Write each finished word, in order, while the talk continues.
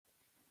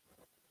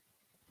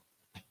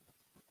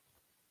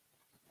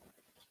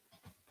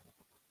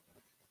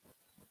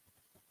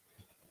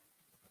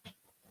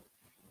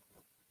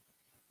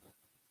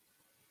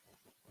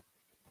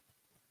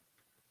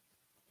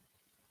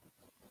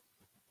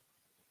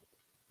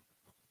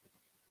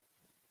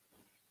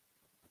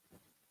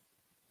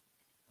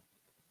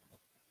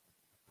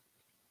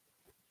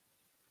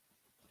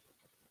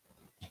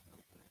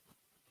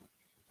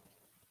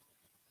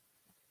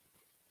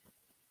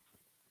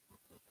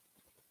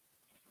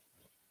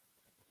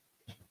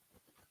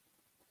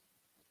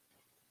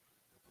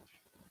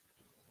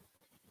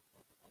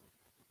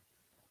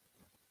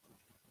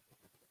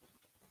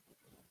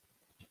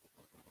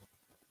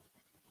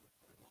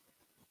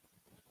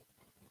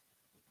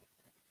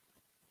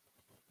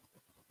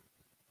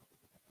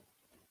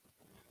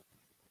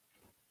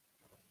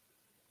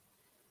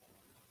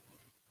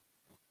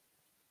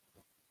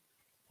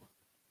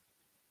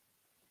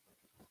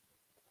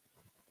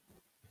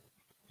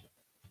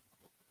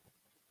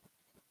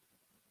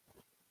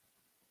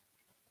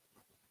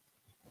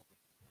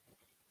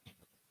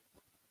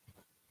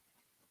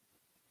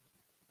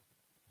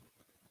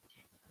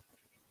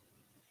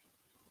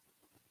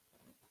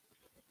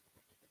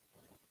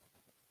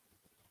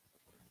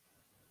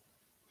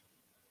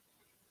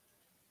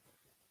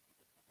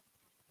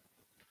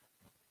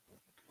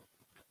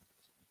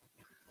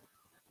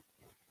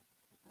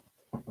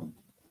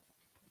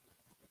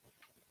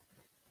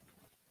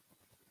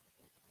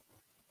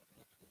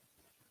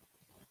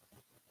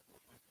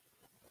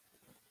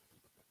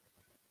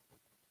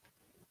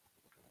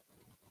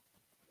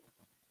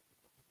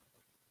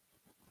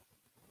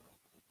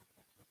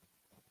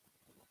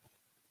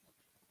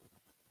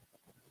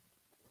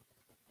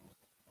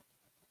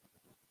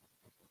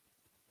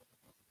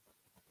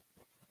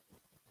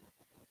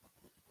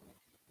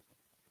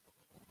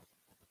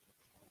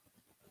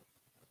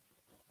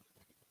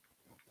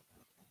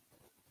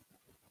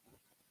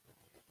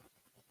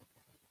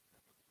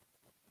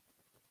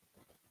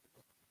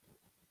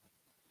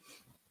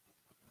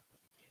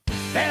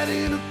that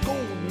ain't a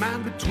gold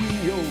mine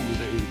between your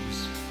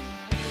legs.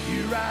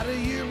 You're out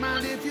of your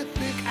mind if you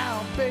think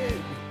I'll beg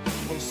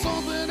for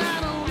something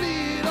I don't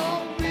need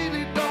or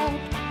really don't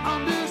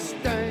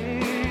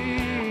understand.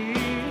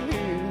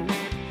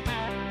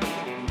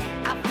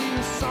 I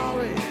feel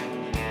sorry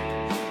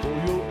for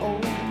your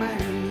old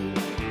man.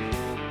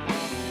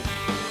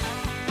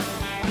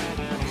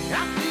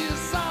 I feel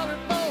sorry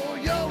for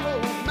your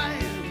old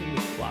man.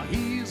 While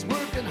he's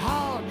working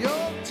hard,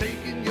 you're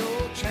taking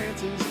your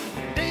chances.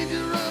 The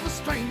danger of a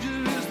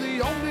stranger is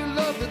the only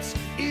love that's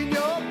in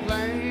your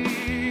plan.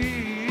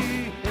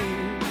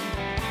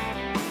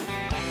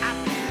 I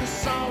feel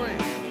sorry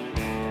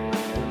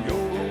for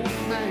your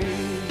old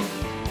man.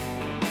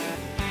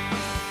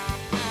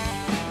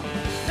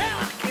 Now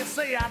I can't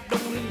say I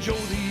don't enjoy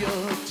the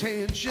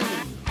attention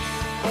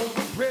or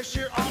the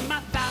pressure on my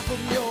thigh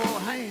from your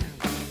hand.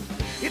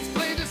 It's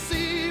plain to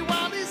see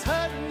while he's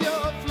hurting,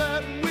 you're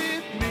flirting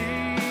with me.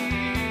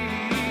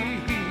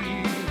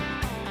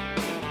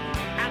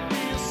 I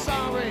feel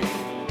sorry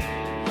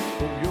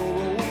for your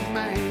old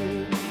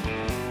man.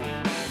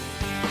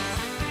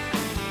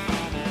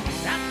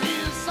 I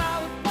feel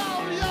sorry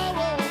for your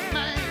old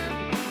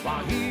man.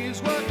 While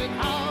he's working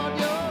hard,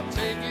 you're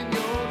taking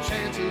your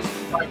chances.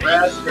 My The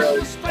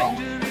raspberry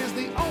stranger is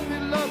the only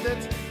love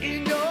that's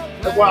in your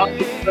Well,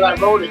 plan. when I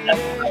wrote it,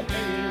 that's like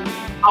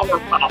power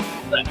pop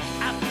thing.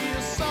 I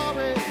feel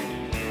sorry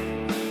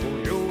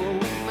for your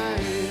old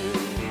man.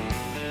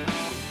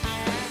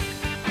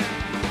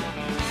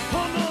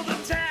 Another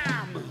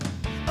time,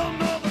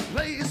 another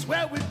place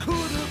where we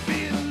could have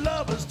been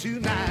lovers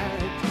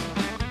tonight.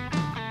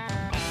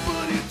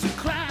 But it's a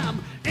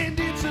crime and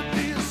it's a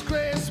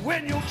disgrace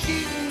when you're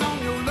cheating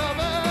on your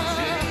lover.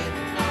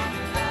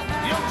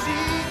 You're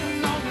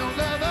cheating on your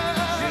lover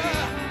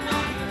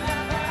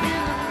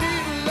in the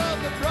middle of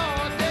the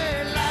broad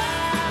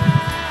daylight.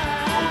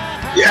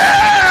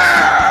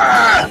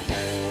 Yeah!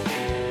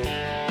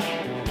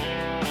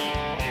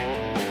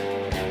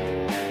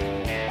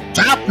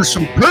 Time for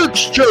some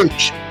Perch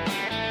Church.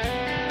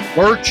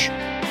 Perch.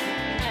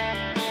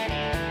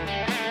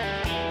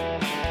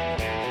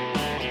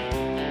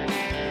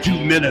 Two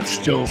minutes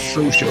till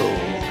social.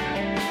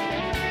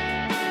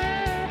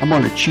 I'm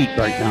going to cheat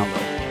right now,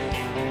 though.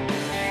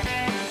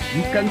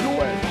 You can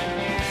do it.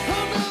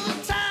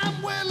 Another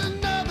time, well,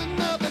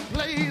 another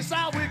place.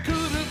 How we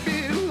could have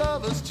been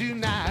lovers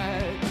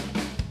tonight.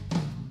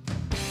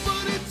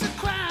 But it's a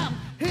crime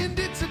and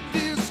it's a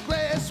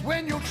disgrace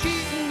when you're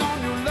cheating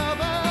on your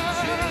lover.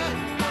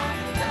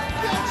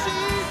 You're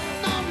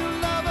cheating on your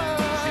lover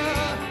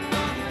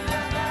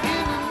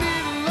in the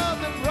middle of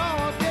the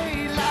broad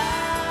daylight.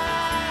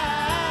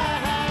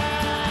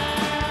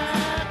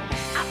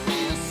 I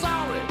feel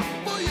sorry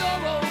for your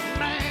old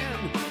man.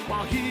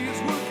 While he's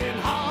working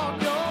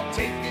hard, you're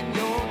taking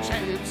your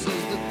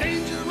chances. The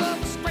danger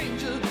of a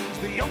stranger is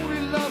the only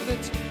love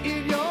that's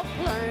in your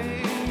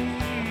plan.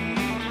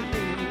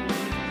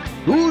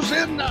 Who's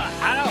in the I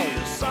house?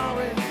 feel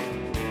sorry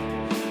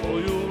for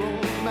your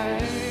old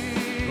man.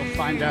 We'll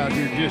find out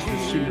here just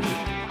as soon as,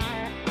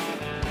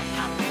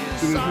 I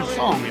feel the sorry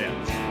song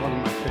ends. One of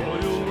my for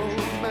favorites. your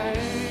old man.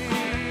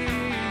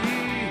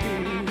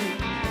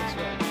 That's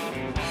right.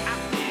 I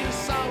feel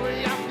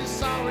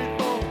sorry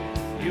for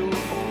your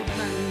old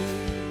man.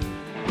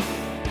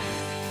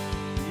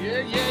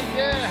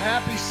 Yeah.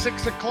 Happy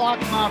 6 o'clock,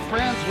 my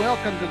friends.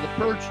 Welcome to the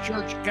Perch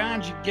Church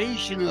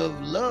Conjugation of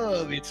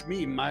Love. It's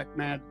me, Mike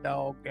Mad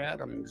Dog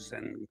Adams,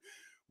 and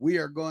we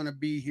are going to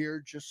be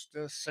here just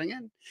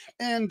singing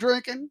and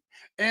drinking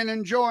and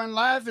enjoying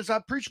life as I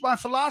preach my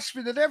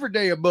philosophy that every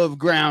day above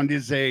ground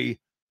is a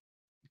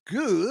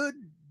good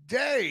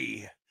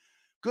day.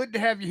 Good to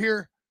have you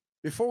here.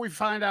 Before we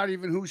find out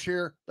even who's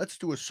here, let's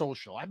do a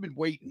social. I've been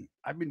waiting.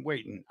 I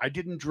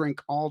didn't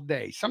drink all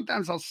day.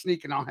 Sometimes I'll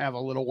sneak and I'll have a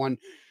little one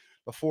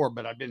before,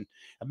 but I've been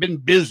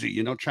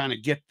busy, trying to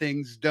get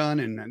things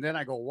done, and then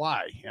I go,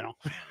 why,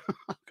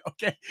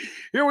 Okay,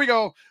 here we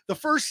go. The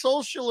first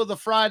social of the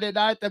Friday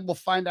night, then we'll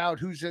find out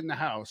who's in the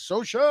house.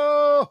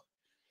 Social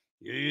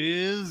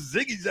is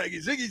Ziggy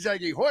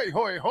Zaggy, hoi,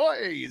 hoi,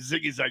 hoi,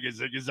 Ziggy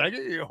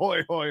Zaggy,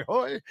 hoi, hoi,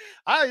 hoi,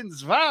 eins,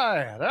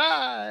 zwei,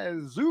 drei,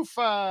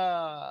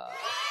 Zufa.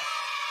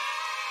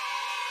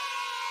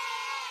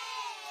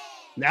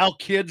 Now,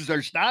 kids,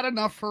 there's not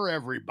enough for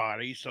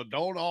everybody, so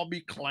don't all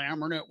be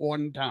clamoring at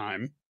one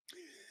time.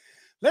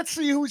 Let's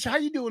see how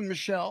you doing,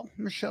 Michelle?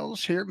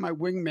 Michelle's here, my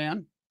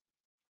wingman.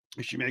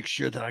 She makes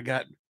sure that I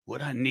got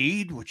what I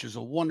need, which is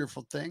a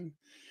wonderful thing.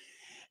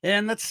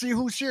 And let's see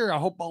who's here. I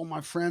hope all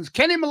my friends.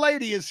 Kenny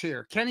Milady is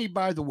here. Kenny,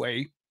 by the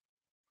way,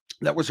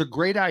 that was a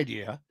great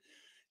idea.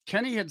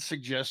 Kenny had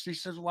suggested, he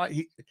says,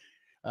 why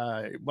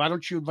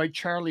don't you invite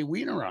Charlie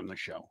Wiener on the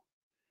show?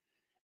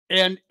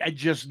 And it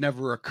just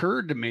never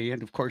occurred to me.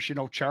 And of course,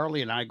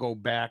 Charlie and I go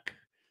back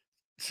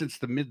since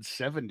the mid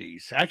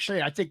 70s.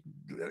 Actually, I think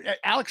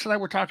Alex and I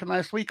were talking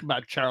last week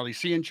about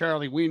seeing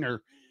Charlie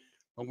Wiener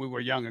when we were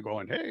young and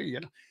going, hey,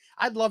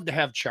 I'd love to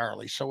have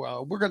Charlie. So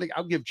I'll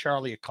give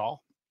Charlie a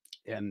call.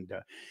 And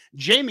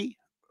Jamie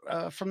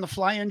from the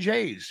Flying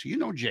J's. You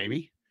know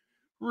Jamie,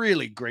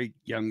 really great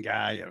young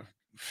guy, a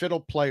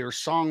fiddle player,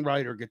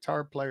 songwriter,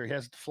 guitar player. He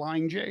has the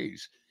Flying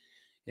J's.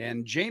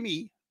 And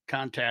Jamie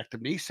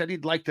contacted me, said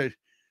he'd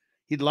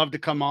love to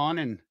come on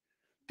and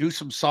do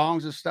some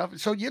songs and stuff.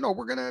 So,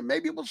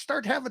 maybe we'll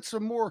start having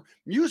some more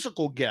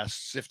musical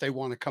guests if they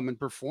want to come and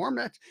perform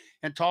that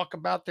and talk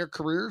about their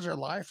careers or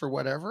life or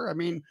whatever. I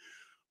mean,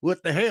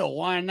 what the hell?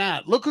 Why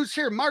not? Look who's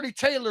here. Marty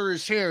Taylor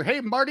is here.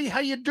 Hey, Marty, how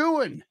you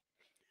doing?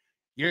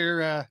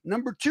 You're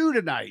number 2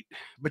 tonight,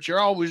 but you're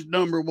always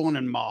number 1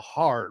 in my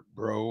heart,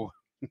 bro.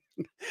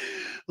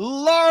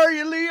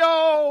 Lori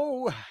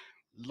Leo.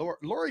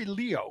 Lori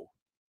Leo.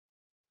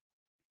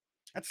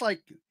 That's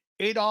like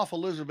Adolf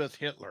Elizabeth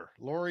Hitler.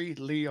 Lori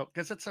Leo,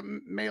 because it's a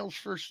male's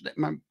first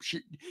name.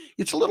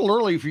 It's a little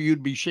early for you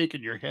to be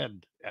shaking your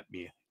head at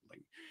me.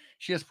 Like,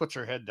 she just puts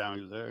her head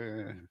down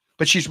there.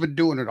 But she's been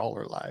doing it all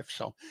her life.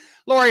 So,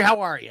 Lori, how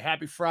are you?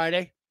 Happy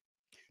Friday.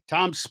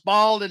 Tom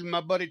Spalding,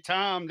 my buddy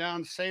Tom,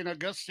 down St.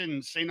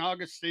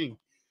 Augustine,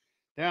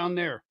 down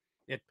there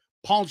at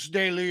Ponce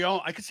de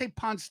Leon. I could say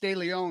Ponce de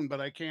Leon, but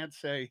I can't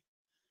say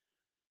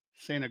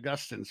St.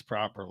 Augustine's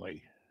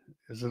properly.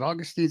 Is it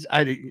Augustine's?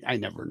 I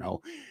never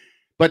know.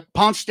 But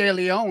Ponce de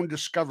Leon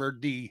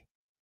discovered the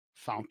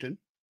Fountain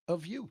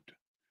of Youth.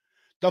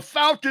 The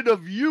Fountain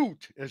of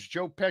Youth, as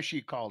Joe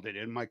Pesci called it.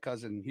 And my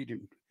cousin,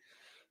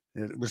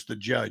 it was the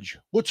judge.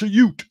 What's a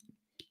Ute?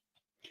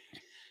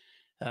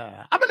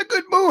 I'm in a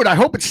good mood. I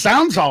hope it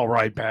sounds all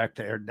right out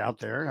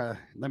there.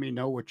 Let me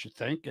know what you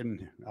think,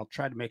 and I'll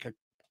try to make a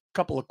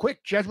couple of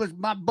quick chats with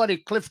my buddy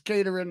Cliff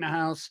Cater in the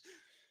house.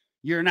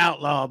 You're an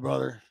outlaw,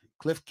 brother.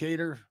 Cliff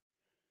Cater,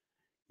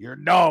 you're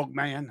a dog,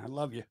 man. I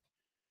love you.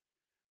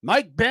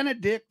 Mike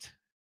Benedict.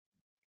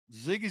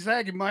 Ziggy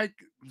Zaggy, Mike.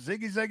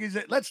 Ziggy Zaggy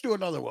Zaggy. Let's do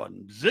another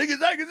one. Ziggy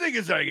Zaggy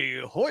Ziggy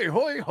Zaggy. Hoy,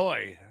 hoy,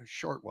 hoy.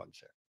 Short ones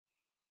here.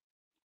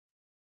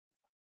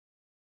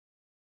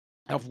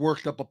 I've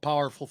worked up a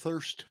powerful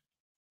thirst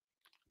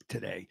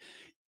today.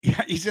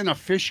 Yeah, he's in a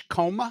fish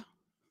coma.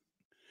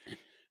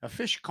 A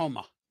fish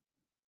coma.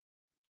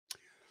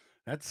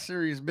 That's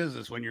serious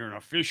business when you're in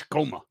a fish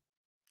coma.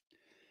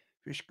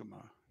 Fish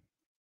coma.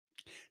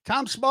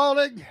 Tom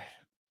Spalding.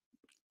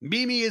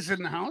 Mimi is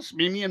in the house.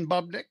 Mimi and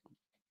Bubnick.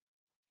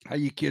 How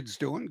you kids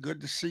doing? Good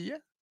to see you.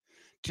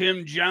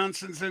 Tim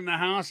Johnson's in the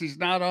house. He's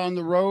not on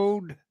the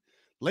road.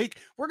 I'm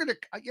going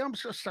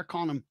to start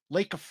calling him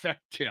Lake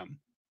Effect Tim.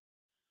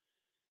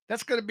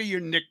 That's going to be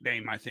your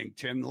nickname, I think,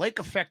 Tim. Lake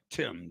Effect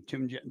Tim.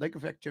 Lake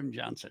Effect Tim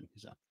Johnson.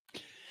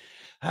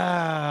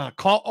 The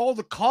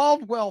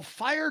Caldwell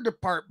Fire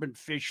Department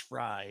fish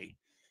fry.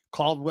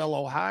 Caldwell,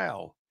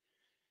 Ohio.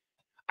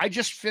 I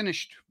just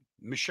finished.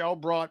 Michelle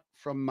brought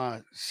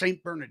from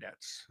St.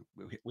 Bernadette's.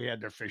 We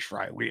had their fish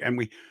fry. We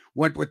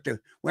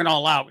went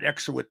all out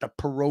extra with the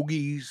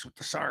pierogies, with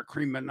the sour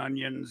cream and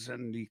onions,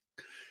 and the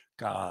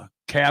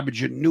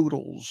cabbage and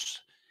noodles,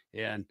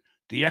 and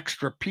the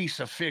extra piece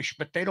of fish.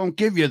 But they don't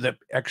give you the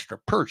extra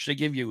perch. They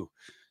give you,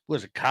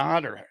 was it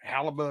cod or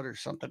halibut or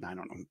something? I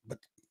don't know. But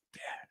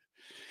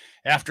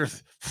after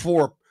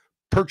 4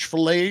 perch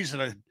fillets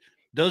and a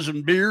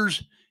dozen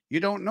beers, you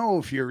don't know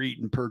if you're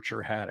eating perch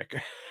or haddock.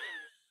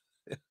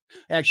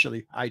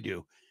 Actually, I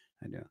do.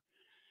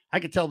 I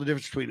can tell the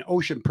difference between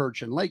ocean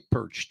perch and lake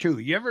perch too.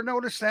 You ever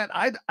notice that?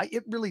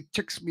 It really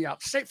ticks me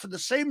out. For the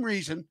same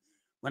reason,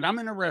 when I'm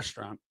in a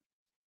restaurant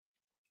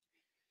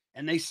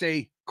and they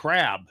say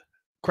crab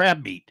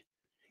meat,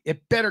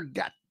 it better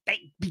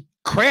be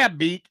crab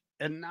meat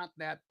and not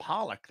that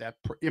pollock, that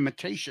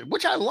imitation,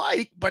 which I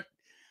like, but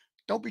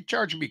don't be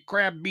charging me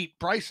crab meat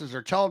prices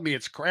or telling me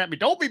it's crab meat.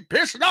 Don't be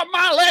pissing off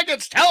my leg.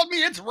 It's telling me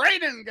it's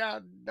raining.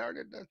 God darn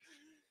it.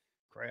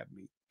 Crab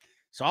meat.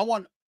 So I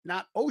want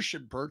not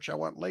ocean perch. I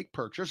want lake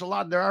perch.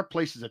 There are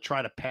places that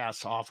try to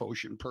pass off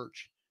ocean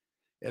perch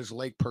as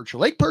lake perch.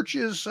 Lake perch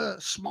is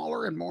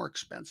smaller and more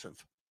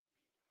expensive.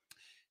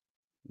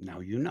 Now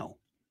you know.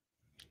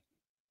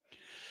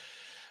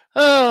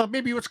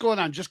 Maybe what's going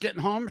on? Just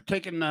getting home,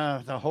 taking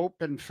the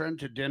Hope and friend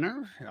to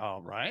dinner.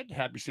 All right.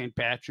 Happy St.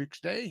 Patrick's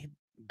Day.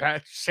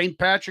 St.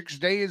 Patrick's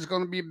Day is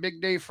going to be a big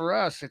day for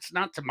us. It's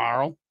not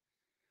tomorrow.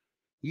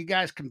 You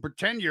guys can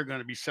pretend you're going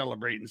to be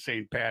celebrating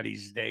St.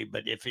 Patty's Day,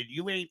 but if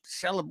you ain't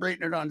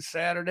celebrating it on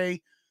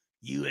Saturday,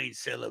 you ain't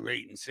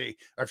celebrating,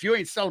 or if you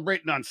ain't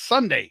celebrating on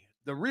Sunday,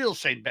 the real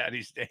St.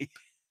 Patty's Day,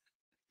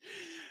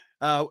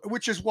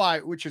 which is why,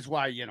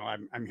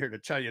 I'm here to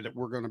tell you that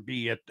we're going to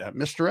be at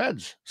Mr.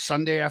 Ed's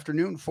Sunday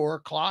afternoon,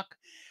 4:00.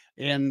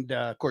 And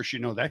of course, you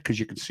know that because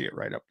you can see it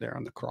right up there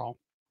on the crawl.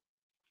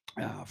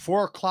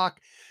 4:00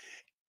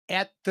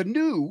 at the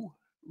new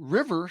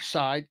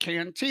Riverside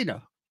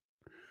Cantina,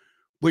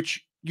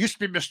 which used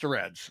to be Mr.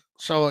 Ed's.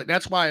 So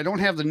that's why I don't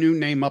have the new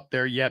name up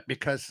there yet,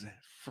 because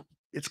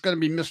it's going to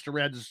be Mr.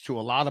 Ed's to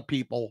a lot of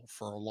people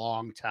for a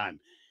long time.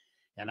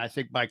 And I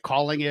think by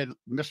calling it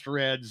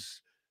Mr.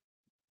 Ed's,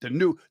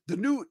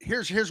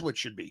 here's what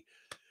should be.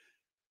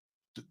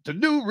 The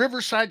new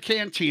Riverside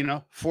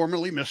Cantina,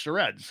 formerly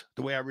Mr. Ed's,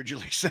 the way I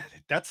originally said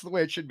it. That's the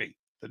way it should be.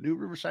 The new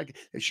Riverside,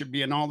 it should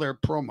be in all their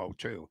promo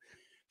too.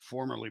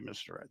 formerly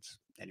Mr. Ed's.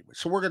 Anyway,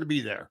 so we're going to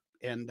be there.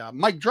 And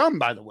Mike Drum,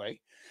 by the way,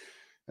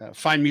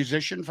 fine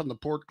musician from the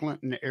Port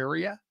Clinton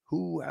area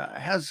who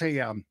has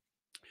a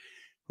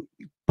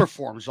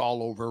performs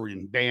all over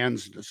in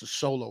bands, does a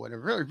solo, and a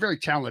very, very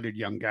talented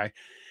young guy.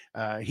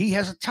 He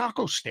has a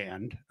taco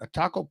stand, a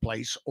taco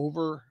place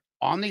over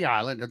on the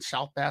island in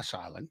South Bass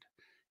Island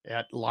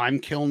at Lime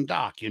Kiln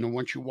Dock. You know,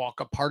 once you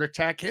walk up Heart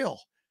Attack Hill,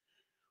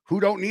 who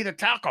don't need a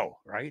taco,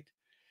 right?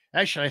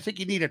 Actually, I think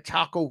you need a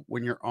taco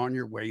when you're on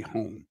your way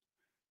home.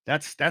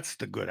 That's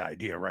the good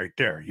idea right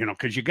there, you know,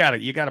 because you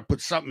gotta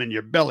put something in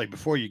your belly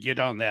before you get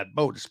on that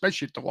boat,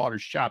 especially if the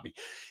water's choppy.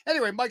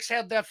 Anyway, Mike's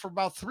had that for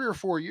about 3 or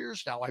 4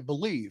 years now, I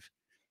believe,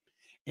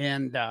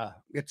 and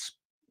it's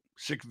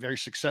very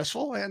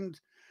successful. And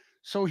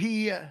so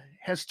he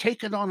has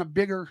taken on a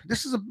bigger.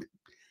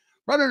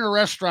 Running a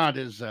restaurant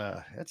is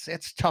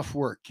it's tough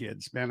work,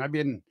 kids. Man, I've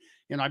been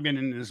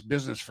in this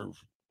business for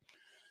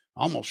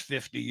almost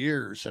 50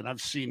 years, and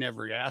I've seen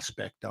every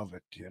aspect of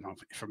it, you know,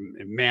 from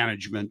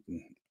management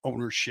and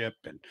ownership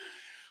and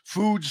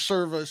food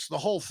service, the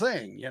whole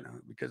thing, you know,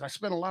 because I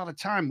spent a lot of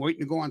time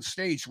waiting to go on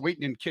stage,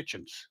 waiting in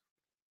kitchens.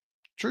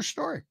 True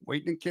story.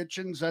 Waiting in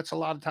kitchens. That's a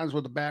lot of times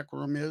where the back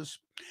room is.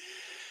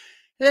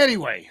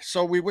 Anyway,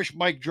 so we wish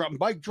Mike Drum.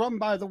 Mike Drum,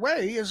 by the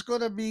way, is going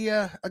to be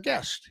a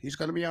guest. He's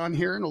going to be on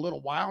here in a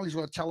little while. He's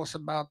going to tell us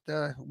about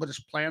what his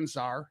plans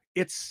are.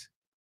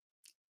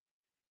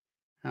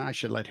 I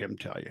should let him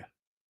tell you.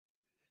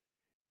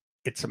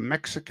 It's a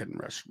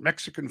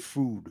Mexican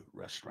food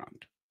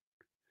restaurant.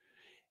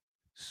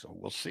 So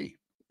we'll see.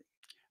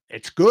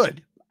 It's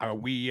good.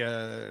 We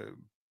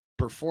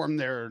performed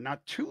there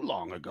not too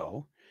long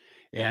ago,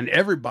 and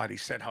everybody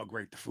said how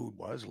great the food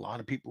was. A lot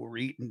of people were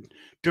eating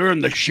during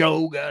the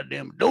show.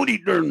 Goddamn, don't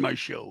eat during my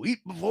show. Eat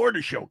before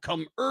the show.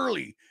 Come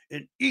early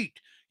and eat.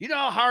 You know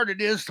how hard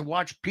it is to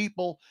watch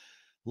people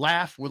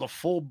laugh with a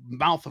full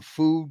mouth of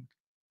food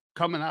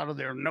coming out of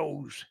their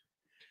nose.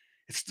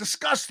 It's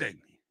disgusting.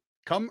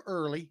 Come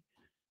early,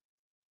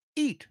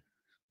 eat,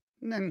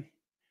 and then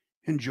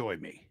enjoy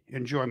me.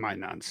 Enjoy my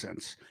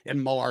nonsense and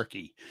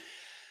malarkey.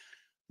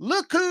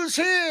 Look who's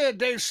here,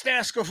 Dave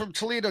Stasko from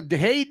Toledo.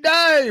 Hey,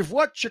 Dave,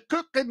 what you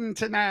cooking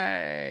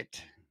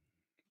tonight?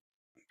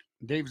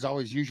 Dave's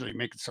always usually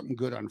making something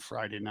good on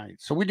Friday night.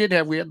 So we had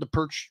the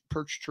Perch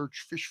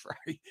Church Fish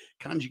Fry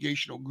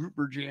Conjugational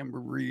Grouper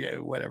Jamboree,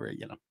 whatever,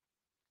 you know.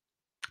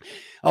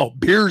 Oh,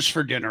 beers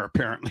for dinner,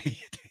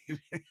 apparently.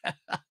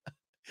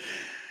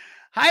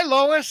 Hi,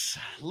 Lois.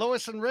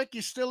 Lois and Rick,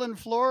 you still in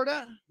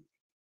Florida?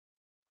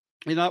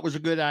 You know, it was a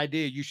good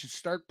idea. You should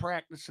start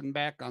practicing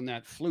back on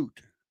that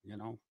flute, you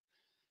know.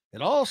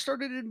 It all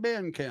started in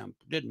band camp,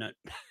 didn't it?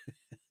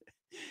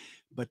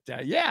 But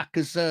yeah,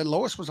 because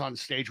Lois was on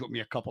stage with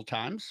me a couple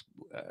times.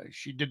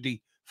 She did the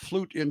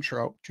flute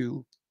intro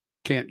to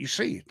Can't You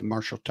See, the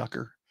Marshall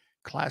Tucker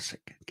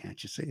classic.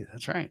 Can't You See?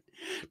 That's right.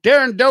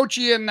 Darren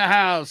Dochi in the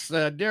house.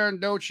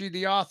 Darren Dochi,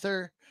 the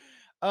author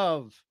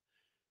of,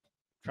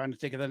 trying to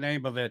think of the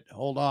name of it.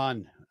 Hold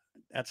on.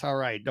 That's all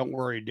right. Don't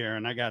worry,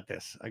 Darren. I got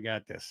this. I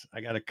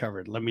got it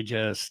covered. Let me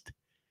just,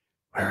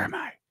 where am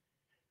I?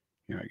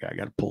 Here I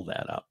got to pull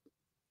that up.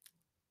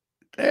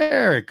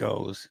 There it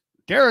goes.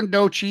 Darren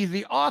Dochi,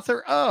 the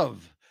author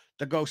of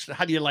The Ghost.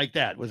 How do you like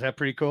that? Was that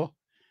pretty cool?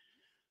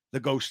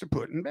 The Ghost of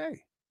Put-in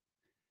Bay.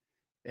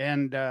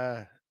 And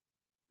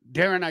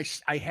Darren,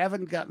 I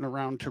haven't gotten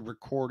around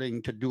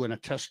to doing a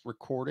test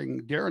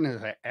recording. Darren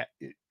has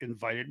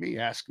invited me,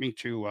 asked me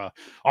to,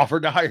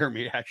 offered to hire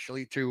me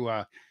actually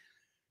to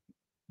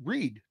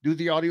do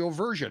the audio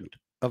version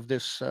of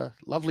this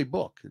lovely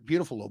book,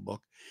 beautiful little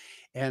book.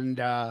 And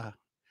I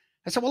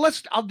said, well,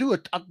 I'll do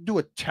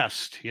a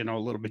test, you know, a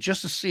little bit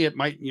just to see it.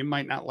 You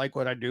might not like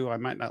what I do. I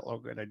might not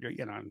like what I do,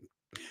 you know.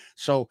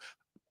 So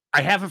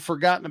I haven't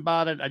forgotten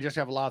about it. I just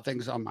have a lot of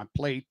things on my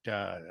plate.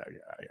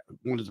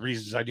 One of the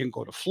reasons I didn't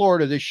go to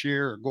Florida this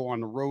year or go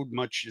on the road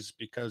much is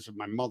because of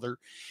my mother.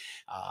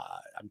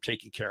 I'm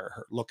taking care of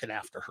her, looking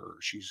after her.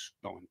 She's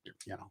going through,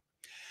 you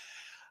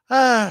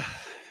know,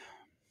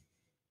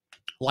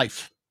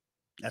 life.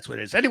 That's what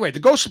it is. Anyway, The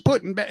Ghost of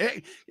Put-in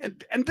Bay,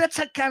 and that's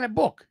that kind of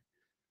book.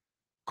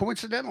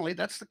 Coincidentally,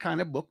 that's the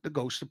kind of book The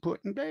Ghost of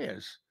Put-in Bay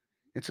is.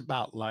 It's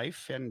about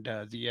life and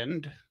the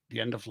end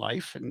of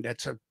life, and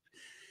that's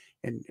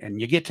and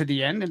you get to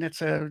the end, and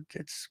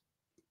it's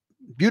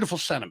beautiful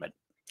sentiment.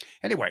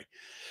 Anyway,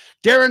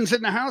 Darren's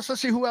in the house.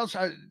 Let's see who else.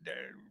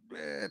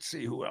 Let's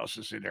see who else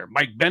is in there.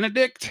 Mike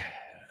Benedict,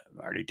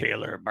 Marty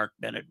Taylor,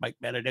 Mike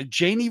Benedict,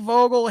 Janie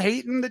Vogel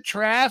hating the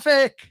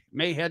traffic.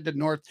 May head to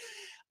north.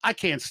 I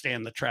can't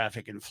stand the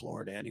traffic in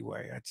Florida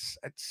anyway.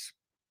 It's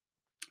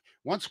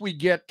once we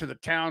get to the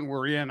town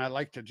we're in, I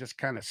like to just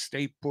kind of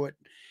stay put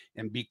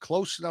and be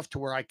close enough to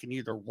where I can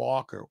either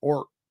walk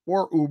or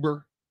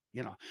Uber.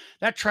 You know,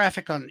 that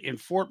traffic in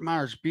Fort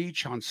Myers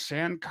Beach, on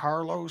San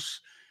Carlos,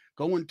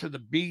 going to the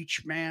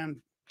beach,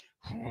 man.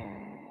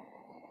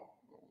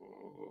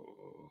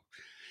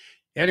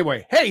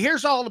 Anyway, hey,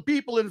 here's all the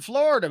people in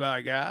Florida,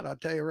 by God. I'll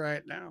tell you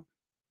right now.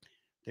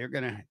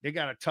 They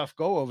got a tough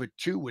go of it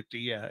too with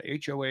the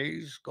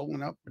HOAs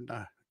going up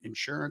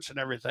insurance and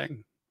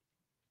everything.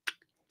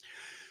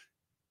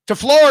 To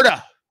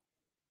Florida.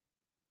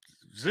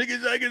 Ziggy,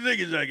 zaggy,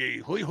 ziggy, zaggy.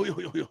 Hui, hui,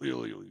 hui, hui,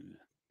 hui, hui.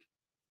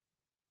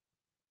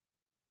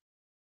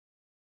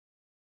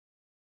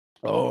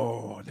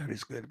 Oh, that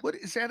is good. What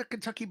is that, a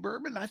Kentucky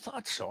bourbon? I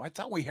thought so. I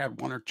thought we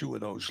had one or two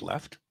of those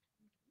left.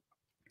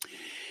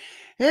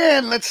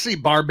 And let's see.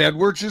 Barb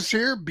Edwards is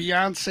here.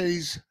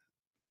 Beyonce's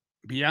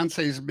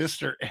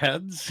Mr.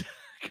 Eds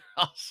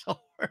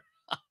crossover.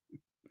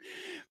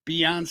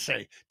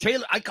 Beyonce.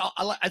 Taylor.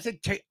 I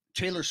think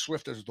Taylor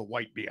Swift is the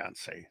white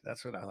Beyonce.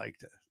 That's what I like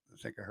to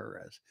think of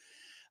her as.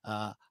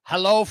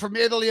 Hello from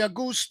Italy,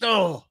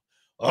 Augusto.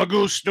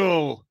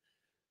 Augusto.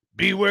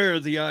 Beware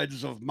the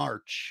Ides of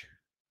March.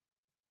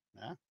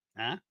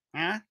 Huh?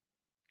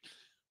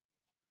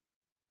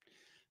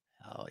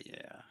 Oh,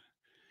 yeah.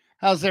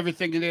 How's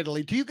everything in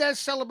Italy? Do you guys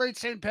celebrate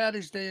St.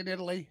 Patty's Day in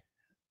Italy?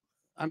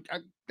 I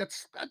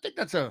think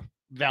that's a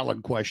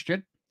valid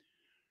question.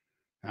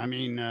 I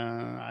mean,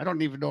 I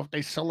don't even know if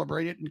they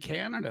celebrate it in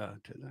Canada.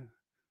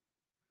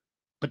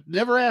 But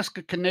never ask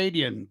a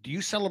Canadian, do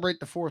you celebrate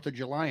the 4th of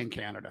July in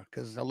Canada?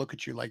 Because they'll look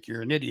at you like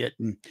you're an idiot,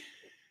 and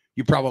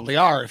you probably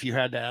are if you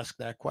had to ask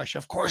that question.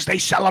 Of course, they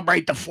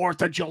celebrate the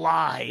 4th of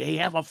July. They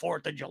have a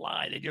 4th of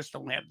July. They just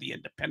don't have the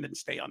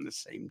Independence Day on the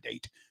same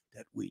date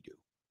that we do.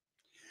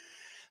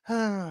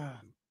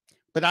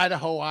 But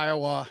Idaho,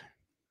 Iowa,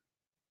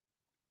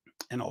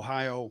 and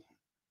Ohio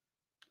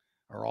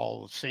are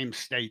all the same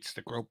states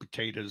that grow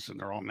potatoes, and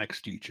they're all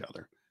next to each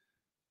other,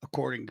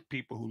 according to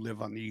people who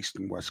live on the east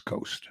and west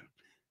coast.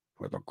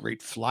 We're the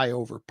great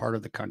flyover part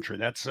of the country.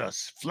 That's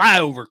us,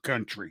 flyover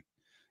country,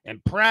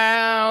 and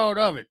proud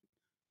of it.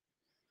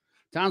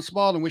 Tom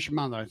Spalding, wish him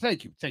on there.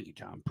 Thank you,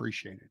 Tom.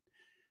 Appreciate it.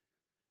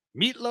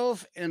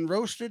 Meatloaf and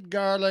roasted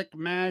garlic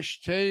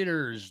mashed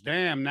taters.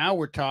 Damn, now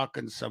we're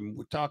talking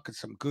some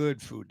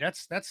good food.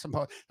 That's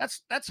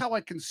how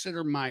I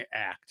consider my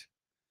act.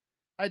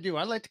 I do.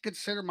 I like to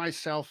consider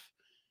myself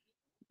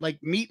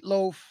like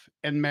meatloaf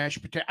and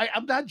mashed potato.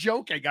 I'm not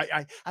joking.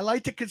 I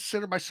like to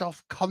consider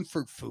myself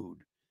comfort food.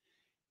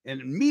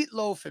 And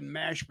meatloaf and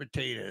mashed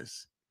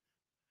potatoes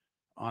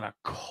on a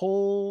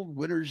cold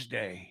winter's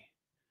day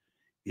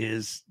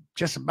is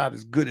just about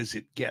as good as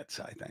it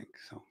gets, I think.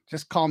 So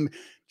just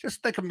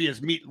think of me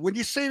as meat. When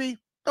you see me,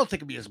 don't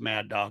think of me as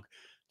Mad Dog.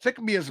 Think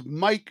of me as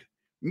Mike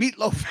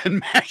Meatloaf and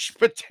Mashed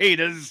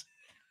Potatoes.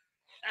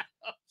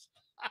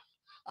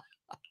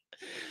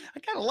 I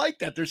kind of like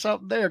that. There's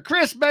something there.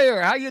 Chris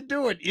Mayer, how you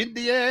doing?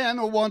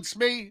 Indiana wants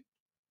me,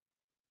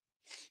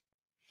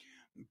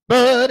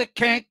 but I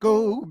can't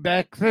go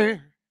back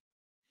there.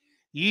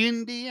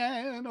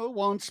 Indiana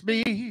wants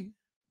me,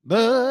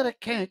 but I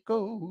can't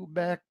go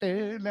back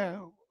there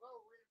now.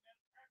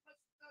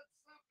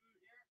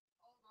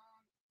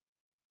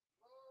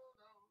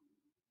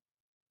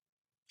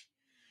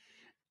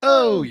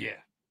 Oh, yeah.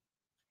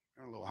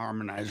 A little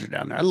harmonizer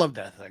down there. I love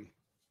that thing.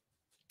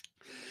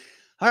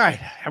 All right.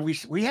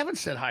 We haven't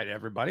said hi to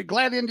everybody.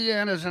 Glad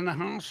Indiana's in the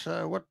house.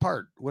 What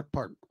part? What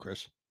part,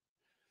 Chris?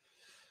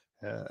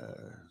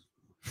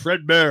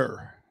 Fred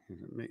Bear.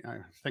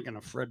 I'm thinking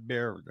of Fred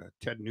Bear, the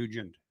Ted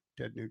Nugent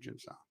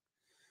song.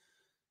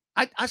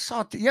 I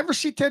saw. You ever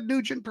see Ted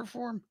Nugent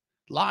perform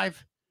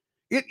live?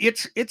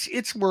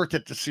 It's worth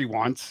it to see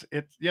once.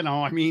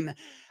 I mean,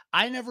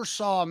 I never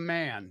saw a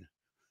man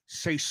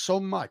say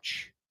so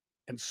much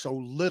and so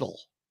little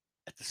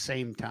at the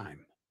same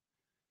time.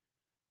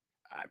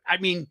 I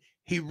mean,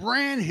 he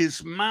ran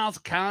his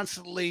mouth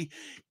constantly,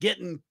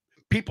 and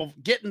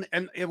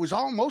it was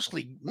all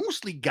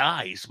mostly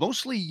guys,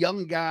 mostly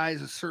young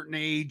guys, a certain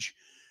age.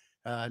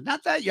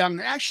 Not that young.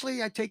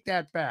 Actually, I take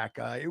that back.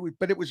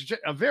 It was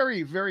just a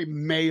very, very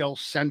male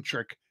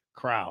centric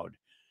crowd.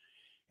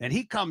 And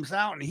he comes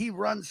out and he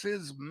runs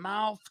his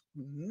mouth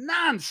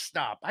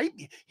nonstop.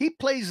 He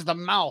plays the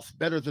mouth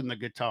better than the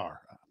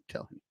guitar. I'm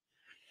telling you.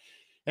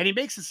 And he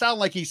makes it sound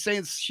like he's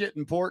saying shit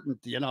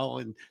important,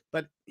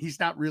 but he's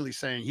not really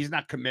saying. He's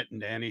not committing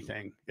to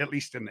anything. At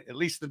least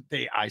the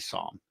day I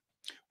saw him.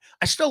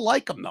 I still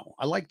like him though.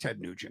 I like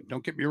Ted Nugent.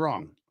 Don't get me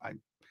wrong.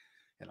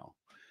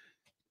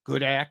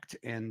 Good act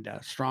and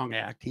strong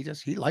act.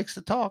 He likes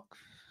to talk.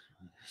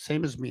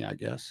 Same as me, I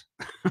guess.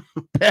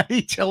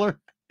 Patty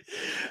Tiller.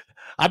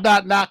 I'm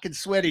not knocking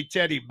Sweaty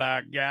Teddy,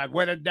 by God.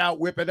 When in doubt,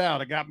 whip it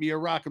out. I got me a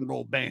rock and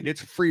roll band.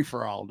 It's a free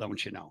for all,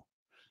 don't you know?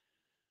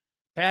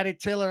 Patty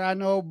Tiller, I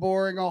know,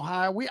 boring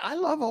Ohio. I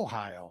love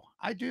Ohio.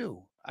 I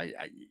do.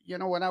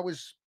 When I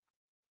was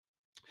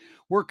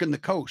working the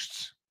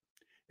coasts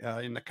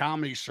in the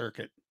comedy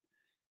circuit,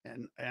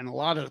 and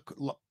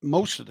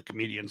most of the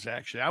comedians,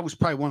 actually, I was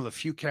probably one of the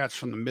few cats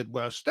from the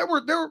Midwest. There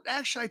were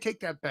actually, I take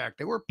that back.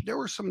 There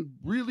were some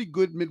really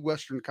good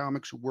Midwestern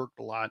comics who worked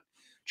a lot.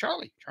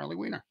 Charlie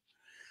Wiener.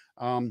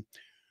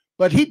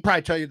 But he'd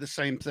probably tell you the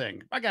same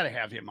thing. I got to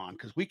have him on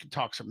because we could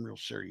talk some real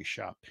serious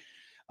shop.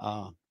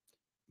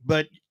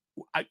 But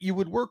you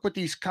would work with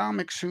these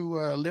comics who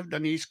lived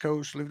on the East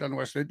Coast, lived on the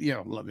West,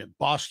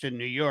 Boston,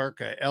 New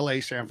York,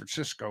 L.A., San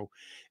Francisco,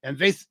 and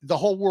the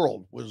whole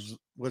world was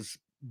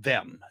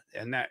them,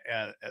 and that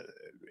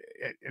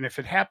and if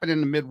it happened in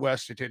the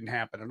Midwest, it didn't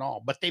happen at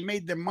all. But they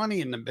made their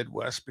money in the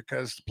Midwest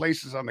because the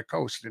places on the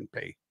coast didn't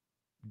pay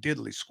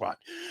diddly squat.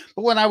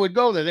 But when I would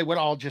go there, they would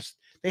all just,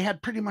 they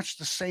had pretty much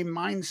the same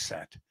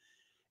mindset,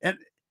 and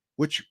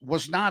which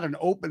was not an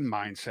open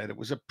mindset. It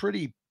was a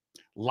pretty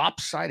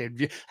lopsided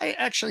view. I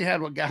actually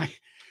had one guy,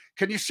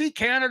 can you see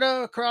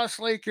Canada across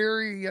Lake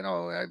Erie? You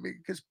know, I mean,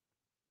 because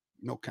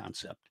no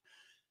concept.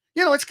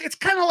 You know, it's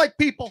kind of like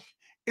people.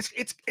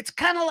 It's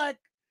kind of like,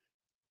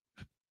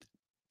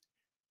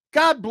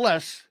 God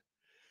bless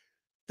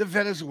the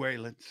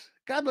Venezuelans.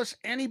 God bless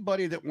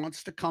anybody that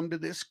wants to come to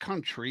this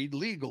country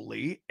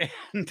legally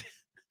and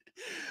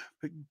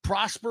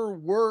prosper,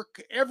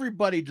 work.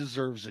 Everybody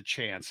deserves a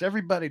chance.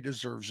 Everybody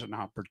deserves an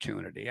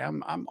opportunity.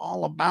 I'm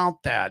all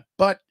about that.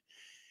 But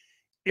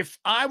if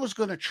I was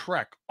going to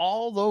trek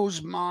all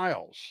those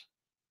miles,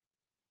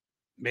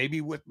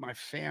 maybe with my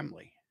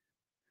family,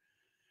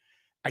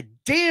 I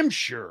damn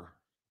sure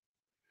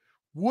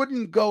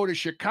wouldn't go to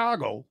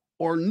Chicago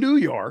or New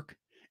York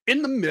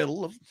in the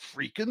middle of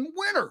freaking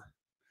winter.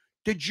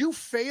 Did you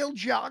fail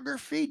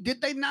geography?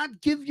 Did they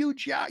not give you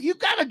You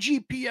got a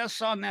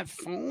GPS on that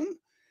phone.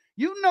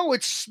 You know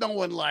it's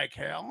snowing like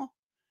hell.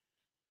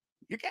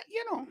 You got,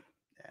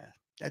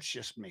 that's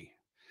just me.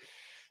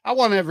 I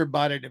want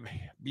everybody to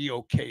be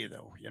okay,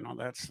 though. You know,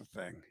 that's the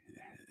thing.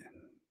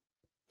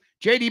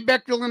 JD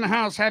Bechtel in the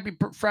house. Happy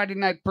Friday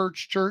night,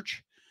 Perch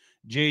Church.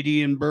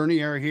 JD and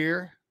Bernie are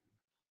here.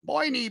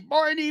 Boyne.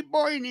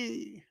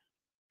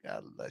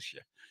 God bless you.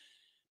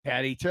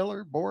 Patty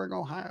Tiller, Boring,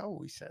 Ohio.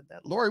 We said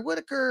that. Lori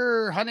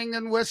Whitaker,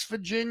 Huntington, West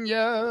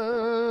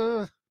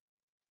Virginia.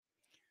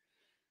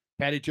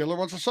 Patty Tiller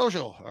wants a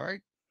social. All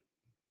right.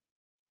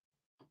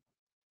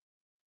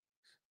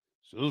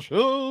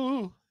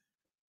 Social.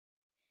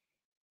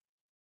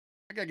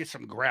 I gotta get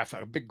some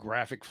a big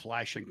graphic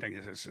flashing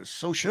thing. This is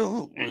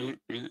social.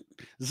 Ziggy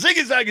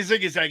zaggy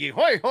ziggy zaggy.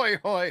 Hoi hoi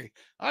hoi.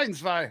 Eins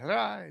zwei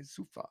drei.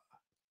 Super.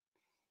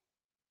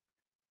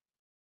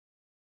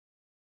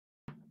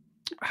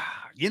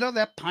 You know,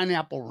 that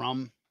pineapple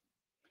rum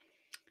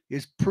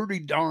is pretty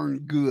darn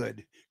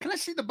good. Can I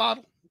see the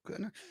bottle?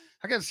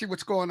 I got to see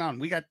what's going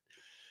on. I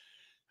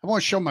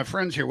want to show my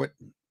friends here what.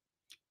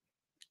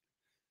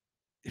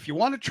 If you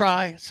want to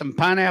try some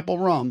pineapple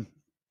rum,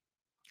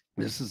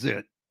 this is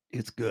it.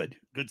 It's good.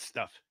 Good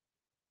stuff.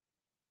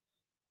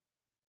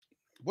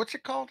 What's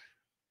it called?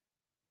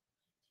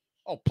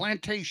 Oh,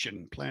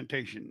 Plantation.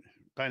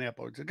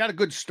 Pineapple. It's got a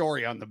good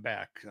story on the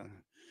back.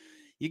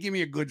 You give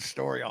me a good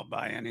story, I'll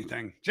buy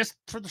anything. Just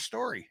for the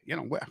story. You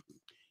know,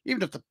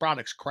 even if the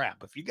product's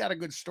crap, if you got a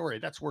good story,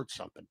 that's worth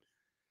something.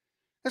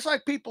 It's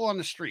like people on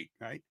the street,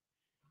 right?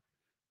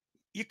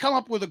 You come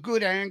up with a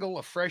good angle,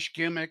 a fresh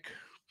gimmick,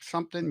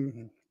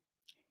 something,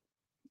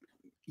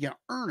 you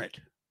earn it.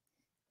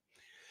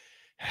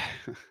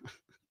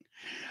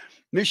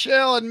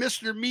 Michelle and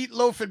Mr.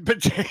 Meatloaf and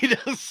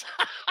Potatoes.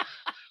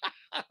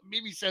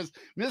 Mimi says,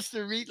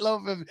 Mr.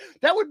 Meatloaf and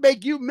that would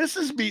make you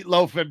Mrs.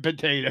 Meatloaf and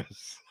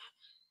Potatoes.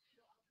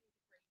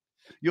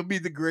 You'll be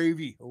the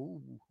gravy.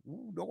 Oh,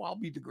 no, I'll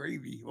be the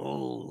gravy. Oh,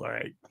 all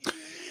right.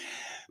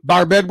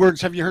 Barb Edwards,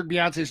 have you heard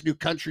Beyonce's new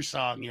country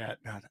song yet?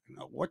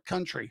 No, what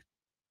country?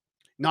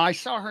 No, I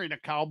saw her in a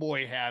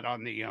cowboy hat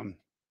on the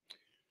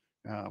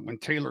when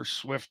Taylor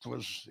Swift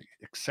was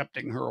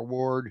accepting her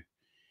award,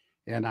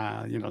 and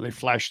they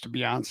flashed to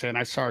Beyonce, and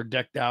I saw her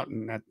decked out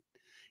in that.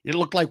 It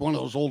looked like one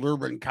of those old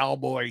urban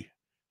cowboy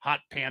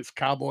hot pants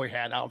cowboy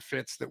hat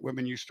outfits that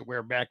women used to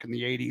wear back in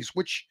the 80s,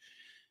 which,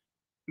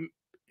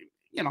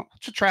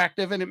 it's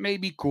attractive and it may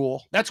be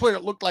cool. That's what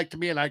it looked like to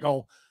me. And I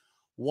go,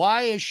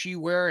 why is she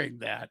wearing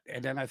that?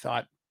 And then I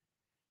thought,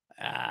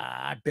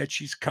 I bet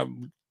she's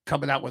coming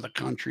out with a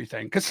country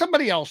thing, because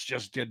somebody else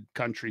just did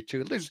country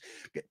too. There's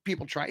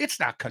people try. It's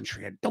not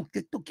country. Don't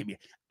give me.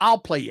 I'll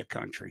play you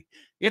country.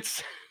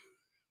 It's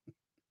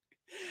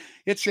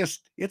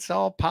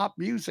all pop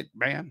music,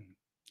 man.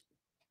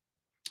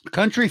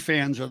 Country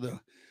fans are the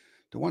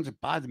ones that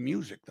buy the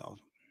music, though.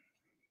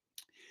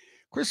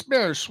 Chris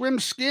Bear, swim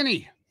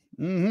skinny.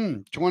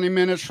 20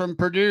 minutes from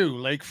Purdue,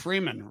 Lake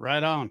Freeman,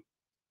 right on.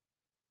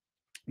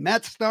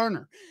 Matt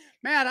Starner.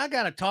 Matt, I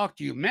got to talk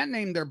to you. Matt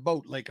named their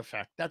boat Lake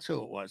Effect. That's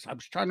who it was. I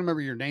was trying to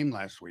remember your name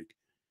last week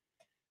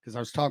because I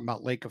was talking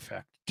about Lake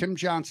Effect. Tim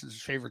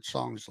Johnson's favorite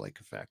song is Lake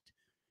Effect.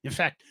 In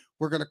fact,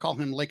 we're going to call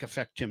him Lake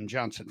Effect Tim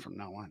Johnson from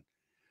now on.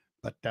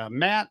 But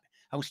Matt,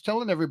 I was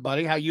telling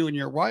everybody how you and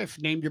your wife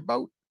named your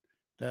boat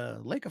the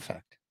Lake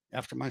Effect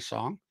after my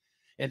song.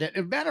 And as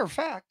a matter of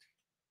fact,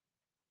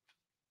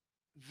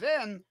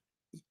 then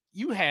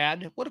you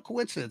had, what a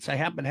coincidence, I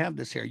happen to have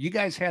this here. You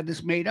guys had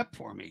this made up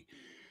for me.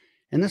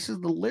 And this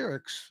is the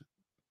lyrics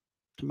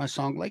to my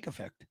song Lake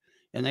Effect.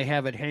 And they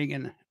have it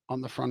hanging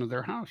on the front of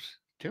their house,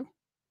 too.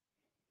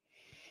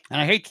 And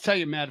I hate to tell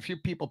you, Matt, a few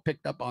people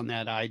picked up on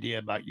that idea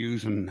about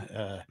using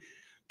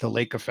the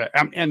Lake Effect.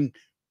 And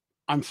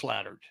I'm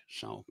flattered.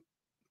 So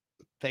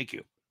thank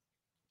you.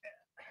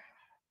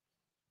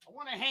 I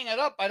want to hang it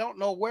up. I don't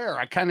know where.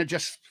 I kind of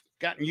just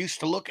gotten used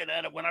to looking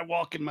at it when I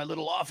walk in my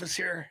little office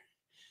here.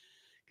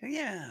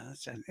 Yeah,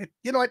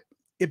 you know what?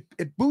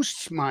 It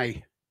boosts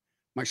my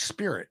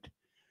spirit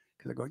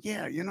because I go,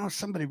 yeah,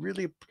 somebody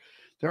really.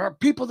 There are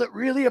people that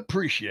really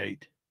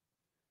appreciate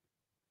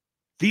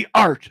the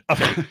art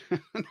of.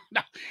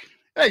 No,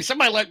 hey,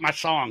 somebody like my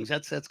songs.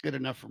 That's good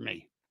enough for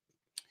me.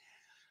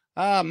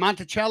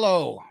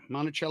 Monticello,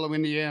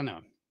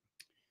 Indiana.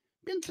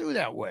 Been through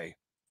that way.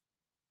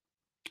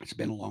 It's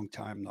been a long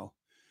time though.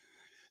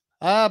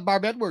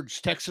 Barb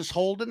Edwards, Texas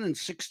Hold'em and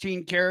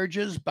 16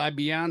 Carriages by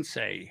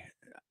Beyonce.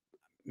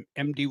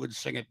 MD would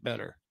sing it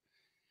better.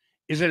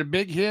 Is it a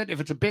big hit? If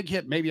it's a big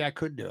hit, maybe I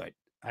could do it.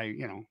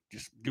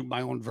 Just do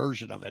my own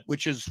version of it,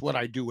 which is what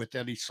I do with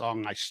any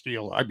song I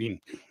steal. I mean,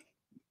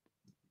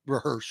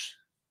 rehearse.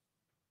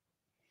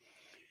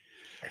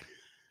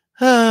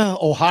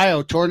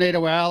 Ohio,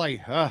 Tornado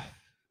Alley. To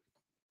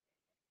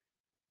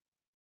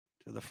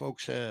the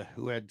folks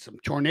who had some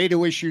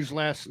tornado issues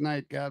last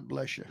night, God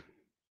bless you.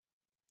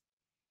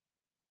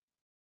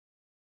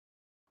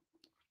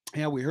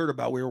 Yeah, we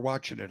were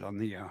watching it on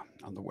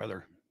the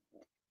weather.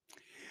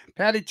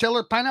 Patty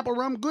Tiller, pineapple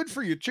rum, good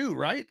for you too,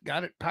 right?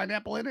 Got it,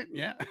 pineapple in it,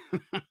 yeah.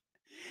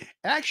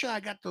 Actually, I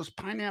got those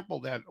pineapple,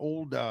 that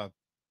old, the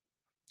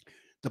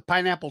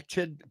pineapple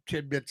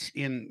tidbits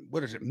in,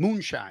 what is it,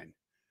 moonshine.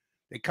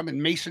 They come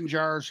in mason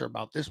jars, they're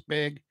about this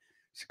big.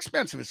 It's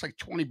expensive. It's like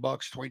 $20,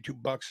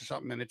 $22 or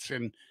something, and it's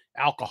in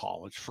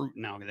alcohol. It's fruit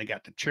now. They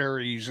got the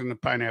cherries and the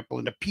pineapple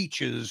and the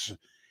peaches.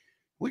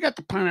 We got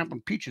the pineapple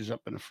and peaches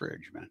up in the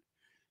fridge, man.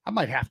 I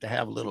might have to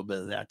have a little bit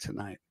of that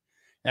tonight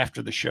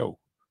after the show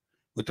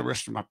with the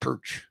rest of my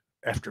perch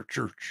after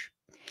church.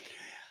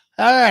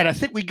 All right, I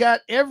think we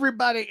got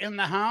everybody in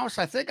the house.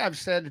 I think I've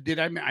said,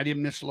 I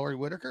didn't miss Lori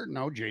Whitaker?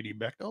 No, JD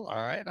Bechtel. All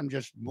right, I'm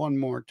just one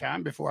more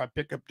time before I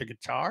pick up the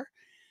guitar.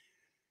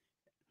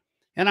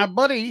 And our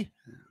buddy,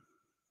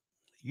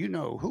 you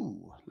know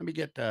who. Let me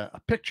get a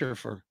picture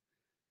for,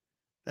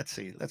 let's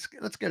see, let's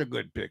get a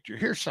good picture.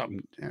 Here's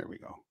something, there we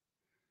go.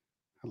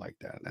 I like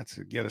that. That's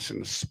to get us in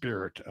the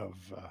spirit of,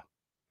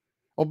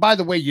 oh, by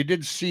the way, you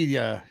did see,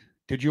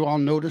 did you all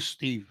notice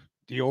the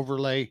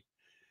overlay?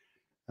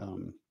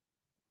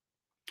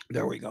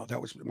 There we go.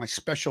 That was my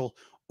special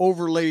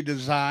overlay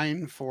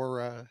design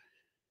for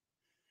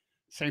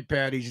St.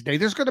 Paddy's Day.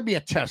 There's going to be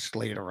a test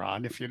later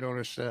on, if you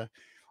notice,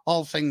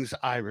 all things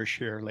Irish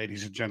here,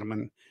 ladies and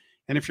gentlemen.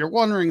 And if you're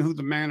wondering who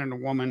the man and the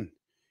woman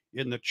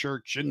in the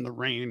church in the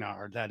rain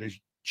are, that is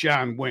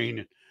John Wayne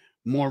and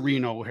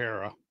Maureen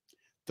O'Hara,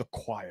 The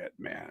Quiet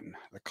Man,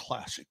 the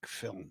classic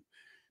film.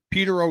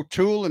 Peter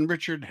O'Toole and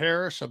Richard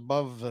Harris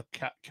above the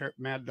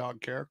Mad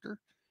Dog character.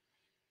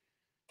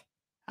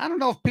 I don't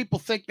know if people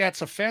think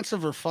that's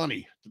offensive or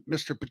funny,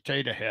 Mr.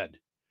 Potato Head.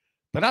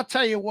 But I'll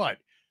tell you what,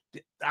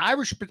 the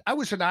Irish, I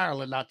was in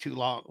Ireland not too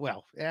long.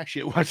 Well,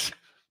 actually it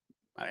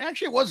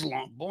was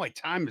long. Boy,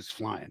 time is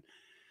flying.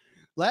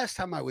 Last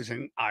time I was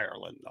in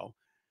Ireland, though,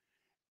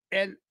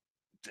 and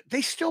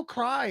they still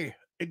cry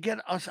and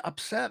get us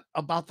upset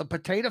about the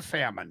potato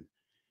famine.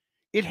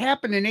 It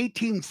happened in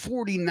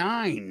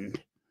 1849.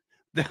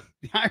 The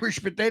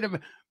Irish potato,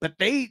 but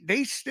they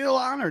still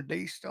honor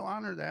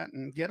that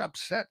and get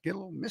upset, get a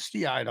little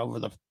misty-eyed over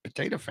the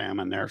potato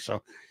famine there.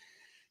 So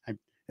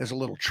as a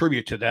little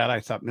tribute to that, I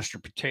thought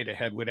Mr. Potato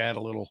Head would add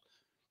a little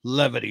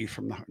levity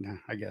from the, no,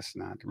 I guess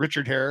not.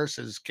 Richard Harris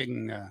is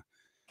King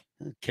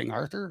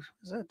Arthur,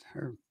 is that?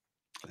 Or,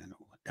 I don't know.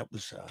 That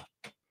was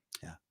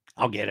yeah,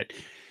 I'll get it.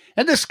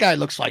 And this guy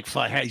looks like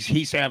fun.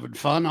 He's having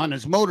fun on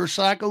his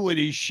motorcycle with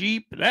his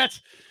sheep. That's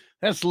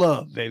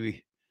love,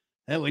 baby.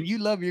 And when you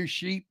love your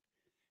sheep.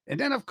 And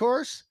then, of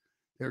course,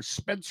 there's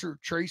Spencer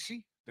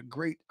Tracy, the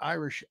great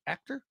Irish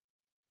actor.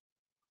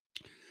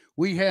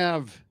 We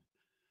have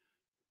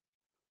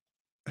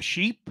a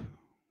sheep,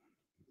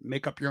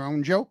 make up your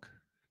own joke,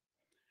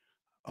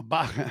 a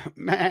box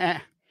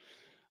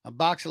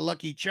of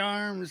Lucky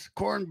Charms,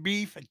 corned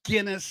beef, a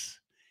Guinness,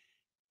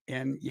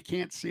 and you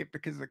can't see it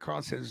because the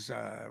cross says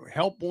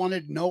help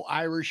wanted, no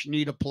Irish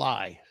need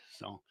apply.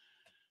 So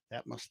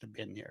that must have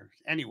been there.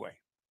 Anyway.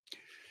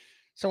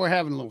 So we're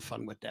having a little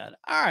fun with that.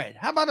 All right.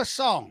 How about a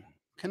song?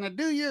 Can I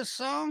do you a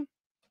song?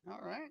 All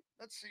right.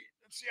 Let's see.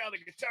 Let's see how the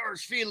guitar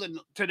is feeling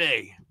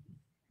today.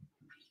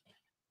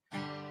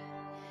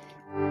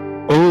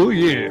 Oh,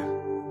 yeah.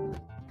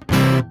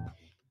 I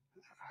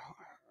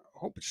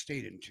hope it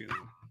stayed in tune.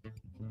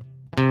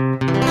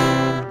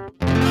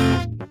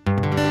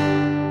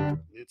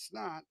 It's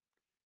not.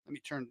 Let me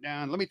turn it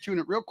down. Let me tune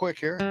it real quick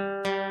here.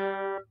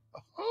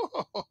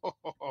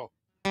 Oh.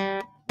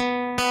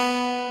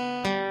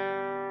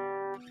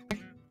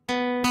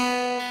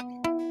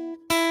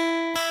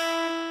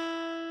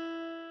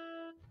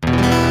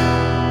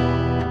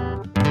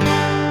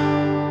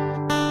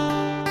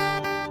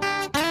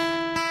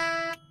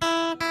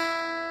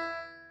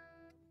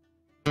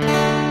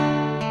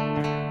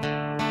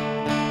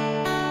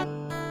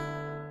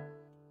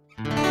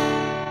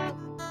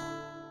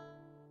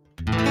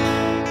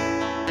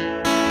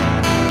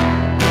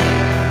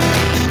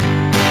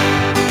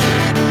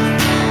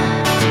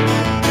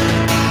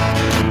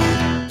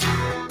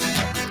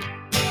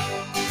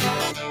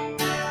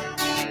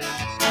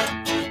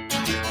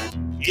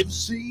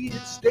 see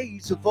its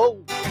days of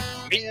old.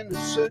 Men who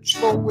search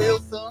for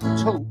wealth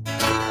untold.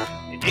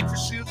 They dig for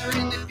silver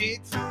and they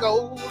dig for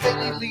gold,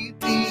 and they leave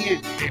the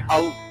empty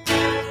hole.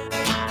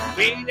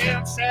 Way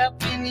down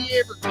south in the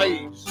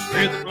Everglades,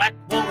 where the black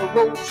water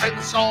rolls and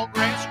the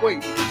sawgrass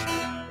waves,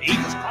 the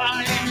eagles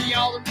cry and the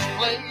alders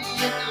play in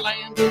the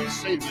land of the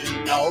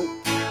Seminole.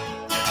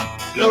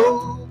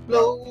 Blow,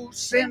 blow,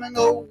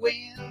 Seminole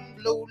wind,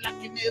 blow like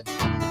you never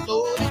gonna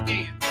blow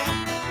again.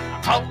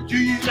 I call to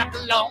you like a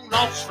long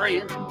lost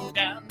friend,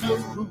 down the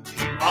who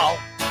you are.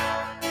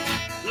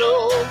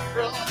 Blow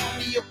from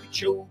the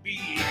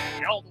Okeechobee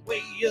all the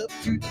way up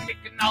to the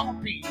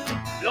Micanopy.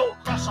 Blow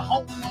across the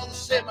home of the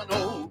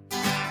Seminole,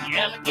 the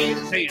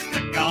alligators and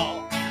the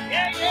gall.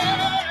 Yeah,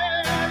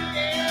 yeah,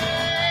 yeah.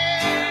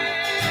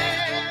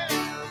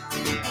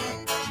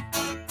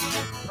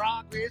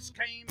 Progress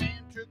came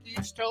and took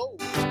its toll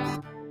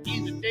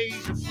in the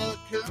days of flood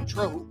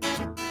control.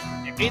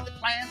 They made the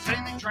plants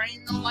and they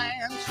drained the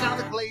lands. Now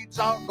the glades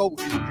are going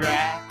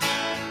dry.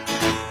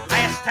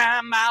 Last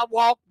time I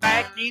walked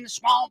back in the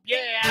swamp,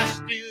 yeah, I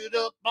stood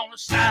up on a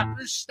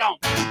cypress stump.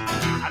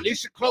 I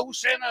listened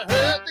close and I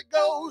heard the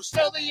ghost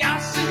of the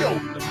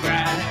Osceola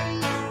bride.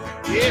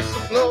 Yes, a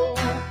blow,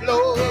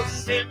 blow,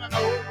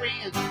 Seminole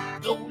wind,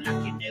 blow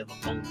like you never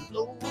gonna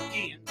blow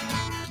again.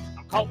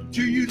 I'm calling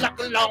to you like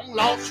a long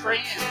lost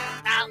friend.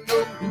 I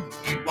know who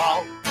you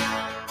are.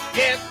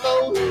 Yeah,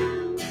 blow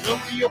from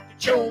the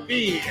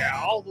Okeechobee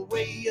all the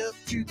way up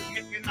to the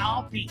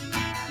Micanopy.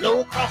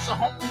 Blow across the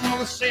home of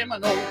the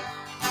Seminole,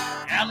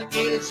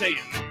 alligators and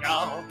the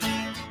gall.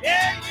 Yeah,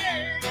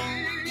 yeah, yeah.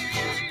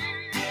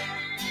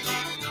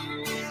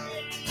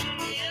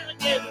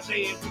 Alligators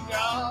and the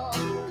gall.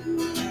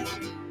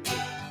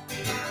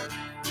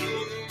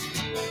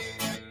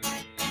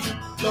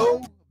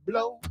 Blow,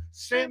 blow,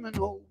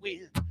 Seminole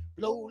wind,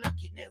 blow like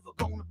you're never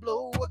gonna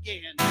blow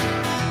again.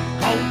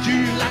 Called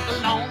you like a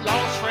long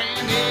lost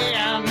friend,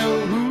 yeah, I know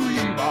who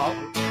you are.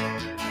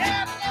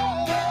 Yeah,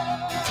 blow,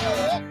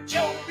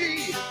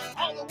 Joby,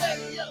 all the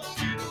way up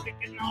to the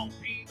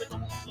Micanopy, but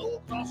don't blow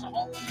across the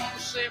home of the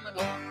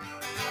Seminole,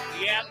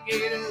 the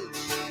alligators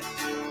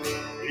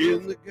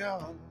in the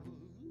gall.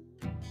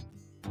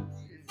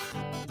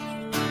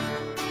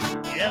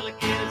 The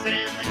alligators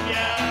in the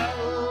gall.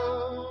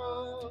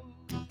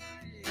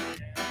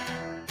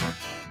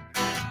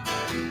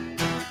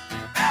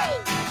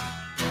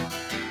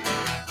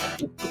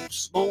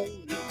 This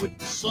morning with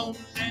the sun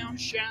down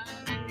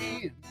shining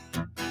in,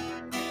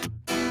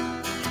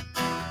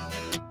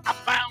 I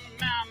found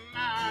my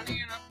mind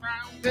in a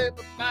brown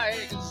paper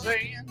bag of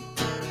sand.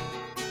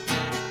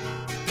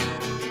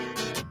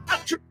 I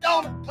tripped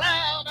on a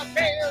cloud, I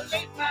fell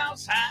 8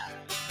 miles high.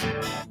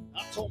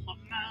 I told my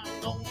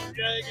mind on the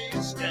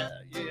jagged sky,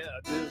 yeah, I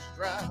just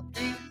dropped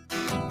in.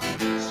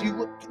 See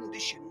what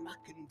condition my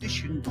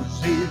condition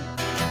was in.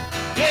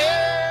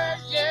 Yeah,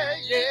 yeah,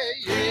 yeah,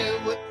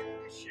 yeah, what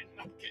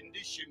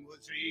condition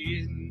was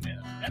in.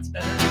 That's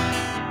that.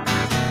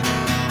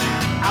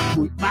 I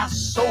put my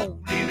soul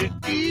in a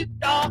deep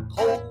dark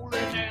hole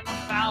and then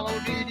I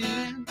followed it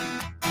in.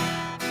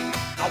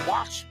 I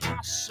watched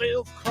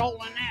myself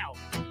crawling out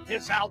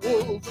as I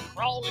was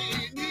crawling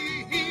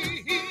in.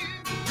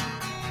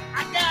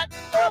 I got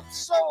up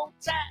so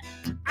tight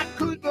I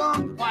couldn't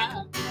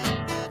unwind.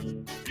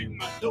 Through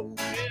my door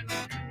and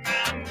through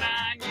my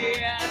mind,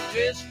 yeah, I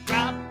just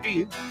dropped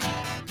in.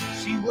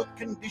 See what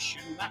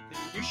condition my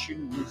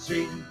condition was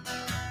in.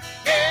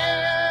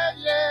 Yeah,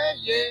 yeah,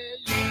 yeah,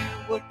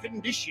 yeah. What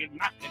condition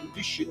my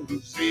condition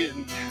was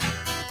in.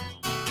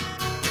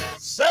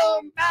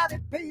 Somebody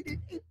paid it,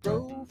 it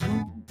drove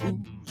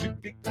booze.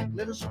 It picked like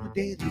letters on the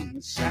dead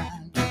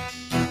inside.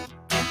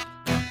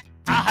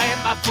 I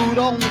had my foot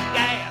on the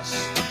gas.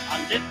 I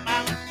let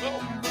my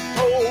soul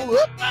roll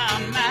up my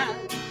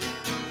mind.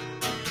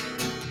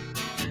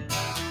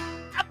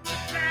 I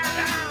put that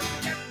out,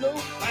 got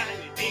nobody.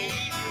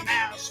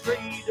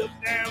 Straight up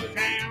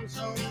downtown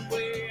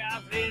somewhere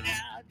I've been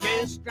out,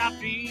 just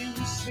dropped in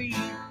to see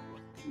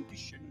what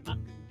condition my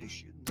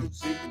condition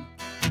was in.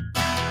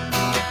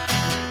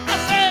 I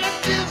said I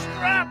just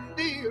dropped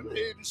in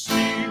to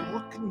see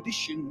what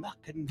condition my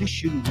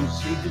condition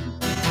was in.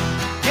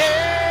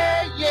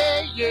 Yeah,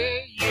 yeah,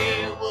 yeah,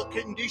 yeah, what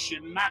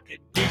condition my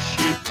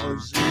condition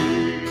was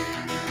in.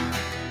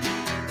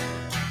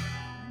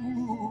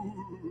 Ooh.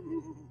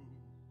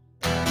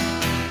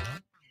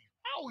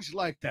 I always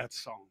liked that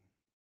song.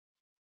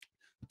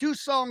 2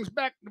 songs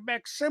back to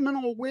back.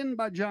 Seminole Wind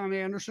by John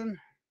Anderson.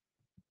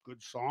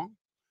 Good song.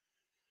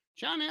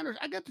 John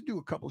Anderson, I got to do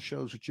a couple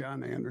shows with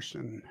John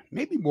Anderson,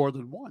 maybe more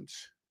than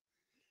once.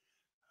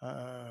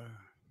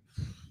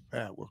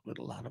 Worked with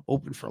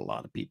open for a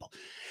lot of people.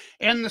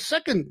 And the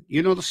second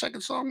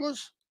song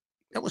was?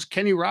 That was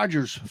Kenny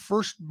Rogers'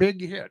 first big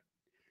hit.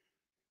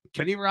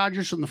 Kenny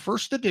Rogers from the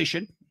first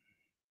edition.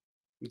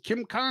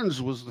 Kim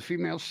Carnes was the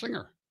female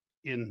singer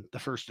in the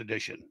first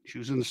edition. She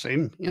was in the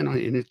same,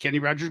 in the Kenny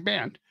Rogers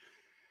band.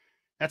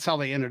 That's how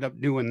they ended up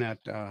doing that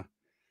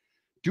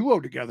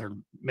duo together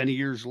many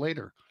years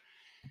later.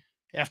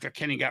 after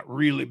Kenny got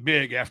really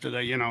big, after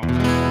the, you got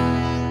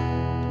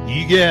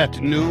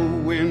to know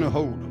when to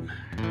hold 'em,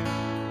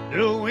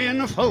 know when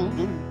to fold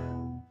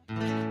 'em,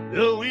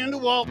 know when to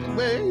walk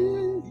away,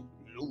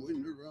 know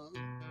when to run.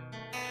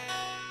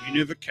 You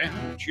never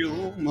count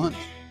your money.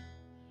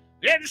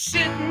 And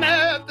sitting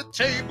at the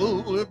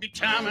table will be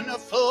time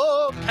enough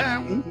for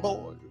counting,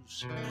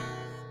 boys,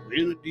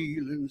 when the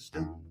dealing's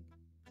done.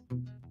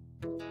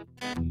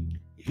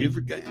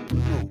 Every gambler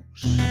knows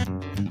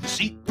the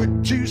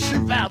secret to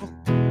survival,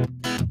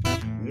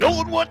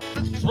 knowing what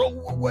to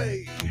throw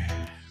away,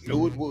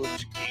 knowing what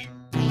to keep.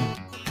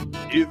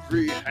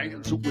 Every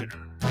hand's a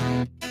winner,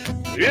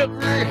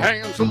 every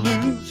hand's a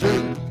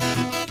loser.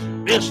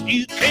 Best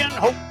you can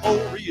hope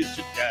for is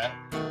to die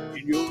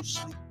in your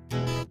sleep.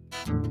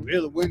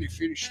 Well, when he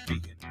finished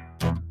speaking,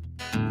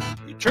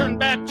 he turned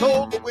back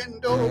toward the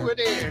window and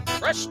then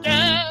crushed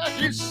out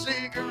his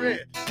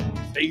cigarette,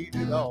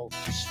 faded off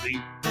to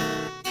sleep.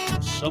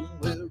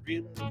 Somewhere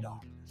in the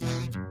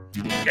darkness,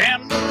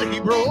 gambler, he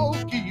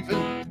broke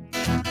even.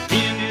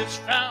 In his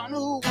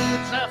final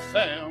words, I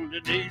found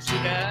a days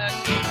that I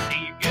can't leave.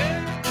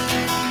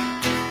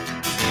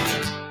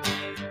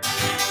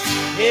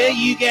 Yeah,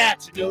 you got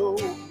to know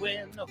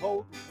when to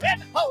hold, when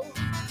to hold,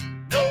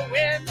 know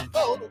when to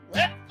fold,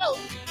 when to fold,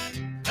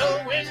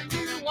 know when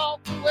to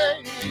walk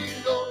away,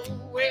 know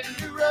when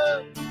to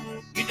run.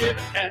 You never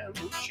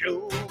count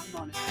your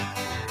money.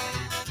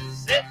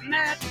 Sitting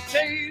at the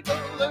table,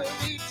 there'll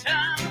be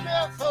time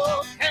enough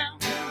for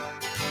counting.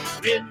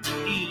 When the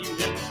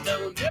dealing's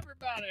done.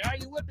 Everybody, are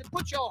you with me?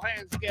 Put your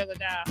hands together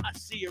now. I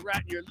see you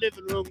right in your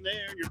living room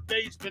there, in your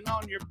basement,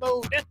 on your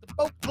boat, at the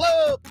boat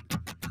club.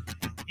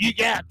 You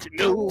got to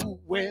know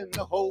when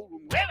to hold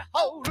 'em, when to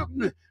hold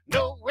 'em,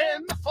 know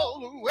when to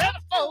fold 'em, when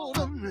to fold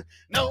 'em,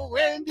 know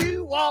when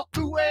to walk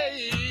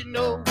away,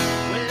 know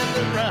when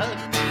to run.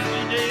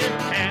 You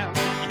never count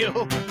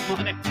your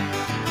money.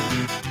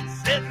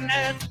 Sitting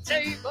at the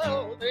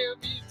table, there'll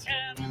be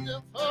time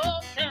enough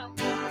for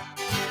counting.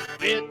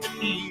 When the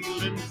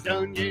dealing's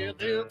done, yeah,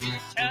 there'll be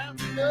time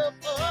enough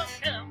for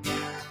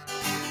counting.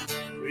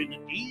 When the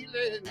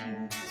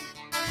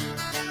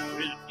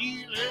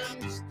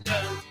dealing's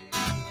done.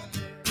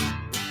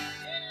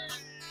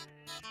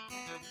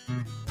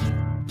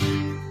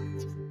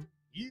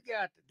 You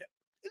got to,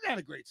 isn't that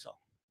a great song?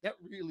 That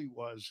really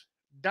was.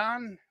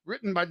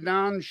 Written by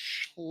Don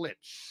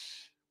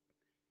Schlitz.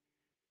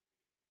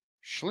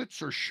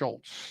 Schlitz or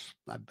Schultz?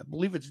 I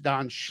believe it's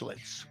Don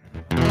Schlitz.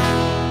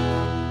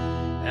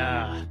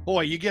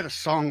 Boy, you get a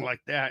song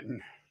like that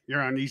and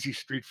you're on easy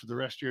street for the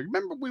rest of your.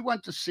 Remember, we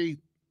went to see.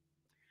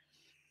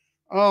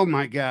 Oh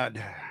my God.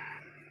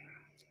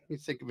 Let me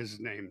think of his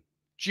name.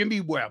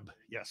 Jimmy Webb.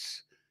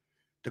 Yes.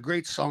 The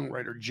great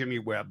songwriter Jimmy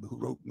Webb, who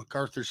wrote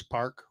MacArthur's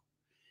Park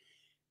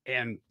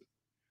and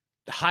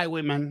The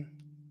Highwayman.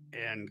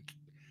 And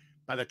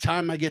by the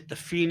time I get to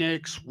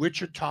Phoenix,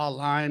 Wichita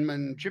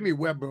Lineman, Jimmy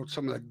Webb wrote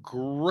some of the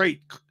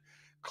great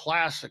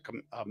classic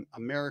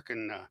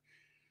American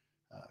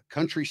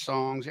country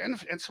songs and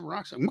some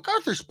rock songs.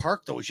 MacArthur's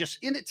Park, though, is just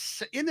in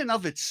and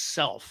of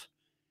itself.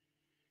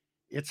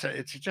 It's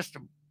just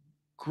a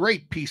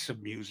great piece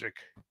of music.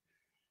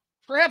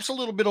 Perhaps a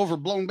little bit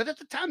overblown, but at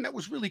the time that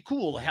was really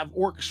cool to have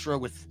orchestra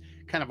with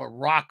kind of a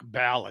rock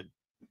ballad.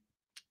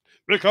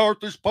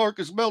 MacArthur's Park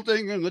is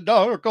melting in the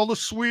dark, all the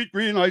sweet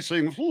green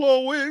icing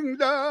flowing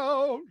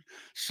down.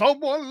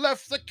 Someone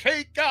left the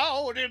cake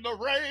out in the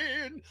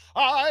rain.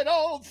 I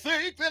don't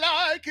think that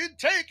I can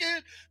take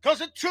it,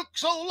 'cause it took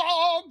so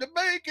long to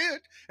make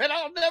it, and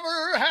I'll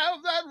never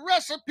have that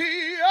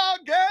recipe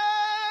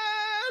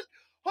again.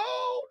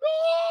 Oh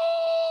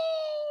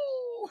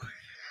no!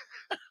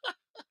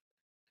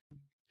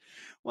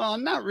 Well,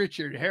 I'm not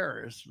Richard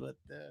Harris, but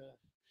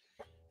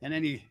and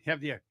then you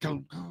have the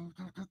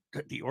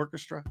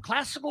orchestra.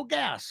 Classical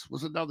Gas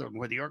was another one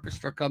where the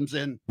orchestra comes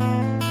in.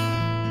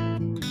 I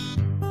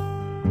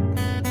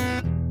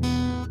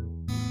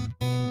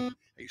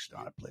used to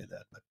want to play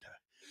that, but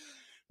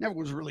never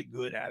was really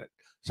good at it.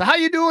 So how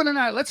you doing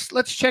tonight?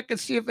 Let's check and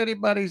see if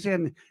anybody's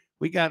in.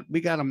 We got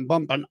them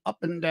bumping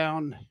up and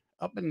down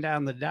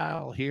the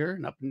dial here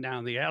and up and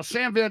down the aisle.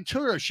 Sam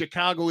Ventura,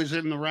 Chicago is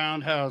in the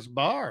Roundhouse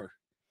Bar.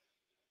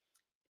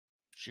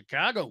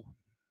 Chicago.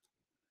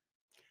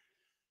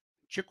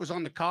 Chick was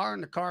on the car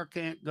and the car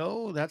can't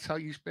go. That's how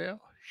you spell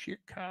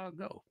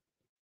Chicago.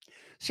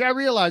 See, I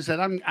realize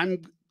that I'm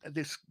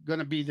this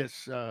gonna be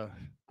this. I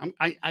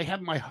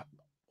have my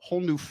whole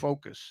new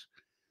focus.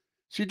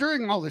 See,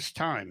 during all this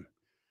time,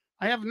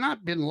 I have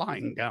not been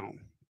lying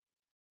down.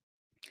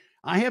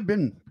 I have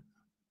been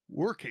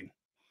working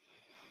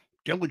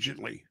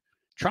diligently,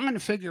 trying to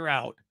figure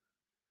out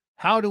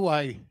how do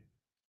I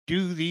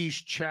do these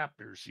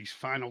chapters, these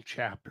final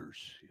chapters,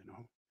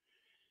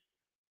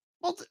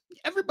 Well,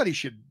 everybody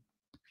should,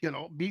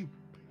 be,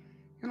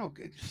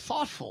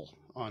 thoughtful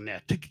on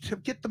that to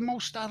get the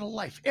most out of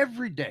life.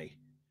 Every day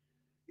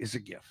is a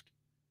gift.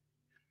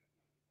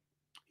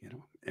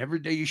 Every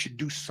day you should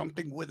do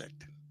something with it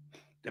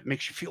that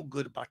makes you feel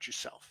good about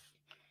yourself,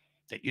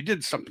 that you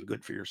did something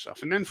good for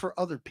yourself and then for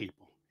other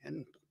people.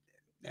 and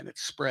it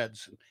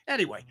spreads.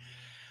 Anyway,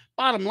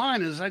 bottom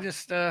line is, I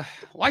just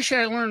why should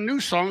I learn new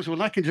songs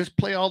when I can just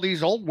play all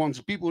these old ones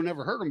of people who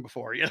never heard them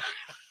before? You know?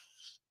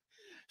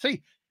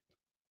 See,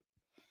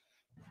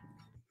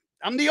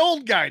 I'm the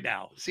old guy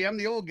now. See, I'm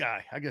the old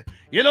guy. I go,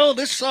 you know,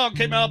 this song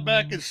came out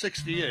back in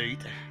 '68,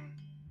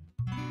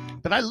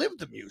 but I lived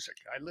the music.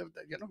 I lived,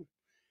 you know.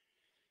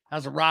 I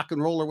was a rock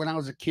and roller when I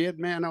was a kid,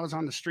 man. I was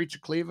on the streets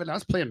of Cleveland. I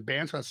was playing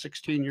bands when I was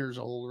 16 years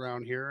old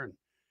around here, and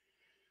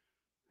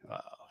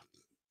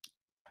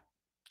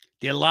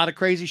did a lot of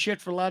crazy shit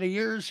for a lot of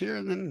years here,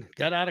 and then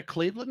got out of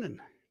Cleveland. And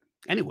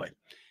anyway,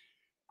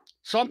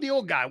 so I'm the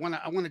old guy. I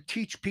want to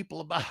teach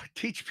people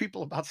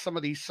about some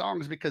of these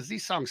songs, because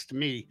these songs to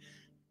me,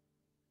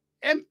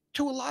 and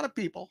to a lot of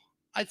people,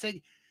 I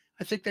think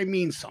they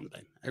mean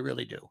something. I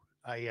really do.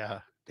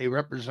 They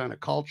represent a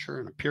culture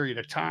and a period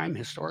of time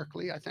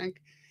historically. I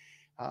think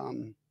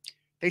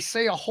they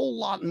say a whole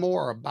lot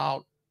more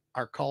about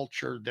our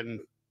culture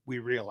than we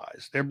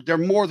realize. They're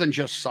more than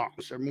just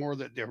songs. They're more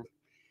that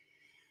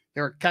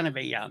they're kind of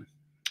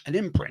an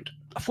imprint,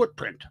 a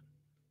footprint,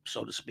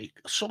 so to speak,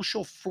 a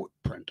social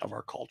footprint of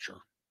our culture.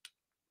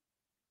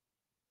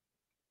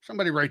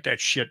 Somebody write that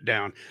shit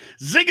down.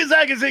 Ziggy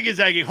zaggy ziggy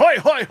zaggy, hoi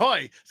hoi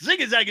hoi.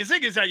 Ziggy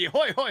zaggy,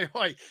 hoi hoi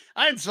hoi.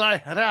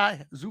 Einsai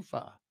rai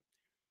zufa.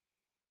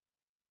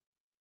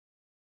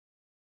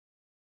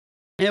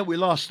 Yeah, we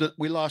lost it.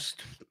 We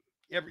lost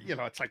every. You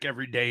know, it's like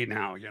every day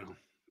now. You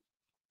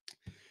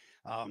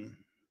know.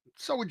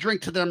 So we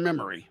drink to their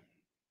memory.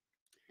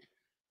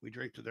 We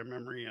drink to their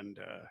memory, and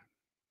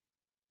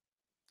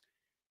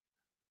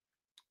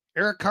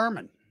Eric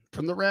Carmen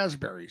from the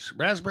Raspberries.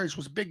 Raspberries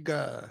was a big.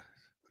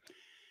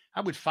 I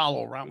would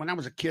follow around when I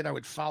was a kid. I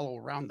would follow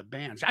around the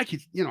bands. I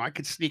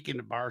could sneak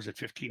into bars at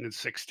 15 and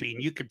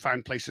 16. You could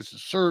find places to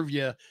serve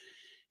you,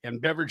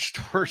 and beverage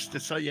stores to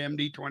sell you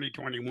MD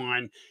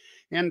 2021.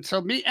 And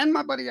so me and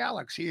my buddy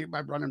Alex,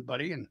 my running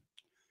buddy, and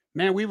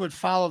man, we would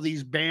follow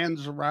these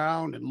bands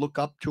around and look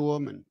up to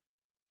them,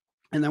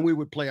 and then we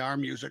would play our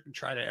music and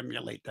try to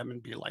emulate them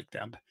and be like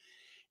them.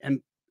 And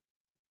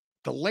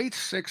the late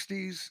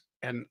 60s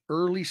and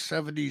early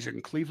 70s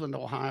in Cleveland,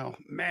 Ohio,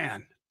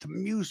 man, the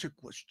music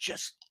was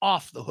just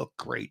off the hook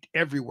great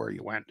everywhere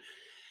you went.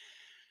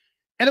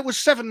 And it was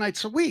 7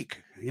 nights a week,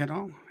 you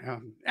know.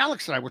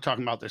 Alex and I were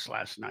talking about this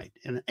last night.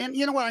 And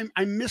you know what?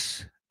 I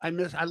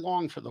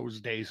long for those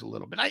days a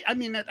little bit. I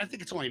mean, I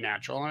think it's only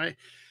natural. And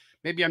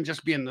maybe I'm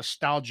just being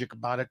nostalgic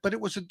about it, but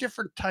it was a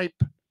different type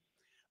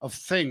of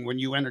thing when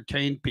you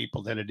entertain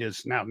people than it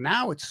is now.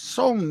 Now it's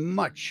so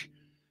much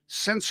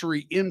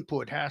sensory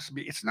input has to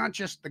be. It's not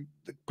just the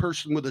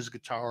person with his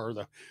guitar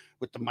or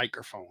with the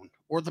microphone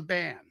or the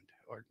band,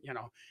 or, you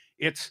know,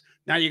 it's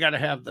now you got to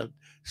have the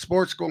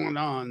sports going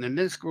on and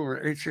this going.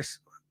 It's just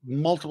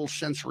multiple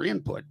sensory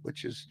input,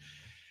 which is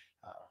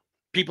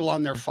people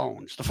on their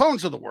phones. The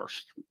phones are the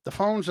worst. The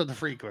phones are the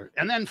frequent,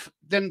 and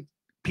then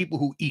people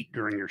who eat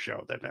during your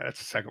show. That's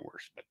the second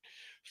worst. But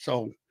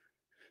so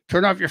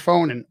turn off your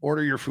phone and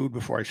order your food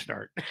before I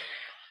start.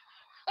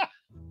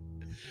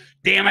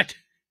 Damn it.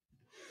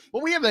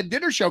 Well, we have a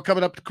dinner show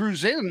coming up to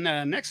Cruise In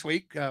next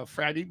week,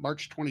 Friday,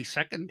 March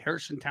 22nd,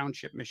 Harrison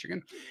Township,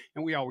 Michigan.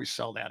 And we always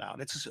sell that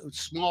out. It's a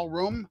small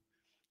room,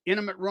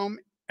 intimate room.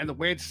 And the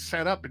way it's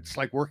set up, it's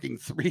like working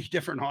 3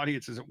 different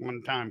audiences at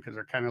one time because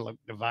they're kind of like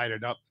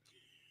divided up.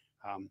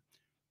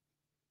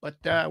 But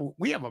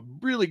we have a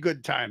really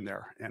good time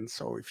there. And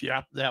so if you're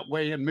up that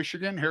way in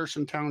Michigan,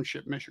 Harrison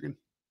Township, Michigan,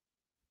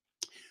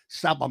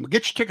 stop them.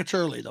 Get your tickets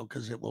early, though,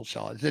 because it will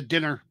sell. It's a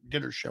dinner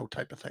show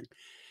type of thing.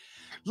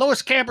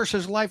 Lois Camper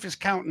says life is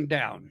counting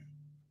down.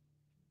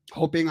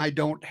 Hoping I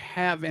don't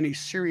have any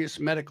serious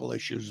medical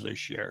issues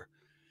this year.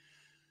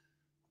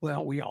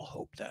 Well, we all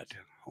hope that.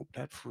 Hope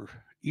that for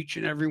each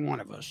and every one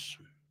of us.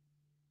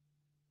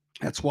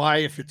 That's why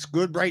if it's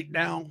good right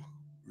now,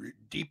 we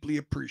deeply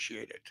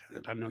appreciate it.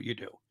 And I know you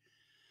do.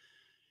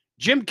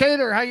 Jim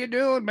Cater, how you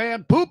doing,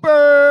 man?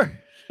 Pooper!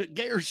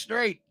 Get her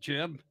straight,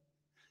 Jim.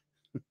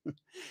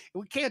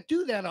 We can't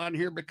do that on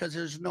here because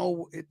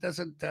it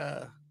doesn't,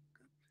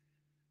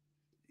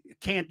 you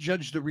can't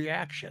judge the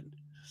reaction.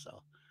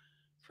 So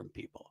from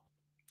people,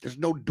 there's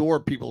no door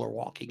people are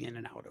walking in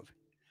and out of.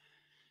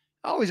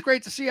 Always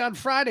great to see you on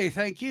Friday.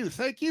 Thank you.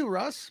 Thank you,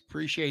 Russ.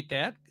 Appreciate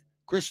that.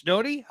 Chris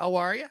Doty, how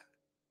are you?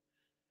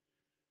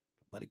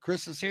 Buddy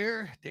Chris is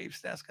here. Dave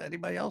Staska.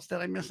 Anybody else? Did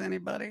I miss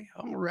anybody?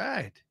 All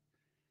right.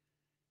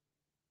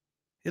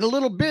 In a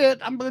little bit,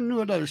 I'm going to do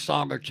another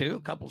song or two,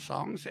 a couple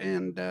songs,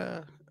 and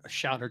a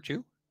shout or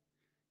two.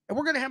 And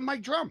we're going to have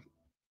Mike Drum,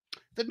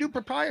 the new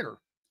proprietor.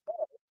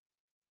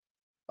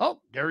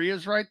 Oh, there he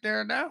is right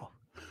there now.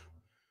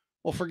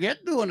 Well,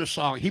 forget doing a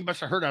song. He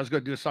must have heard I was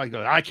going to do a song. He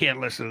goes, I can't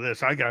listen to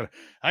this. I got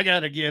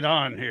to get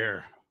on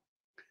here.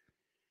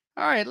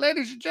 All right,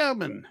 ladies and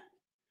gentlemen,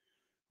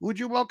 would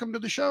you welcome to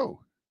the show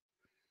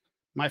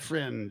my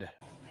friend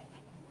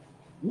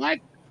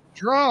Mike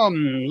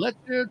Drum. Let's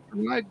hear it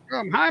from Mike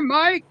Drum. Hi,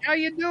 Mike. How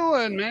you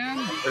doing,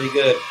 man? Pretty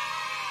good.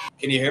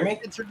 Can you hear me?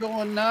 Kids are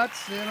going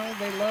nuts. You know,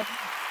 they love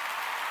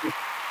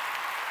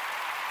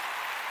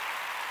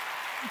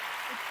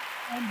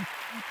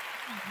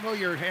Well,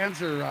 your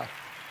hands are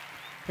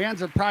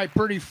probably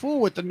pretty full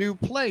with the new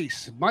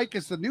place. Mike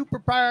is the new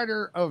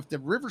proprietor of the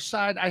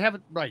Riverside. I have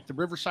it right. The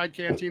Riverside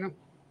Cantina.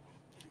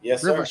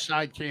 Yes, sir.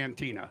 Riverside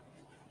Cantina.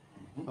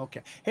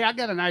 Okay. Hey, I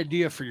got an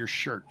idea for your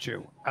shirt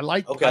too.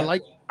 Okay.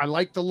 I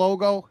like the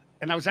logo,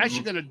 and I was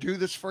actually Mhm. going to do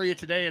this for you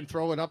today and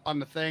throw it up on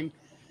the thing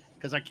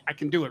because I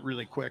can do it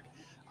really quick.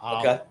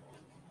 Okay.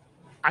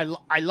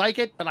 I like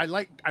it, but I'd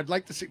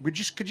like to see.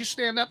 Could you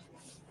stand up?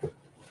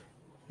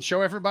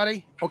 Show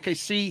everybody. Okay,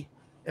 see,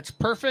 it's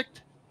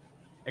perfect,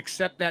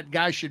 except that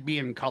guy should be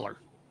in color.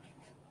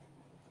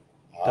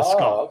 The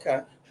skull. Oh,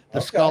 okay. The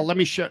Okay. skull. Let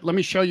me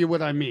show you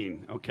what I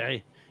mean.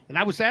 Okay. And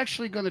I was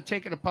actually going to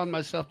take it upon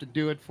myself to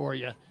do it for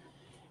you,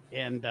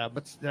 and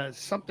but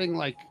something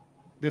like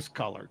this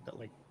color.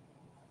 Like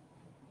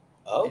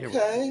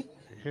Okay.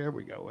 here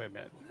we go. Wait a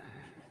minute.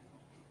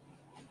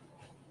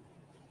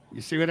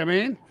 You see what I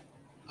mean?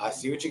 I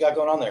see what you got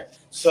going on there.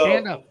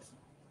 Stand So up.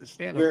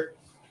 Stand up. we're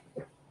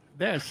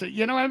There. So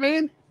you know what I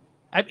mean?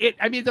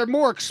 I mean they're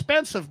more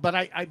expensive, but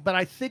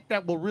I think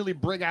that will really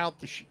bring out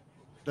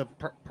the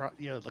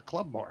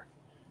club more.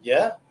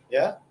 yeah,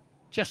 yeah.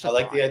 Just a I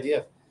like thought. the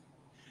idea.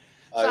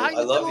 So how I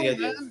you love the doing,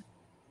 idea. man?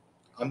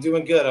 I'm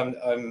doing good.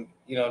 I'm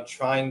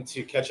trying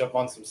to catch up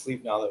on some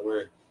sleep now that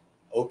we're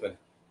open.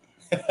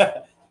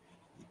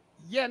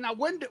 Yeah. Now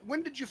when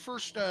did you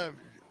first?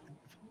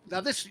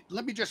 Now this.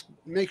 Let me just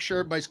make sure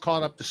everybody's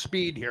caught up to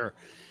speed here.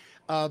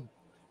 Uh,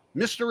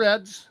 Mr.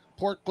 Ed's,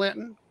 Port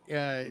Clinton,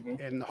 Mhm,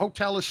 and the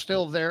hotel is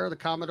still there, the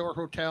Commodore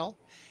Hotel,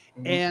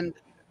 mhm. and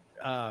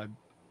uh,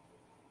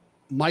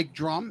 Mike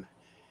Drum.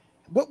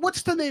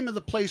 What's the name of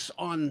the place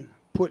on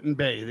Putin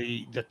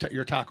Bay?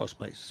 Your tacos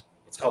place,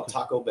 It's called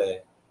Taco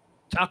Bay.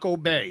 Taco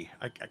Bay.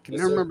 I can Yes,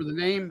 never sir. remember the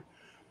name,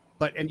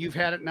 but and you've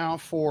had it now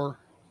for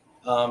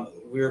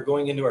We're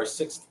going into our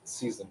 6th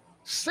season.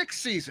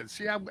 6 seasons.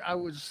 See, I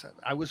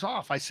was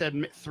off. I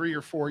said 3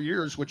 or 4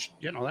 years, which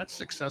that's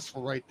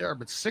successful right there.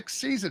 But 6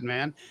 season,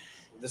 man.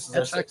 This is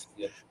our That's like. 6th.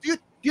 Yeah. Do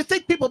you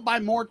think people buy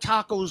more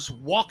tacos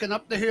walking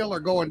up the hill or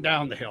going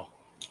down the hill?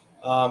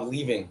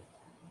 Leaving.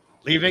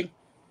 Leaving?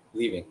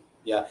 Leaving.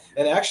 Yeah.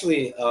 And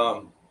actually,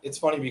 it's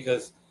funny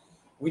because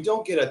we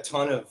don't get a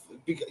ton of.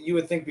 You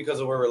would think because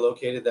of where we're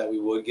located that we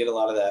would get a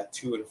lot of that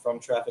to and from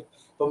traffic,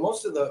 but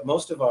most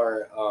of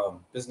our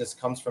business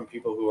comes from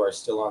people who are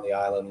still on the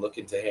island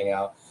looking to hang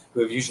out,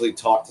 who have usually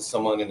talked to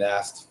someone and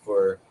asked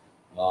for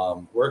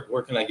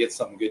where can I get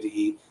something good to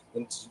eat,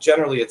 and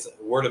generally it's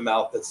word of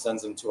mouth that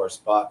sends them to our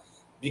spot.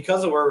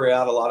 Because of where we're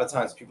at, a lot of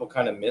times people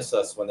kind of miss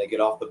us when they get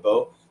off the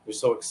boat. They're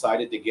so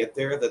excited to get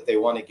there that they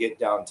want to get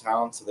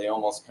downtown, so they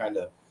almost kind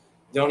of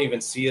don't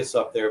even see us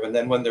up there. But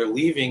then when they're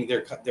leaving,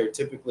 they're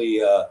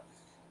typically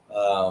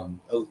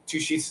 2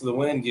 sheets to the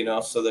wind,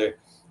 so they're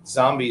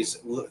zombies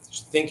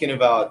thinking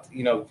about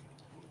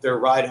their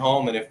ride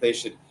home and if they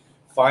should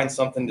find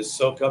something to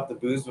soak up the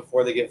booze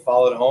before they get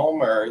followed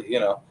home, or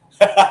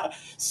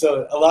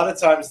so a lot of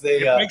times they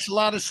It makes a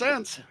lot of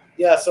sense.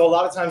 yeah, so a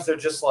lot of times they're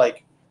just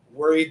like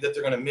worried that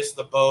they're going to miss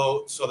the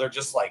boat, so they're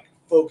just like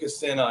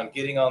focused in on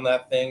getting on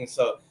that thing.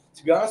 So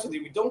to be honest with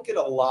you, we don't get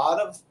a lot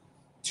of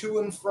to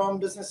and from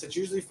business. It's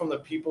usually from the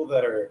people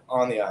that are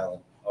on the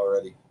island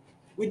already.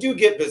 We do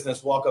get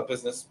business, walk up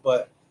business,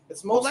 but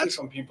it's Well, mostly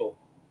from people.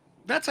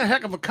 that's a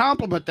heck of a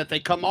compliment that they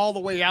come all the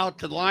way out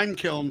to Lime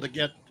Kiln to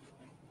get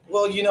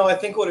Well, I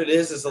think what it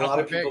is a lot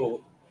Taco of Bay.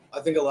 people. I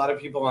think a lot of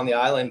people on the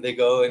island, they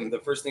go and the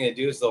first thing they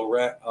do is they'll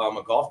rent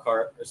a golf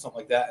cart or something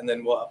like that, and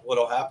then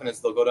what'll happen is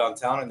they'll go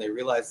downtown and they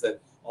realize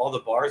that all the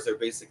bars are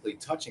basically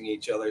touching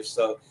each other,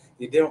 so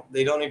they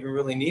don't even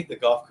really need the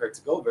golf cart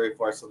to go very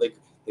far. So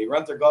they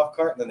rent their golf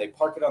cart and then they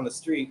park it on the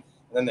street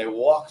and then they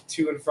walk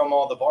to and from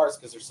all the bars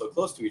because they're so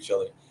close to each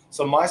other.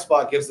 So my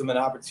spot gives them an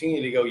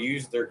opportunity to go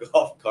use their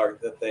golf cart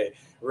that they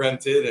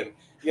rented, and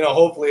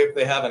hopefully if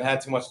they haven't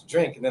had too much to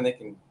drink, and then they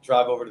can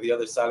drive over to the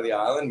other side of the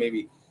island,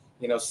 maybe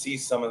see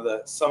some of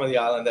the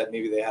island that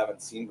maybe they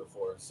haven't seen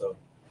before. So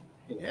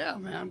Yeah,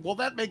 man. Well,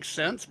 that makes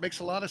sense. Makes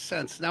a lot of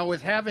sense. Now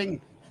with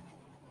having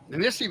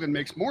and this even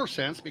makes more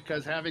sense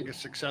because having a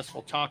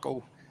successful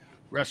taco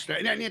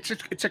restaurant and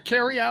it's a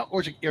carry out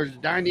or is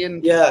it dine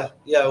in. yeah,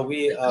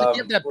 we You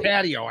have that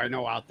patio I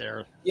know out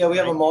there, yeah, we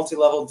have a right?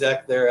 multi-level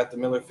deck there at the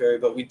Miller Ferry,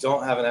 but we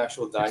don't have an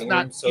actual It's dining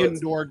not room. So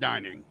indoor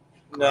dining,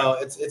 no,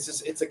 correct? it's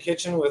just it's a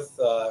kitchen with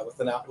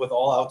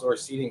all outdoor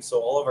seating. So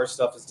all of our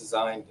stuff is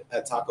designed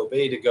at Taco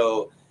Bay to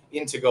go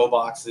in to go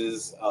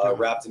boxes, Yeah.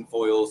 wrapped in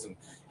foils and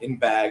in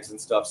bags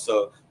and stuff.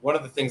 So one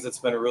of the things that's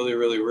been really,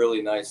 really,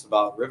 really nice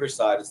about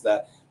Riverside is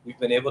that we've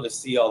been able to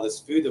see all this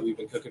food that we've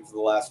been cooking for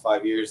the last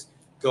 5 years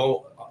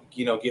go,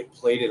 get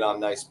plated on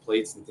nice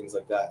plates and things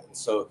like that. And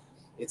so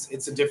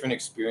it's a different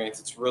experience.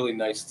 It's really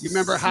nice to You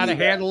remember how see to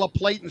that. handle a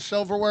plate and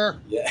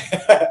silverware?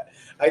 Yeah,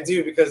 I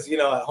do because at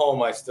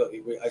home I still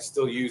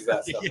use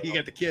that stuff at You home.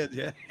 got the kids,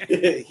 yeah.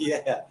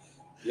 Yeah,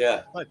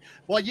 yeah. But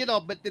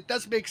well, but it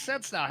does make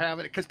sense now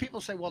having it because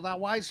people say, well, now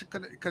why is it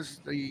gonna?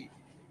 Because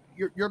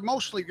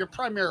you're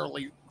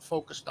primarily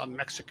focused on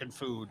Mexican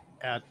food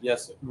at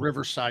Yes, sir.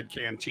 Riverside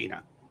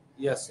Cantina.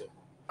 Yes, sir.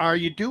 Are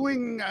you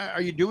doing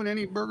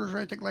any burgers or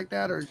anything like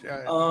that, or?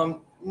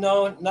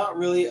 No, not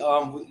really.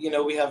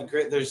 We have a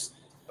great. There's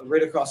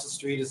right across the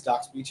street is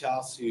Doc's Beach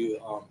House, who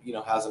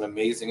has an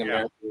amazing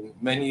American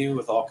menu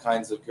with all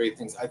kinds of great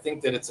things. I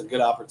think that it's a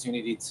good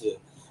opportunity to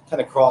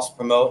kind of cross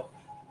promote.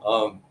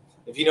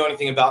 If you know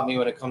anything about me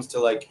when it comes to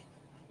like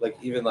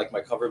even like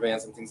my cover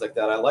bands and things like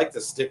that, I like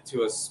to stick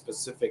to a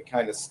specific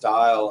kind of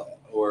style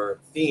or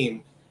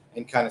theme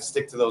and kind of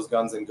stick to those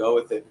guns and go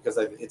with it because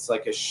it's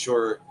like a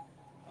sure,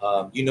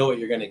 you know what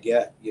you're going to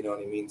get. You know what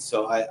I mean?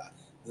 So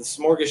the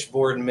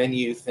smorgasbord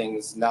menu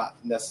thing's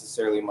not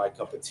necessarily my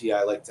cup of tea.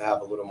 I like to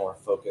have a little more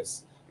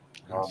focus.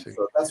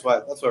 So that's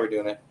why we're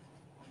doing it.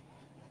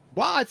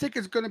 Well, I think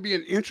it's going to be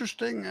an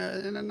interesting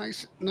and a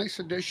nice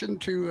addition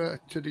to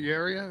the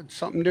area. It's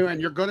something new,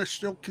 and you're going to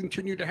still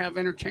continue to have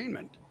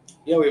entertainment.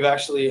 Yeah, we've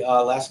actually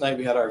last night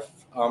we had our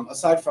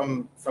aside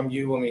from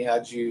you when we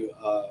had you.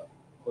 What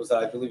was that?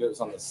 I believe it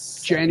was on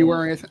the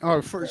January.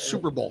 For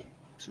Super Bowl.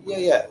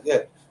 Yeah.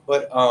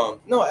 But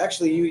no,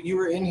 actually, you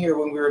were in here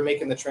when we were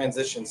making the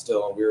transition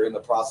still, and we were in the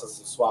process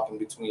of swapping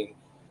between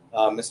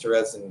Mr.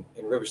 Ed's and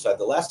Riverside.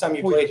 The last time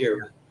you played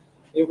here,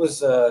 it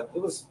was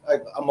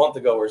like a month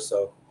ago or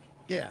so.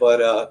 Yeah.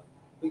 But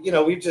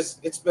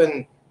it's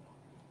been.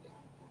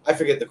 I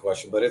forget the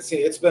question, but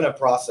it's been a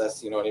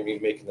process. You know what I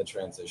mean, making the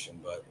transition.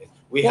 But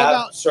we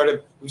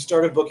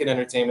started booking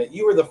entertainment.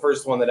 You were the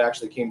first one that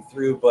actually came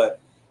through,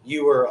 but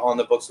you were on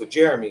the books with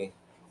Jeremy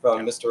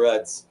from Mr.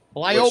 Ed's.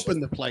 Well, I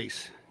opened the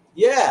place.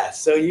 Yeah,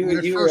 so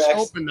you first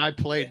opened. I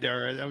played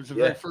there. That was the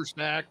very first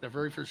act, the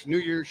very first New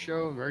Year's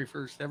show, very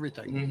first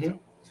everything. Mm-hmm.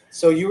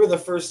 So you were the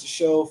first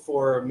show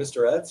for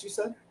Mr. Ed's, you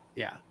said?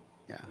 Yeah.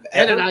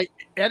 Ed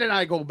and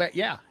I go back.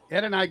 Yeah,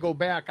 Ed and I go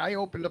back. I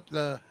opened up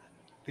the.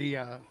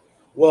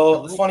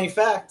 Well, funny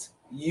fact,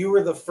 you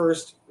were the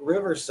first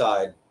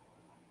Riverside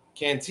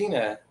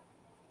Cantina.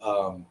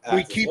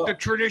 We keep the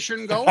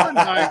tradition going,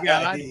 my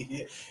God.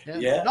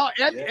 Yeah. No,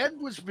 Ed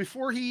was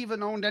before he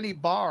even owned any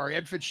bar.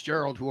 Ed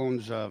Fitzgerald, who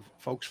owns,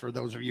 folks, for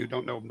those of you who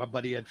don't know, my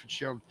buddy Ed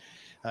Fitzgerald,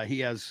 he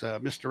has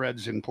Mr.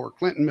 Ed's in Port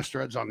Clinton,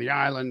 Mr. Ed's on the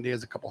island. He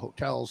has a couple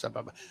hotels.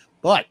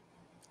 But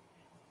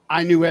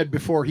I knew Ed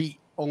before he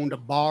owned a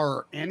bar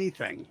or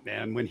anything.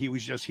 And when he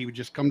would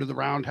just come to the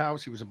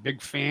Roundhouse. He was a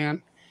big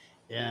fan.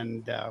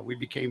 And we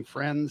became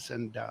friends.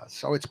 And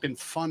so it's been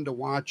fun to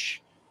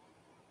watch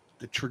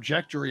the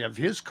trajectory of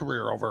his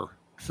career over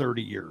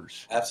 30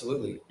 years.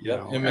 Absolutely.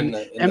 Yeah.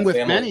 And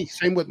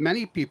with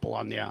many people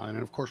on the island.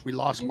 And of course, we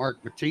lost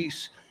Mark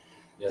Matisse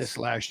this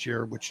last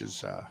year, which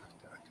is,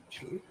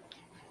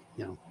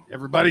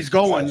 everybody's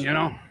going,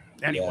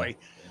 anyway.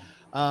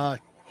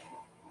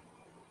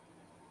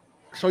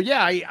 So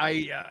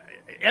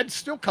Ed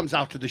still comes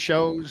out to the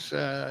shows,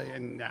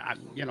 and I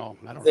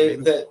don't know.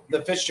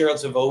 The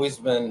Fitzgeralds have always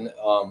been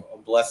a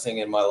blessing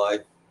in my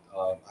life.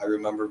 I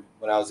remember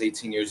when I was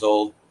 18 years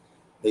old,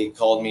 they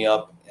called me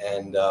up,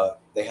 and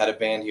they had a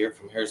band here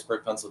from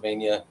Harrisburg,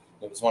 Pennsylvania.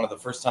 It was one of the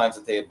first times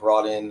that they had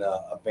brought in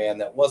a band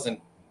that wasn't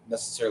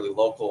necessarily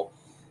local,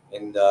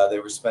 and they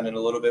were spending a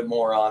little bit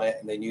more on it,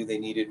 and they knew they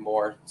needed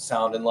more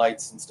sound and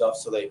lights and stuff,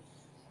 so they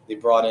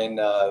brought in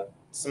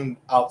some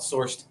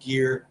outsourced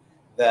gear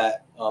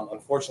that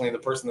unfortunately the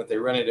person that they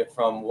rented it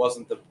from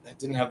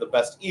didn't have the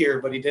best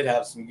ear, but he did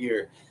have some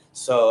gear.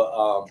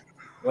 So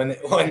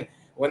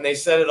when they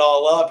set it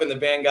all up and the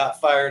band got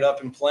fired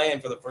up and playing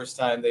for the first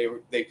time,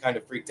 they kind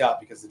of freaked out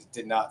because it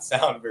did not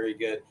sound very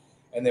good,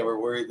 and they were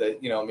worried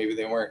that maybe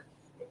they weren't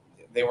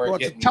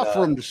getting it's a tough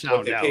room to sound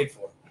what they out. Paid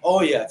for.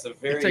 Oh yeah,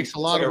 it takes a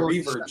lot of work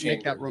reverb to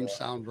make that room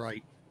sound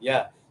right.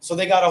 Yeah, so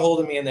they got a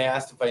hold of me and they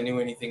asked if I knew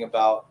anything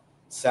about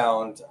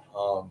sound,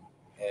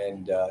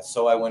 and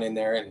so I went in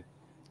there and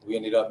we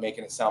ended up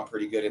making it sound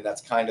pretty good, and that's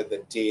kind of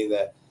the day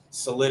that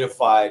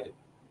solidified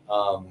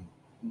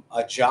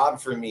a job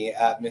for me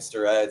at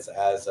Mr. Ed's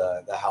as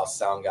the house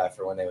sound guy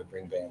for when they would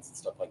bring bands and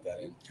stuff like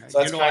that in. So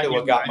that's kind of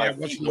what got my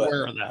feet wet.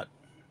 Aware of that.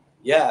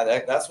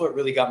 Yeah, that's what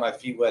really got my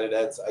feet wet at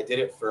Ed's. I did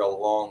it for a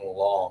long,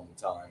 long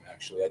time,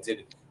 actually. I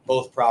did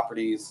both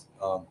properties.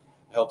 I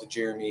helped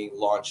Jeremy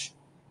launch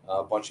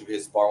a bunch of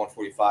his Bar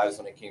 145s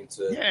when it came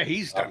to... Yeah,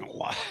 he's done a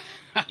lot.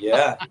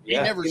 Yeah. He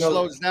never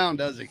slows down,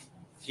 does he?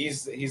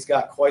 He's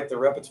got quite the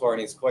repertoire,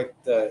 and he's quite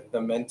the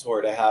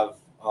mentor to have,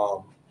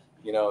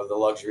 the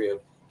luxury of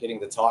getting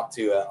to talk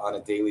to on a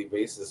daily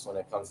basis when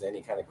it comes to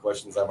any kind of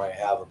questions I might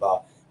have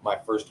about my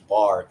first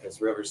bar, because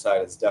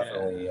Riverside is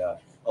definitely a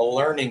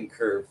learning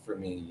curve for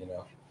me.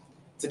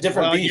 It's a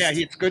different beast. Yeah,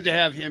 it's good to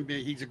have him.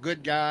 He's a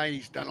good guy.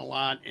 He's done a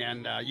lot,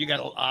 and you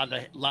got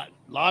a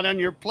lot on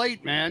your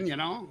plate, man.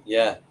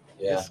 Yeah.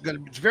 It's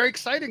a very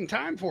exciting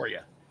time for you.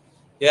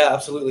 Yeah,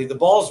 absolutely. The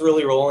ball's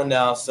really rolling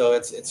now, so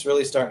it's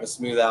really starting to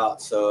smooth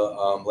out.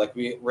 So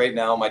right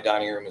now, my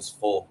dining room is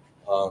full.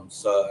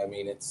 So I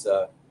mean, it's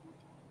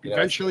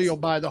eventually you'll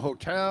buy the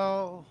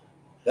hotel.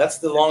 That's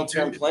the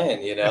long-term plan,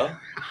 We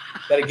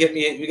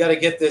got to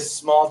get this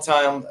small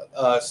time,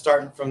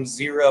 starting from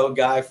zero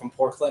guy from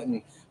Port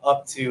Clinton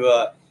up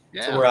to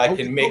to where I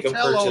can make a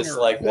purchase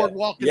like that.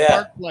 Boardwalk and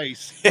Park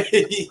Place.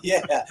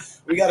 Yeah,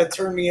 we got to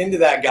turn me into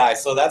that guy.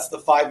 So that's the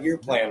 5-year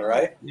plan,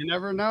 right? You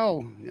never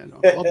know.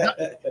 Well,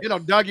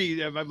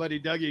 Dougie, my buddy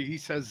Dougie, he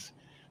says,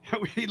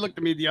 he looked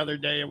at me the other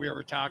day and we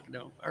were talking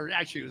to him, or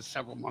actually it was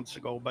several months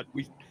ago, but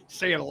we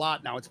say it a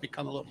lot now. It's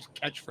become a little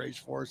catchphrase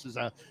for us.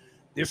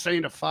 This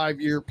ain't a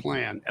 5-year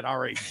plan at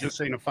our age.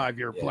 This ain't a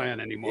 5-year plan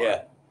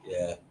anymore.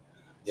 Yeah.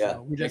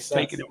 So we're just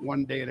taking it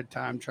one day at a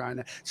time, trying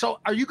to. So,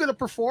 are you going to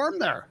perform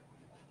there?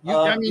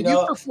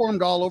 You've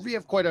performed all over. You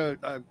have quite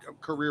a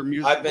career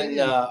musically.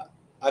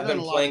 I've been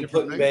playing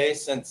put and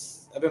bass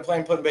since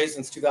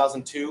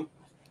 2002.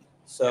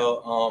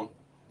 So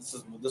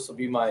this will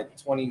be my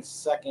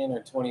 22nd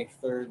or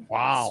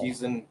 23rd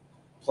season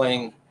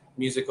playing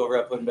music over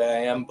at Put and Bay.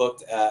 I am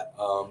booked at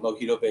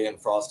Mojito Bay and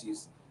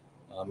Frosty's.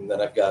 And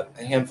then I've got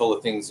a handful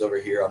of things over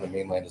here on the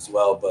mainland as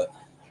well. But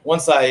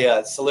once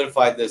I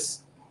solidified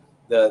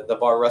the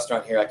bar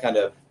restaurant here, I kind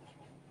of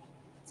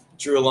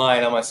drew a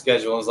line on my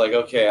schedule and was like,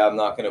 okay, I'm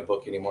not going to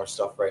book any more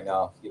stuff right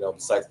now.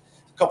 Besides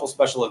a couple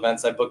special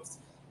events, I booked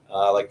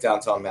like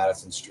downtown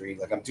Madison Street.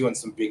 Like I'm doing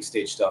some big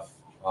stage stuff.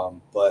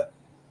 But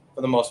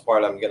for the most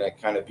part, I'm going to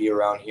kind of be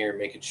around here,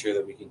 making sure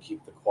that we can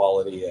keep the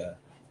quality, at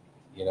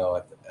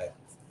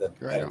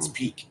its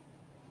peak.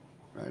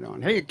 Right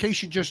on. Hey, in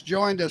case you just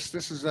joined us,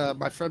 this is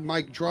my friend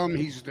Mike Drum.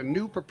 He's the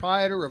new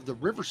proprietor of the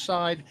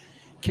Riverside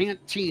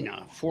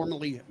Cantina,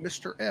 formerly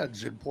Mr.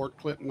 Ed's in Port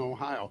Clinton,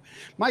 Ohio.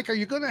 Mike, are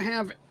you going to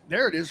have,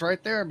 there it is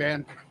right there,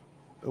 man.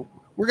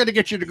 We're going to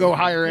get you to go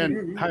higher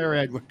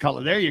ed with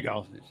color. There you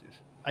go.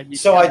 I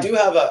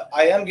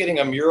am getting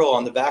a mural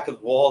on the back of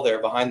the wall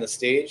there behind the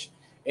stage,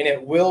 and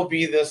it will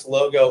be this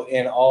logo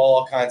in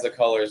all kinds of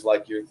colors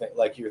like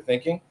you're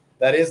thinking.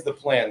 That is the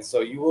plan.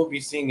 So you will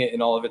be seeing it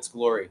in all of its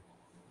glory.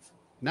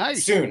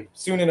 Nice.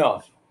 Soon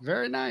enough.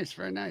 Very nice.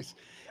 Very nice.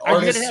 Are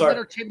you going to have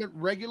entertainment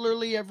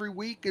regularly every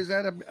week? Is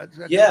that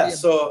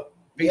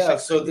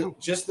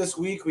just this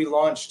week we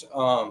launched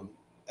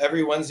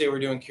every Wednesday we're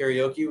doing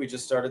karaoke. We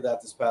just started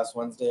that this past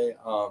Wednesday.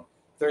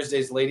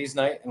 Thursday's ladies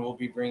night, and we'll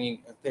be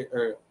bringing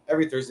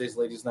every Thursday's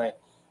ladies night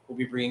we'll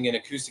be bringing in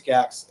acoustic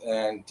acts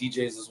and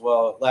DJs as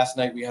well. Last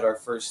night we had our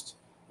first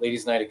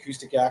ladies night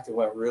acoustic act. It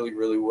went really,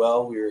 really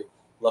well. We were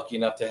lucky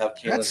enough to have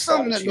Kaylin. That's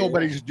something that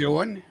nobody's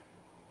doing.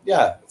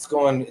 Yeah, it's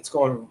going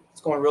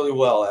really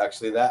well,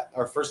 actually.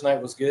 Our first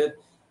night was good,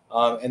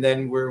 and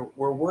then we're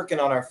working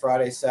on our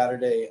Friday,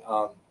 Saturday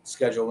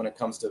schedule when it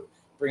comes to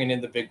bringing in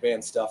the big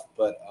band stuff.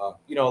 But a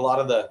lot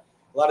of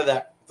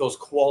those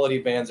quality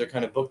bands are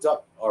kind of booked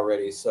up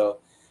already. So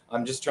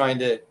I'm just trying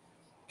to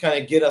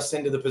kind of get us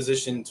into the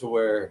position to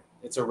where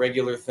it's a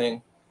regular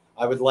thing.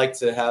 I would like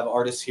to have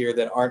artists here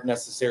that aren't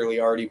necessarily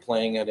already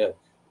playing at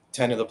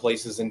 10 of the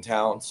places in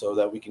town, so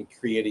that we can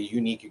create a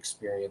unique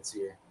experience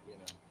here.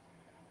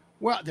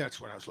 Well, that's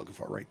what I was looking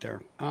for right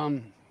there.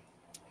 I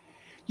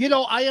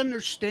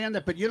understand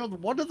that, but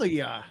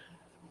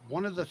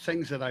one of the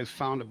things that I've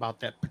found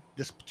about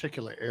this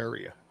particular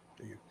area,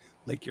 the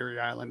Lake Erie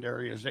Island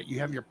area, is that you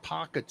have your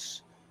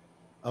pockets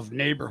of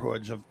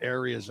neighborhoods, of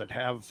areas that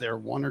have their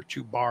one or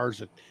two bars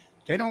that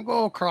they don't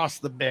go across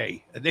the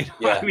bay.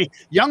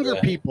 Younger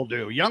people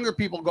do. Younger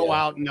people go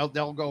out and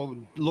they'll go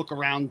look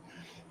around.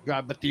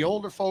 But the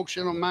older folks,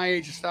 my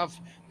age and stuff,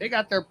 they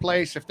got their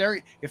place. If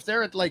they're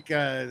at like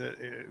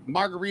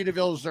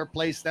Margaritaville is their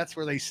place, that's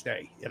where they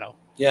stay.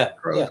 Yeah.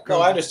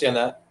 No, I understand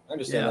that.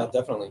 That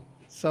definitely.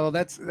 So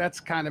that's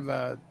kind of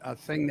a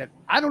thing that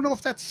I don't know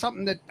if that's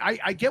something that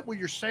I get what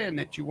you're saying,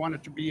 that you want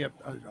it to be an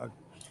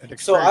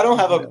experience. So I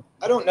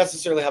don't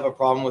necessarily have a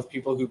problem with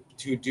people who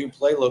do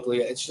play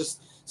locally. It's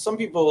just some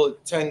people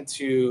tend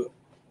to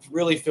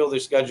really fill their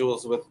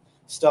schedules with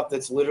stuff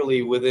that's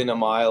literally within a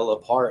mile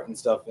apart and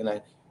stuff.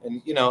 And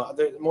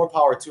there's more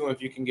power to them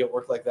if you can get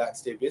work like that and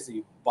stay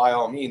busy, by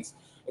all means.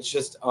 It's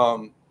just,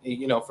 from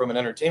an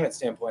entertainment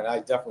standpoint, I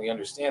definitely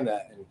understand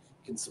that and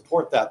can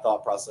support that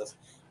thought process.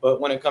 But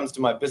when it comes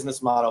to my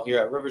business model here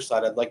at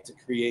Riverside, I'd like to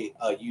create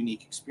a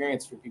unique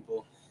experience for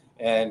people.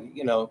 And,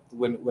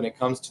 when it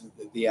comes to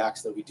the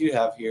acts that we do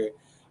have here,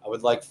 I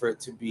would like for it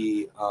to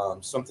be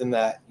something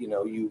that,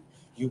 you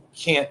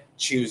can't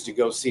choose to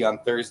go see on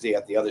Thursday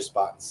at the other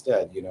spot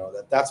instead.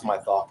 That's my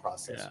thought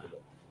process with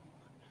it.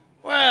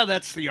 Well,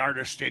 that's the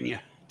artist in you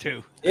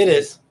too. It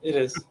is.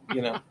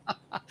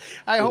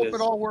 I hope it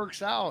all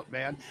works out,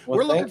 man. Well,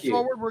 we're looking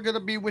forward. We're going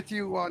to be with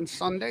you on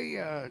Sunday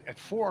at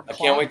 4:00. I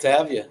can't wait to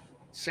have you.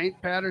 St.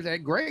 Patrick's Day.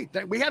 Great.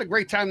 We had a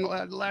great time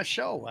the last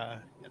show.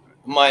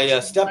 My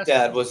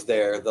stepdad was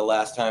there the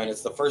last time, and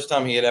it's the first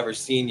time he had ever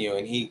seen you,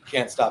 and he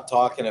can't stop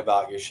talking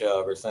about your show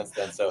ever since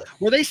then. So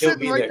were they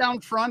sitting right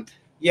down front?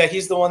 Yeah,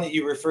 he's the one that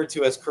you referred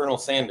to as Colonel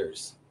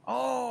Sanders.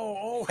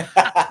 Oh.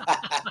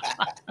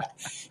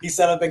 He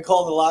said I've been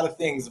called a lot of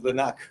things, but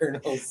not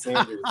Colonel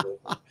Sanders.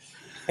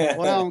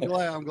 Well,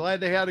 I'm glad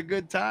they had a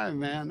good time,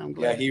 man. I'm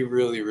glad. Yeah, he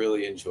really,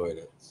 really enjoyed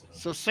it.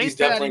 So St. He's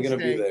definitely going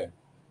to be there.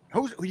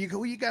 Who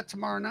you got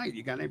tomorrow night?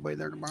 You got anybody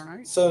there tomorrow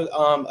night?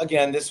 So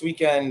again, this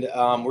weekend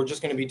we're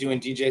just going to be doing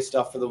DJ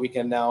stuff for the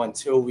weekend now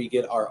until we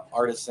get our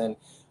artists in.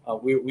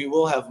 We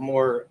will have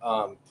more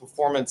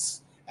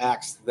performance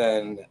acts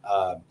than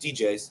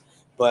DJs,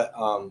 but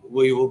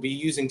we will be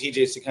using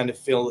DJs to kind of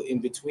fill in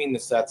between the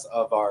sets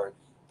of our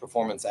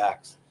performance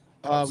acts.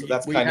 So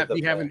that's kind of the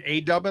we have an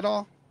A-dub at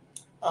all?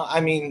 I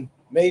mean,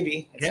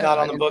 maybe it's Yeah, not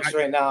on the books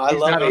right now. I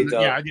love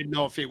A-dub. Yeah, I didn't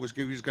know if it was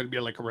going to be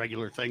like a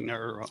regular thing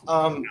there.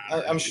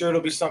 I'm sure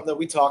it'll be something that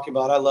we talk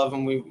about. I love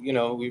him. We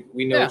know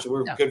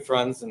we're good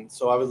friends, and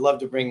so I would love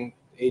to bring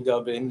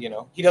A-dub in.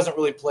 He doesn't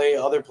really play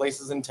other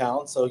places in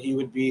town, so he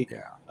would be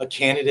a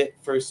candidate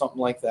for something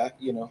like that.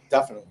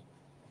 Definitely.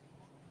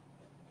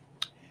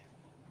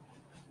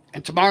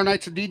 And tomorrow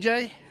night's a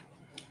DJ?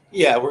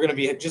 Yeah, we're gonna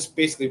be just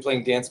basically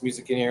playing dance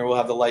music in here. We'll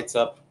have the lights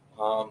up,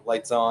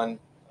 lights on.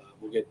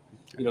 We'll get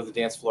the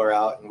dance floor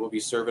out, and we'll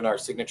be serving our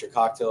signature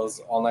cocktails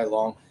all night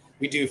long.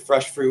 We do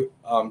fresh fruit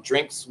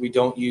drinks. We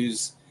don't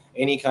use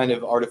any kind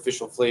of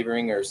artificial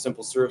flavoring or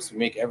simple syrups. We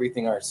make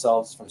everything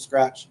ourselves from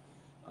scratch.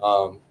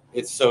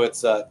 It's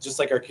just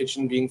like our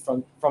kitchen being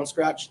from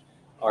scratch.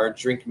 Our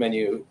drink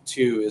menu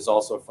too is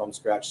also from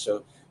scratch.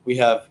 So we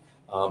have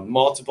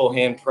multiple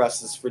hand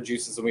presses for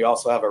juices, and we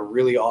also have a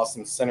really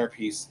awesome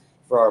centerpiece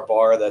for our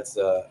bar. That's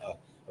a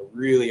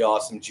really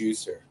awesome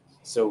juicer.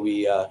 So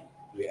we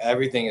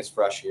everything is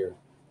fresh here.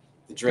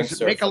 The drinks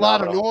Does it make a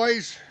lot of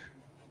noise?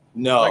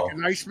 No, like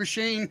an ice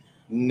machine.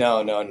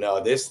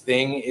 No. This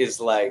thing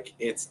is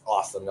it's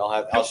awesome.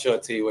 I'll show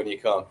it to you when you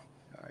come.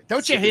 Right.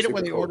 Don't you hate it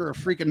when they order a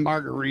freaking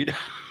margarita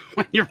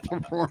when you're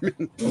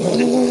performing?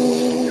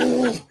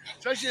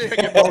 Especially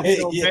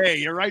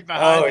you're right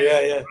behind. Oh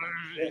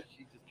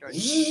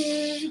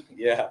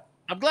yeah.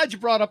 I'm glad you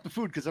brought up the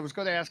food because I was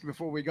going to ask you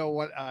before we go.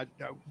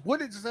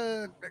 What is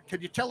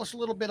Could you tell us a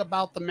little bit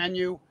about the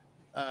menu?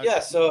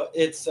 So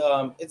it's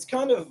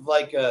kind of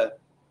like I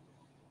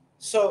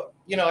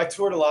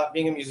toured a lot.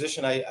 Being a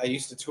musician, I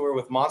used to tour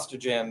with Monster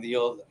Jam, the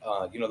old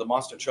the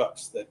monster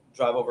trucks that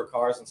drive over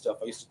cars and stuff.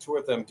 I used to tour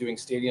with them doing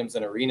stadiums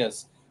and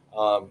arenas.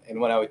 And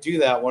when I would do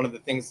that, one of the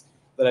things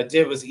that I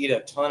did was eat a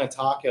ton of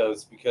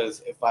tacos,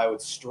 because if I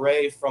would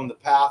stray from the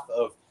path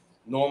of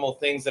normal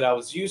things that I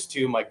was used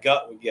to, my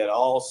gut would get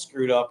all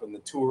screwed up and the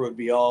tour would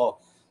be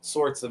all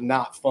sorts of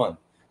not fun.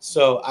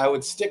 So I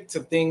would stick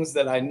to things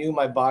that I knew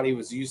my body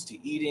was used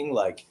to eating,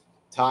 like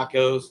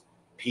tacos,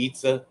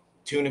 pizza,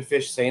 tuna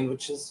fish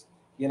sandwiches,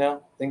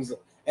 things,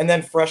 and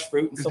then fresh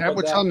fruit and stuff like that.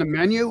 Is that what's on the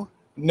menu?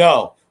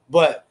 No,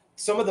 but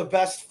some of the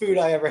best food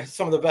I ever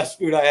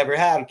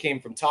had came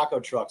from taco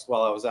trucks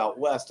while I was out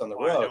west on the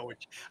road.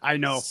 I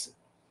know.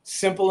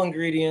 Simple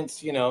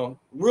ingredients,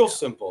 real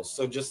simple.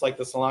 So just like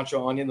the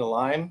cilantro, onion, the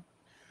lime,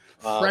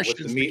 fresh with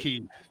is the meat. The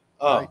key.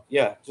 Oh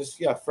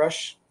right?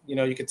 Fresh.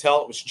 You could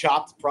tell it was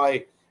chopped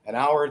probably an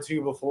hour or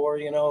two before.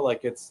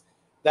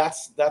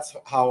 That's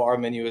how our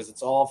menu is.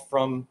 It's all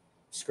from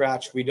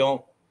scratch. We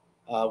don't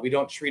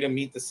treat a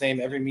meat the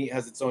same. Every meat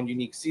has its own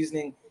unique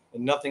seasoning,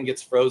 and nothing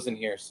gets frozen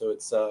here. So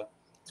it's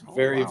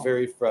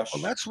very fresh.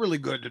 Well, that's really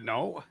good to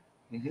know.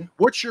 Mm-hmm.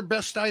 What's your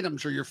best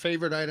items, or your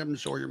favorite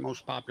items, or your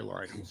most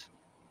popular items?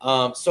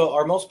 So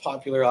our most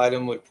popular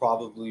item would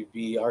probably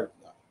be our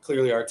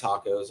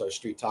tacos. Our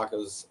street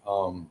tacos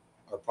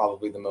are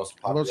probably the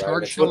most popular. Are those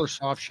hard shell or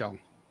soft shell?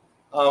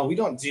 We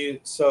don't do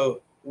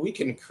so. We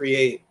can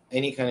create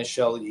any kind of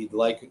shell that you'd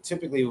like.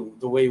 Typically,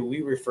 the way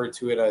we refer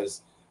to it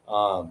as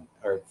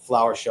our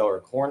flour shell or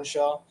corn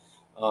shell.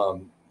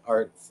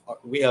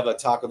 We have a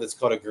taco that's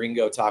called a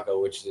gringo taco,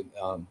 which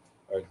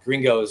or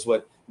gringo is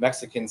what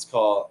Mexicans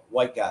call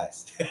white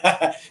guys.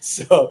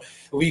 So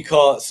we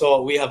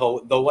have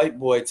the white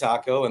boy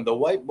taco, and the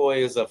white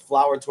boy is a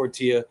flour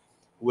tortilla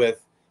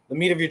with the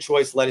meat of your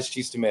choice, lettuce,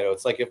 cheese, tomato.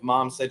 It's like if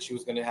mom said she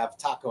was going to have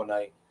taco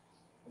night.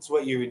 It's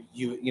what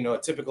a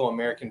typical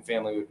American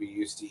family would be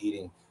used to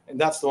eating. And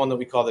that's the one that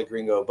we call the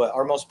gringo. But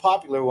our most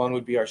popular one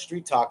would be our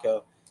street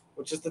taco,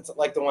 which is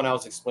like the one I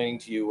was explaining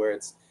to you, where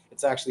it's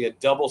actually a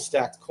double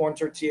stacked corn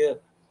tortilla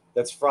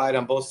that's fried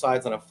on both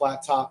sides on a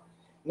flat top.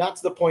 Not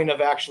to the point of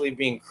actually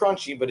being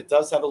crunchy, but it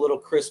does have a little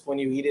crisp when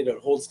you eat it. It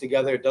holds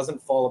together. It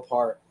doesn't fall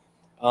apart.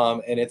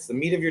 And it's the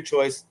meat of your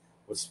choice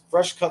with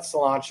fresh cut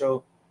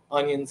cilantro,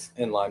 onions,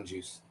 and lime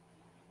juice.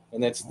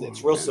 And it's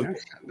real simple.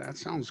 That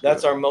sounds good.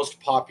 That's our most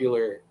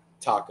popular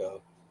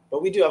taco.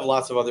 But we do have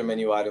lots of other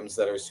menu items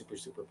that are super,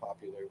 super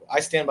popular. I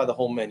stand by the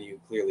whole menu,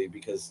 clearly,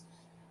 because,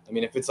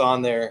 if it's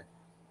on there,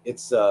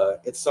 it's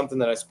something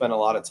that I spend a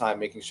lot of time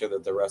making sure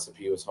that the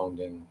recipe was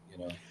honed in,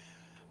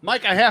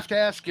 Mike, I have to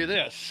ask you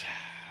this.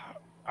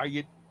 Are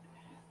you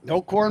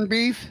no corned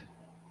beef?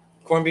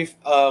 Corned beef?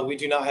 We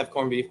do not have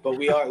corned beef, but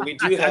we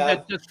do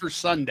have just for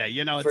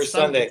Sunday, for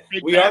Sunday.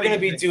 We are going to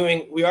be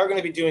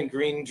doing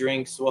green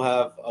drinks. We'll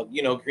have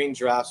green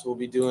drafts. We'll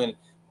be doing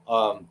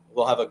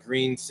we'll have a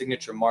green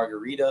signature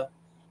margarita.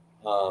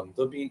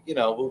 There'll be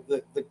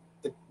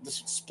the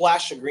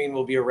splash of green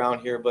will be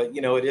around here, but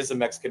it is a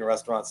Mexican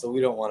restaurant, so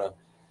we don't want to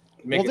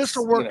make Well, this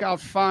will work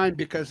out fine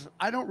because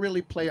I don't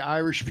really play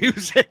Irish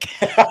music.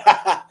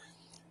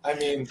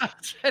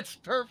 That's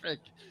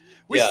perfect.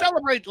 We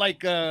celebrate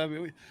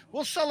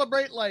we'll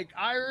celebrate like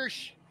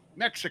Irish,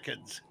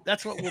 Mexicans.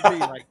 That's what we'll be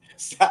like.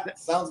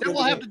 Sounds Then good.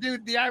 we'll To have me. to do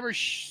the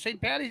Irish St.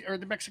 Patty's or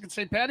the Mexican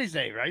St. Patty's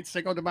Day, right?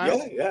 Cinco de Mayo.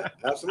 Yeah, yeah,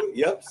 absolutely.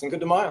 Yep, Cinco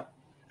de Mayo.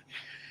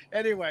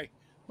 Anyway,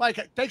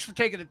 Mike, thanks for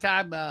taking the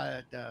time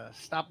to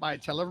stop by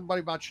and tell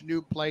everybody about your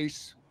new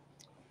place,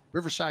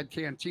 Riverside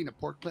Cantina,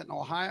 Port Clinton,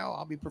 Ohio.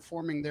 I'll be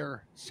performing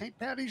there St.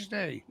 Patty's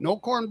Day. No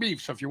corned beef.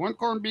 So if you want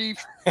corned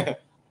beef,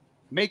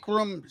 make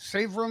room,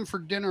 save room for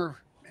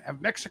dinner.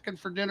 Have Mexican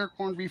for dinner,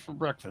 corned beef for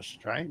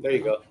breakfast, right? There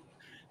you go.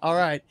 All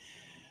right.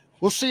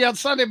 We'll see you on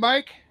Sunday,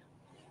 Mike.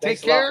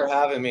 Thanks Take a lot care. for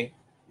having me.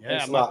 Yeah,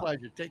 Thanks a my lot.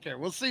 pleasure. Take care.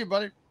 We'll see you,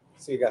 buddy.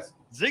 See you guys.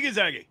 Ziggy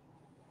zaggy.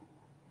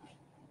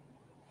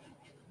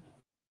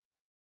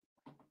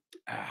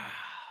 Ah,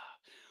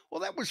 well,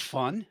 that was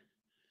fun.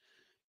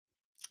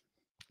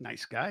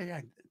 Nice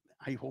guy.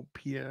 I hope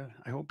he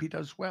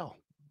does well.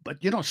 But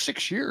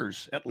 6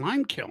 years at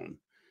Lime Kiln.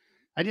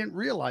 I didn't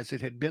realize it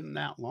had been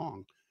that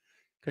long.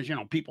 Because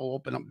people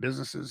open up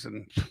businesses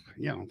and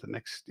the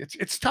next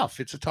it's tough.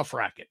 It's a tough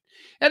racket.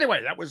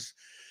 Anyway, that was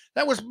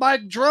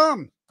Mike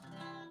Drum.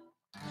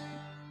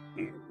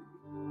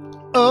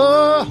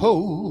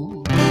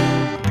 Oh,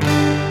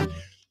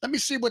 let me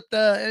see what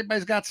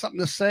anybody's got something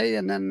to say,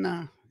 and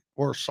then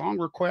or a song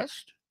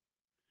request,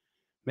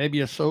 maybe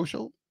a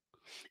social.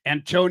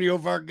 Antonio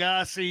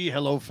Vargasi,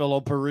 hello,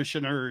 fellow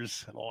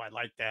parishioners. Oh, I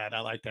like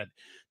that.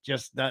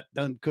 Just not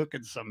done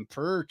cooking some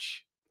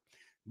perch.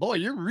 Boy,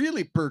 you're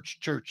really perch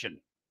churching.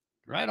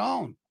 Right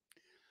on.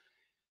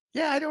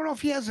 Yeah, I don't know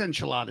if he has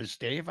enchiladas,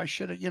 Dave. I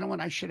should have,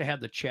 I should have had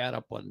the chat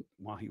up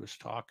while he was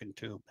talking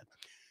too. But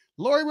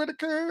Lori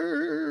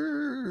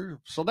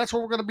Whitaker. So that's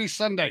where we're going to be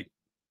Sunday.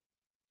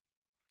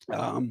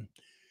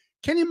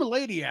 Kenny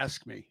Milady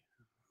asked me,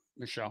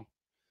 Michelle,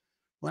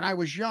 when I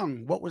was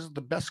young, what was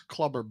the best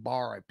club or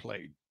bar I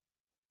played?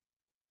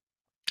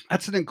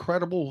 That's an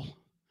incredibly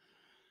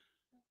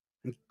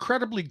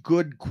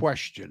good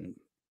question.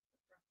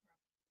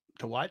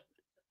 To what?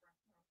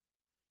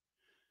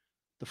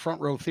 The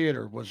Front Row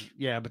Theater was,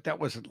 yeah, but that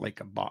wasn't like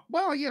a bar.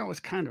 Well, it's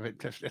kind of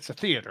it's a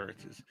theater.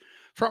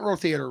 Front Row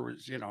Theater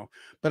was,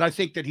 but I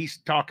think that he's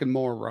talking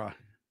more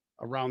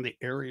around the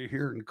area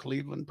here in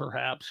Cleveland,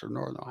 perhaps, or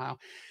Northern Ohio.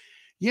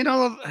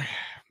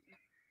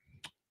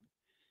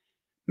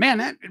 Man,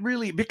 that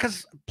really,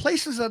 because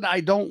places that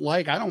I don't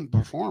like, I don't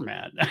perform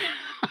at.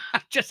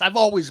 I've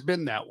always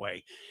been that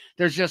way.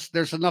 There's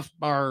enough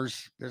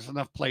bars, there's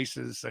enough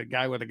places. A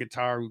guy with a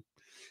guitar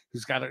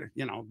who's got a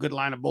good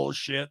line of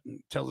bullshit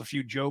and tells a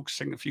few jokes,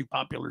 sing a few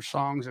popular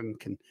songs, and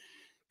can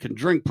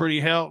drink pretty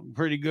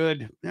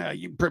good. Yeah,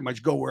 you can pretty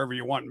much go wherever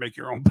you want and make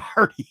your own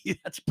party.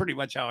 That's pretty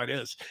much how it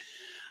is.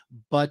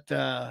 But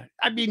I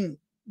mean,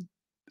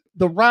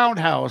 the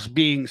Roundhouse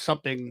being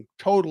something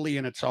totally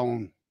in its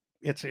own.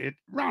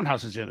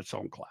 Roundhouse is in its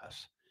own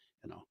class.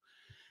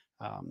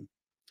 Um,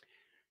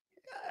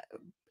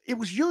 it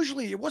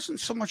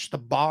wasn't so much the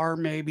bar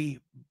maybe,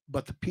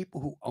 but the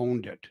people who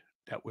owned it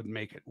that would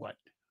make it what.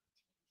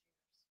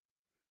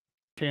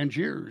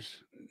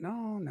 Tangiers.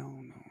 No.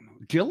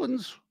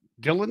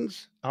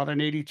 Dylan's out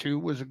in 82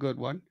 was a good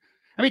one.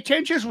 I mean,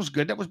 Tangiers was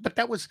good.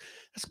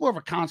 That's more of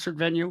a concert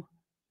venue.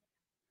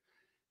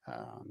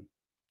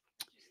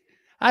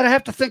 I'd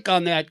have to think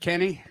on that,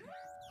 Kenny.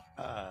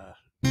 Of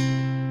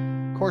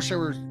course, there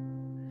were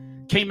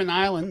Cayman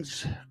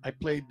Islands. I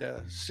played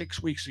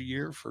 6 weeks a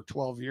year for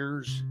 12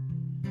 years.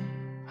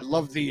 I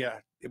loved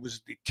it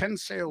was the 10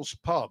 Sales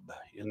Pub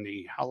in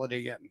the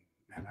Holiday Inn,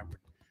 and I would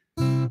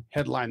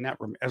headline that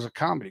room as a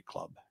comedy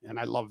club. And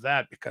I love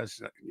that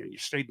because you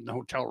stayed in the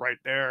hotel right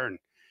there, and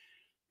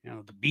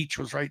the beach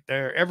was right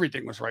there,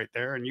 everything was right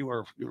there, and you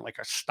were like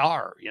a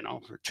star,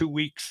 for 2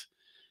 weeks.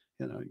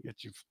 You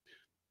get your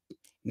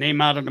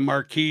name out on the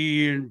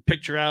marquee and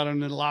picture out in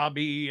the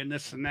lobby and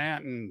this and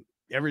that, and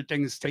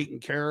everything's taken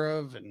care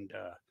of, and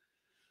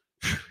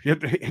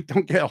it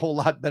don't get a whole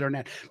lot better than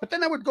that. But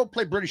then I would go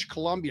play British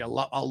Columbia, a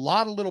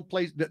lot of little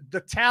places. The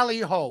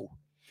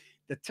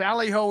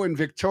Tally Ho in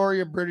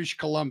Victoria, British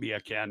Columbia,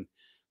 Ken,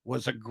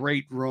 was a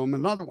great room.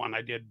 Another one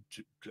I did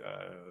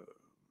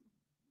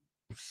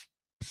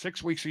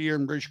 6 weeks a year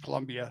in British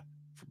Columbia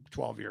for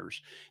 12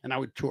 years, and I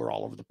would tour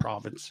all over the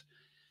province.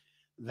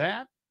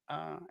 That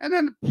and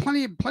then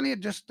plenty of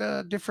just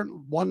different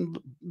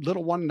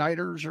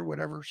one-nighters or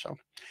whatever. So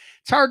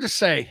it's hard to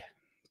say.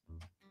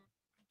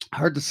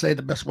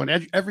 The best one.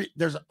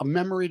 There's a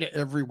memory to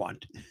everyone.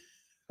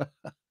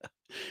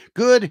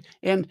 Good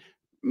and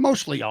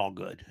mostly all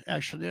good.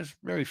 Actually, there's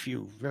very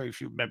few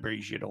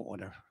memories you don't want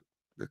to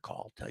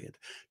recall. Tell you,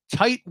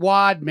 Tight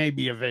Wad may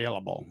be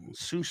available.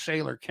 Sue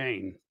Sailor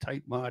Kane,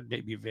 Tight Wad may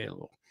be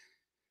available.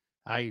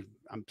 I'm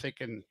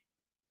thinking,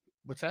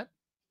 what's that?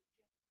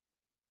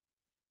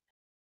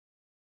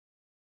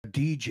 A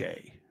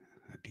DJ.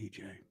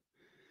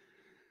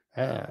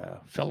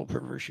 Fellow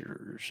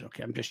parishioners.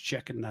 Okay, I'm just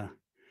checking the.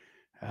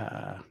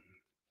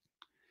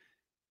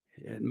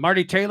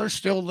 Marty Taylor's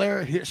still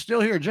there,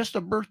 still here. Just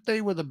a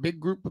birthday with a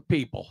big group of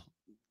people.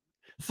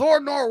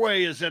 Thor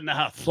Norway is in the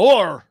house.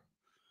 Thor.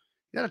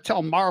 You got to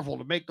tell Marvel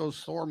to make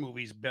those Thor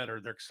movies better.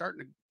 They're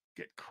starting to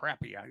get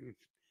crappy.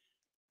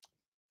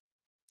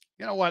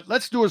 You know what?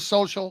 Let's do a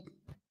social.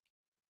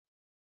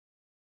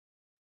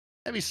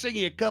 Let me sing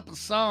you a couple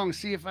songs,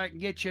 see if I can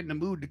get you in the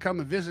mood to come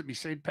and visit me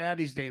St.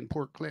 Patty's Day in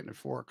Port Clinton at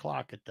 4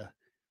 o'clock at the,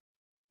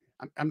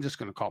 I'm just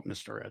going to call it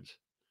Mr. Ed's.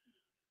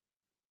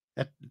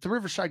 At the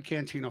Riverside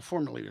Cantina,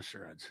 formerly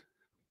Mr. Ed's.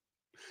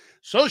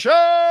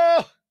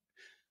 Social!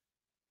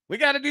 We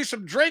got to do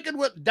some drinking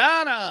with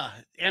Donna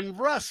and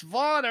Russ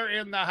Vaughn are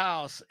in the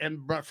house. And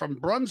from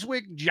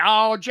Brunswick,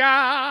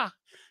 Georgia.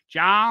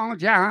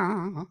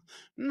 Georgia.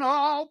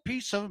 No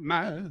peace of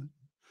mind.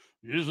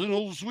 Is an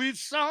old sweet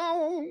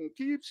song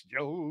keeps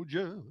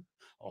Georgia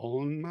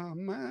on my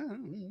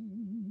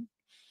mind.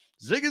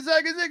 Ziggy,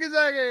 zaggy, ziggy,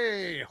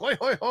 zaggy. Hoi,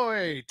 hoi,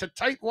 hoi. To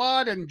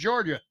Tightwad in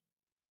Georgia.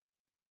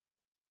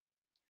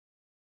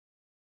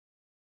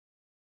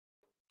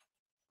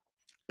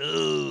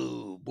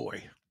 Oh,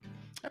 boy.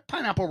 That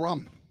pineapple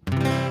rum.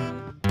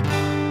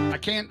 I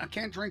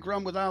can't drink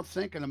rum without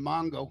thinking of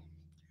Mongo.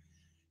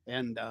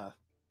 And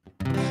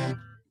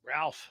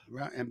Ralph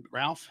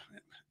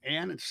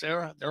Ann and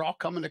Sarah, they're all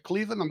coming to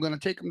Cleveland. I'm going to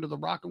take them to the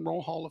Rock and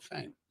Roll Hall of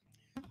Fame.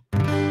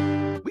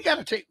 We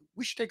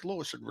should take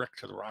Lois and Rick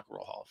to the Rock and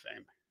Roll Hall of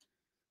Fame,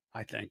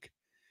 I think.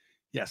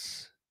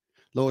 Yes.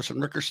 Lois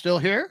and Rick are still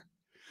here.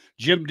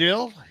 Jim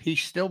Dill, he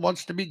still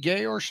wants to be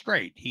gay or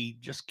straight. He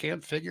just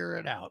can't figure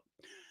it out.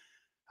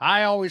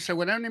 I always say,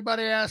 when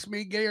anybody asks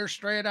me gay or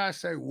straight, I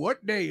say,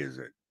 what day is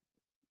it?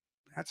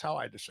 That's how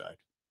I decide.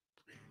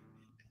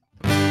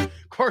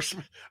 Of course,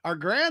 our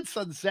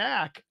grandson,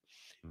 Zach,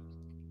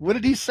 what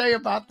did he say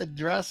about the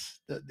dress?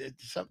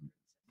 Some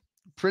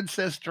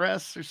princess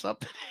dress or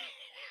something?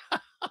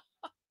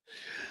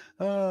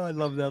 Oh, I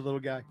love that little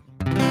guy.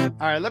 All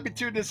right, let me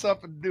tune this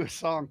up and do a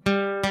song.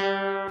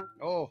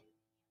 Oh,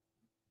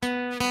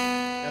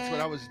 that's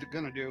what I was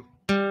going to do.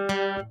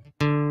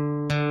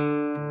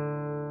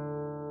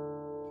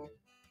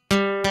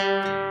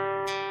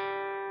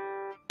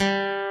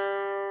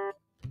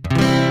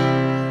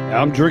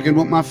 I'm drinking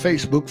with my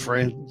Facebook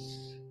friends.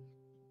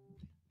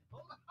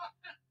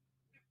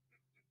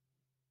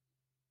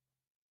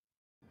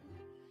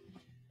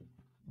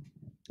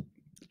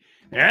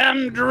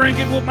 I'm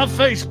drinking with my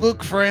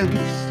Facebook friends.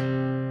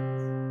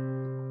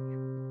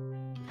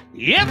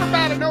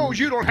 Everybody knows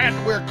you don't have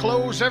to wear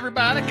clothes.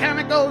 Everybody kind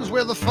of goes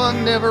where the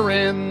fun never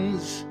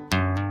ends.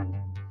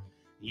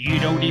 You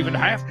don't even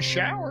have to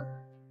shower.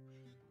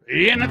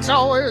 And it's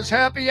always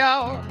happy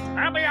hour.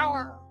 Happy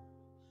hour.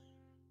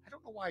 I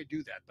don't know why I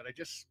do that, but I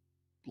just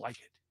like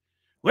it.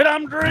 When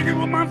I'm drinking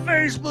with my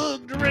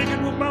Facebook,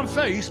 drinking with my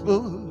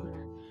Facebook,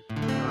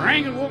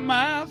 drinking with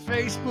my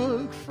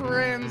Facebook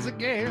friends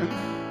again.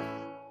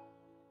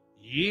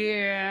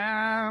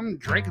 Yeah, I'm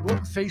drinking with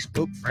my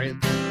Facebook friends.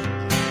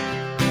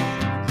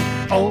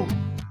 Oh,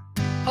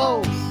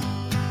 oh,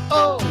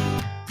 oh,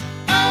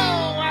 oh,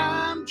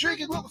 I'm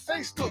drinking with my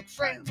Facebook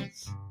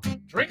friends.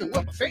 Drinking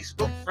with my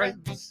Facebook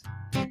friends.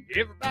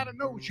 Everybody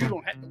knows you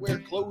don't have to wear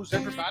clothes.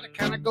 Everybody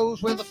kind of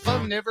goes where the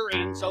fun never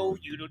ends. Oh,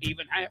 you don't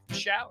even have to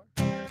shower.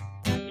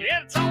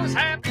 Yeah, it's always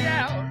happy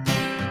hour.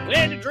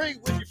 When you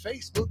drink with your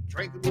Facebook,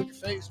 drinking with your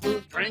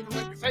Facebook, drinking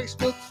with your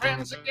Facebook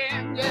friends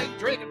again. Yeah, you're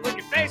drinking with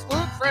your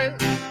Facebook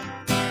friends.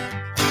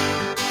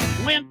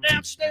 Went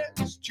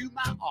downstairs to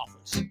my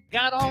office,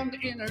 got on the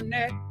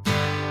internet.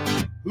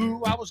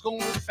 Who I was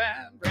going to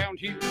find around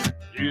here,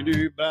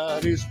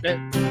 anybody's bet.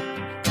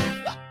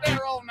 Up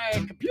there on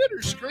that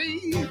computer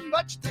screen,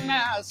 much to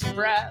my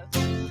surprise,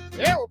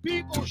 there were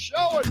people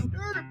showing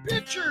dirty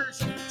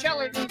pictures and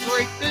telling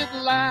great big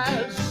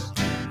lies.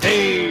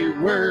 They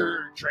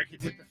were drinking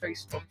with their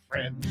Facebook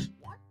friends.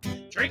 What?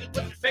 Drinking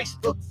with your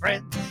Facebook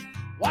friends.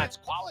 Why, it's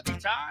quality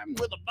time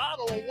with a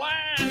bottle of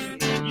wine.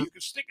 You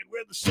can stick it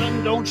where the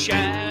sun don't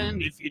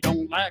shine. If you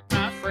don't like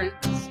my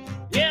friends,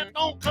 yeah,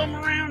 don't come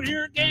around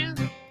here again.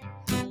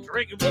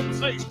 Drinking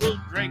with my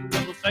Facebook, drinking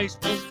with my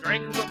Facebook,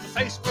 drinking with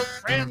my Facebook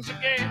friends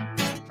again.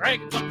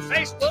 Drinking with my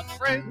Facebook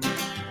friends.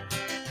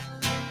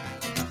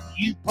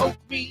 You poke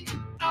me,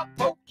 I'll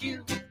poke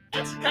you.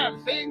 That's the kind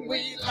of thing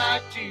we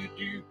like to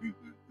do.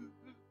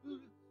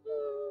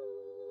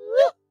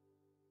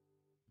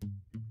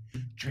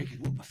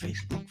 Drinking with my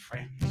Facebook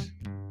friends.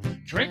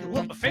 Drinking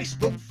with my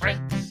Facebook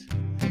friends.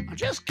 I'm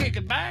just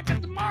kicking back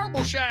at the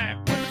Marble Shack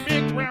with a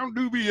big round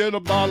doobie and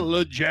a bottle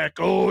of Jack.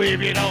 Oh, if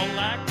you don't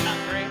like my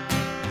friend,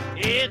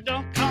 it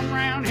don't come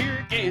around here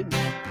again.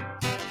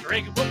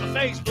 Drinking with my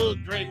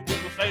Facebook, drinking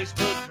with my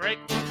Facebook,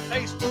 drinking with my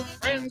Facebook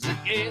friends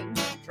again.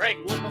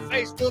 Drinking with my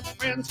Facebook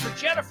friends for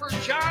Jennifer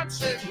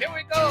Johnson. Here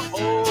we go.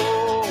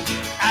 Oh,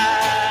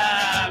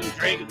 I'm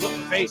drinking with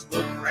my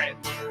Facebook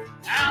friends.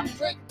 I'm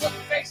drinking with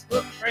my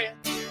Facebook friends.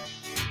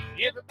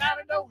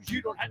 Everybody knows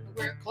you don't have to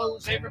wear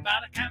clothes.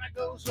 Everybody kind of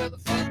goes where the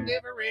fun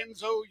never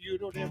ends. Oh, you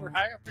don't ever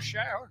have to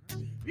shower.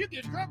 You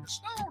get drunk or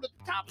stoned at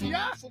the top of the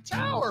Eiffel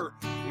Tower.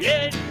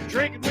 Yeah, you're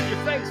drinking with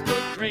your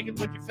Facebook, drinking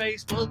with your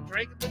Facebook,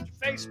 drinking with your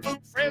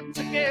Facebook friends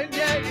again.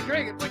 Yeah, you're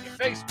drinking with your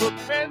Facebook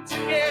friends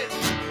again.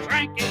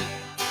 Drinking.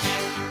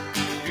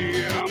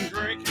 Yeah, I'm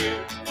drinking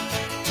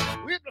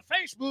with my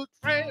Facebook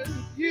friends.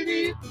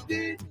 Yeah,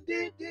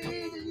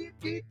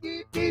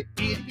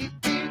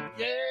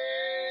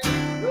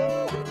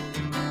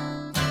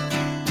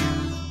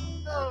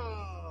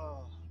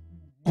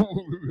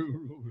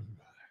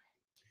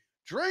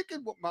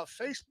 Drinking with my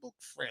Facebook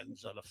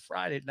friends on a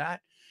Friday night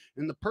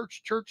in the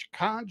Perch Church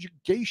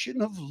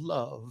Conjugation of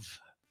Love.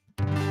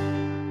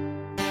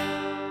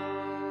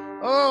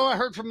 Oh, I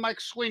heard from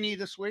Mike Sweeney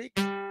this week.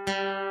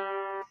 Yeah.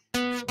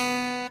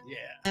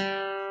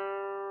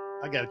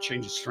 I got to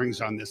change the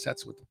strings on this.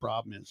 That's what the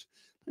problem is.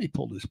 Let me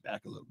pull this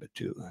back a little bit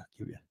too.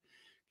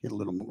 Get a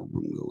little more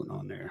room going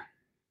on there.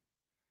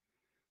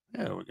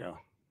 There we go.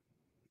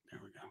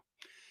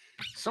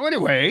 So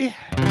anyway,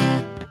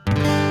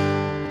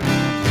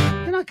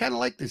 I kind of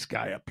like this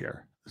guy up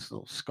here, this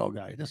little skull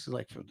guy. This is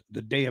like for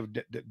the Day of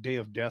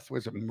Death.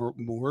 Was it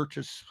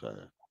Muertos?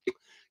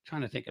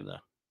 Trying to think of the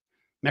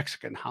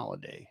Mexican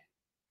holiday.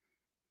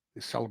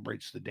 It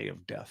celebrates the Day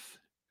of Death.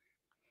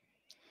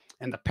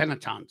 And the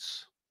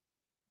penitents,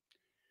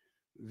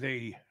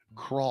 they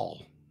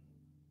crawl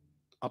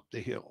up the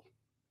hill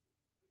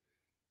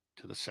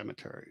to the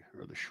cemetery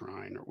or the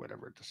shrine or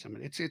whatever at the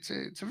cemetery. It's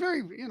a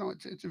very,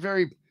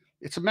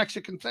 it's a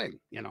Mexican thing,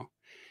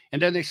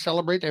 And then they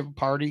celebrate, they have a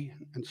party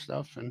and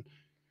stuff, and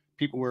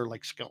people wear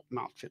like skeleton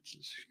outfits.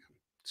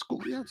 It's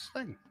cool, it's a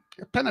thing.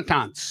 They're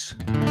penitents.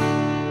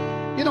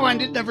 I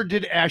never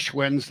did Ash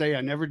Wednesday.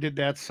 I never did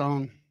that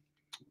song.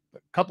 A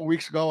couple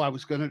weeks ago, I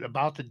was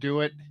about to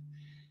do it,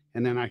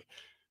 and then I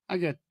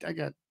got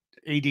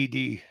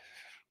ADD,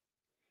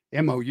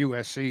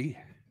 MOUSE.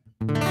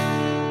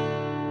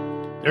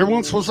 There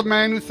once was a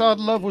man who thought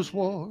love was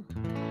war.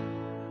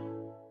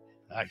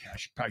 I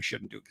probably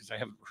shouldn't do it because I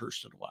haven't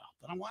rehearsed in a while,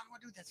 but I want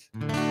to do this.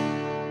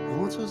 There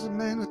once was a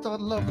man who thought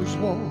love was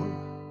war.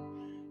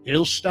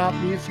 He'll stop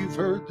me if you've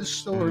heard this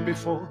story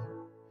before.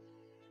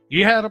 He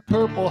had a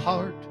purple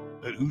heart,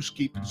 but who's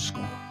keeping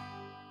score?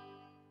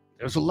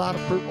 There's a lot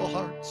of purple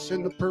hearts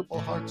in the Purple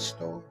Heart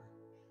store.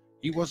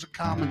 He was a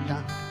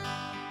commandant,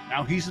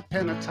 now he's a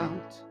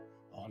penitent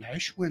on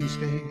Ash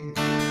Wednesday.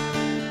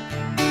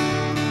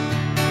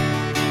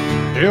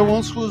 There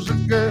once was a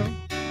girl,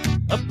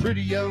 a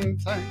pretty young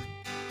thing,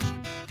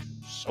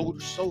 sold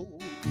her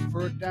soul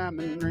for a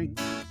diamond ring.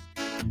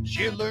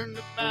 She learned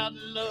about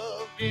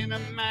love in a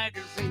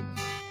magazine,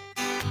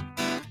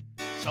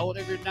 saw it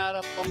every night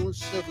up on the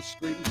silver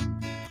screen.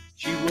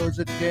 She was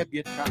a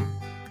debutante,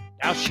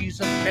 now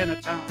she's a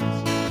penitent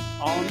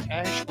on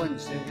Ash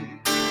Wednesday.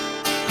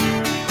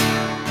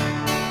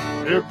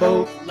 They're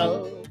both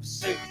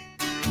lovesick,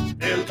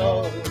 they're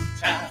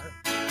love-tied.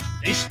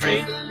 They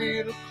strayed a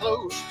little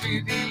close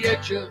to the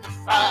edge of the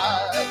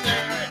fire.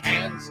 Their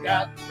hands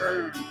got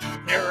burned,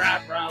 their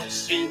eyebrows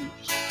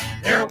singed.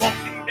 They're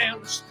walking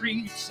down the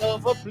streets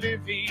of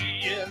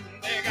oblivion.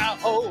 They got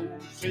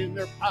holes in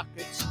their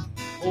pockets,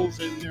 holes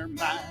in their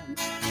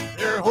minds.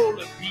 They're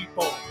holy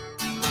people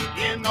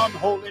in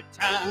unholy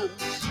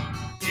times.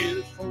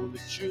 Headed for the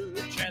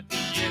church at the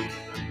end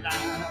of the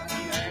line.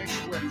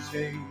 Ash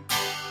Wednesday.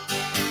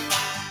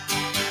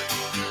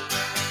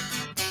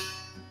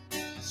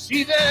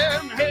 See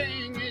them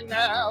hanging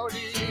out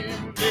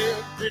in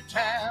every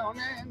town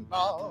and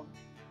bar.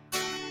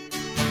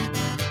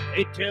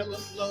 They tell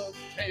them love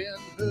can't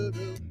hurt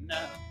them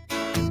now.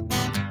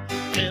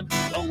 Never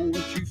gone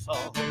too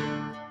far.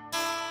 Can't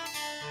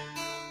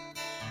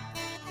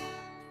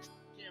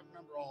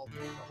remember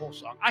the whole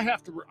song.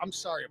 I'm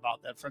sorry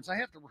about that, friends. I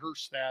have to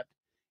rehearse that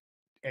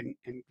and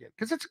get,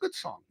 because it's a good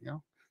song,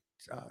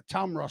 It's,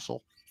 Tom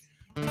Russell.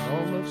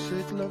 All love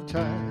sick, love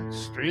tied,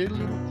 straight a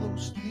little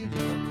close to you.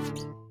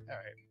 All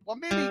right. Well,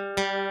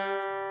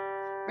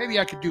 maybe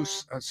I could do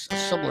a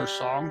similar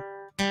song.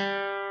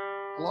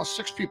 I lost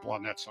 6 people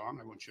on that song.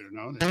 I want you to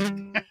know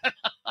that.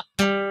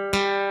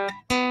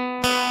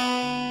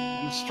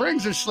 The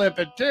strings are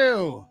slipping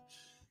too.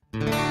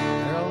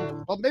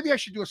 Well, maybe I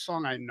should do a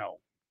song I know.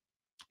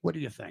 What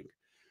do you think?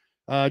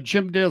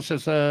 Jim Dale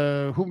says,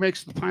 who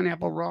makes the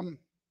pineapple rum?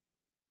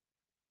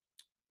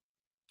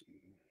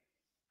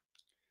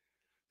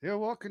 They're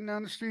walking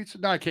down the streets.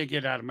 No, I can't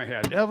get it out of my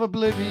head. Of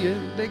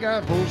oblivion, they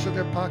got holes in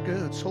their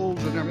pockets,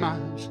 holes in their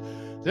minds.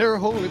 They're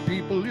holy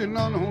people in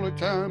unholy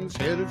times,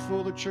 headed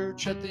for the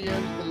church at the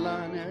end of the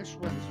line, Ash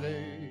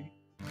Wednesday.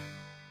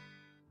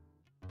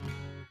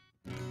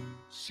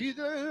 See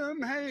them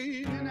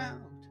hanging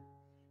out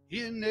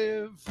in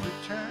every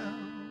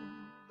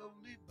town,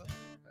 lonely but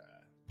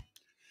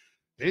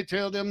they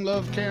tell them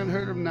love can't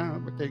hurt them now,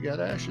 but they got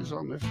ashes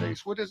on their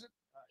face. What is it?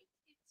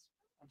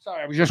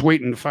 Sorry, I was just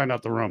waiting to find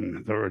out the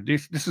rum.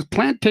 This is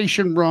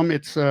plantation rum.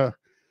 It's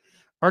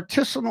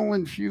artisanal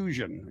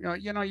infusion.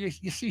 You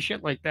see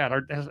shit like that.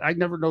 I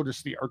never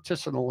noticed the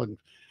artisanal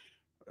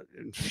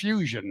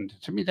infusion.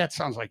 To me, that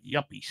sounds like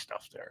yuppie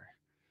stuff there.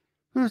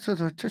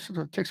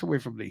 It takes away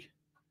from the.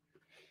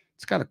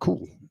 It's got a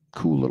cool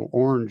little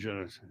orange,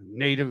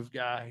 native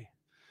guy.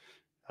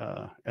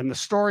 And the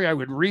story I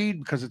would read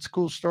because it's a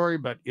cool story,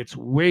 but it's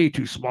way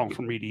too small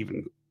for me to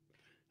even.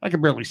 I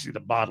can barely see the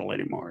bottle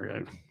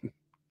anymore.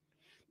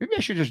 Maybe I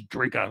should just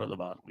drink out of the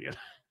bottle,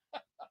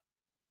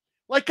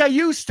 like I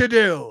used to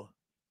do.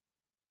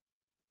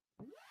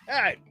 All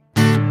right,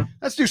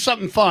 let's do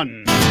something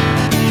fun.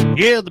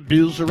 Yeah, the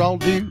bills are all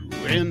due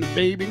and the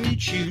baby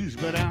needs shoes,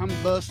 but I'm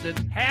busted.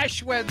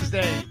 Hash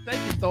Wednesday,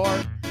 thank you,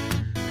 Thor.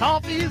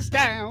 Coffee is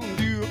down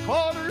to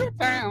 $0.25 a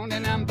pound,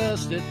 and I'm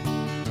busted.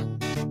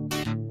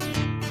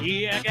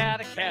 Yeah, I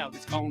got a cow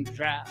that's gonna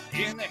dry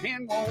and the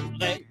hen won't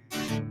lay.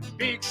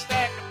 Big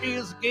stack of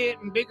bills are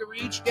getting bigger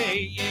each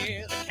day.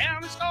 Yeah, the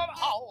county's gonna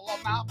haul all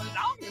my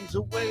belongings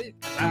away,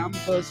 'cause I'm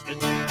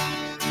busted.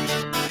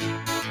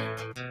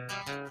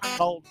 I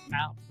called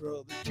my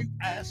brother to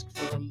ask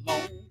for a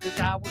loan, 'cause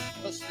I was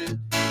busted.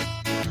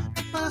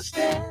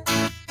 Busted.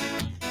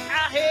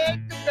 I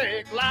hate to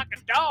beg like a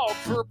dog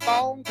for a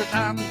bone, 'cause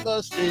I'm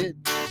busted.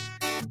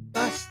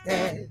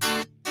 Busted.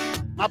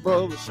 My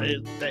brother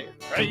said there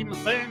ain't a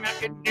thing I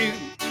can do.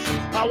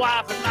 My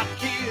wife and my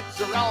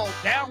kids are all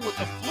down with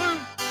the flu.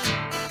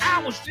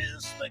 I was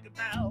just thinking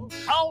about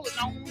calling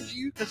on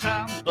you, 'cause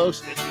I'm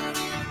busted.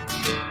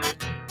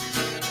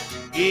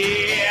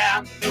 Yeah,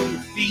 I'm no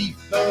thief,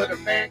 but a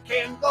man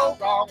can go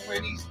wrong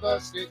when he's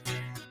busted.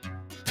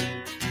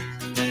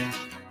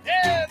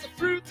 Yeah, the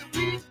fruit that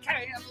we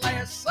canned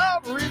last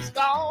summer is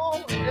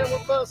gone. Yeah,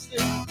 we're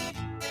busted.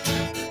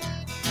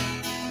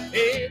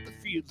 Yeah, the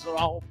fields are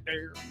all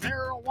bare,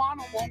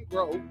 marijuana won't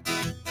grow.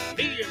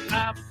 Me and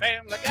my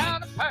family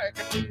got a pack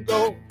and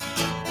go.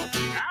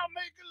 I'll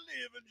make a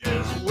living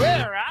just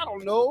where I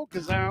don't know,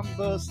 'cause I'm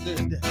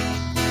busted.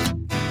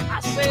 I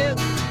said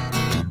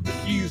the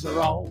fields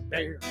are all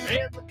bare,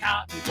 and the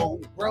cotton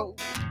won't grow.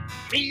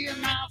 Me and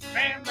my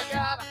family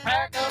got a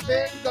pack up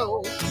and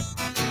go.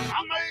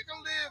 I'll make a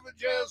living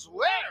just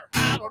where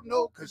I don't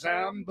know, 'cause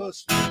I'm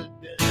busted.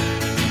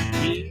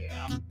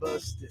 Yeah, I'm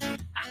busted.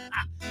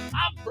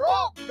 I'm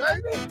broke,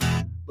 baby.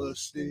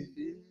 Busted.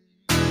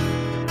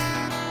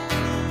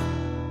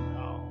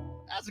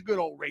 Oh, that's a good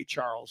old Ray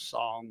Charles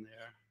song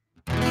there.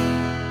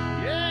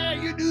 Yeah,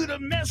 you do the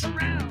mess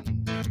around.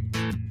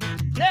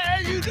 Yeah,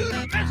 you do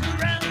the mess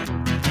around.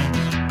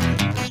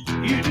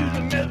 You do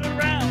the mess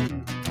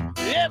around.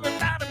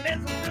 Everybody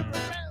messes around.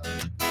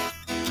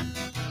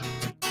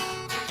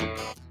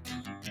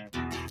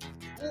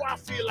 Oh, I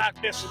feel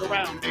like messing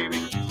around, baby.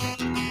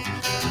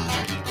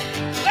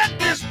 Let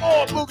this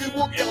boy boogie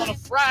woogie on a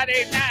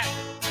Friday night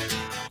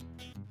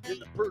in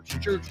the Perch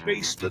Church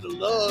basement of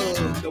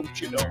love,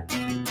 don't you know?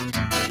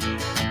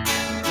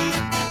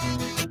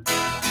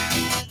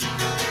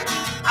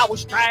 I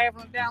was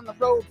traveling down the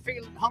road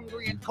feeling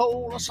hungry and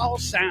cold. I saw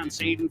signs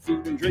saying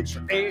food and drinks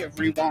for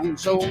everyone.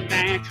 So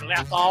naturally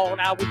I thought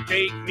I would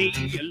take me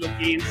a look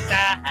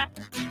inside.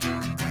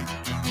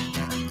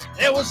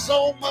 There was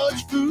so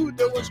much food,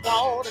 there was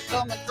water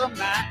coming from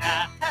my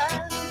eyes.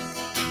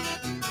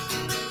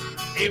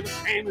 There was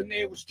salmon,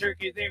 there was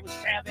turkey, there was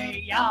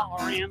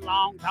caviar in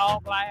long tall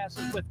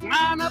glasses with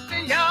wine up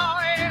the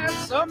yard. And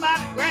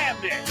somebody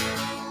grabbed me,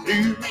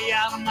 threw me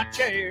out of my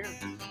chair.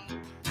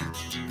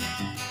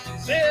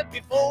 Said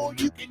before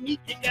you can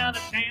eat, you gotta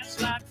dance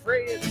like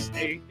Fred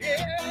Astaire.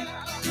 Yeah.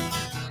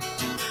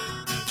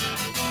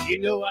 You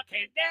know I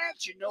can't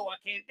dance, you know I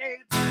can't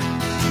dance.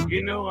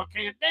 You know I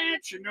can't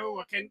dance, you know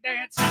I can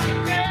dance. I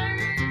can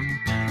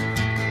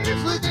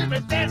dance. Look at me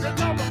dancing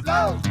on the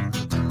floor.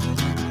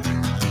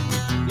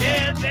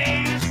 Yeah,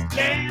 dance,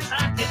 dance,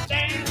 I can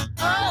dance.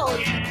 Oh,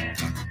 yeah.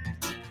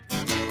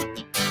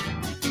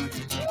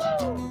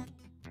 Woo.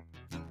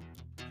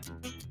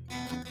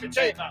 Let me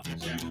tell you about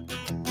this.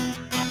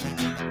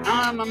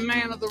 I'm a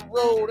man of the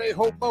road, a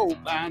hobo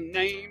by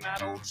name. I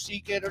don't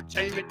seek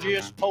entertainment,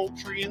 just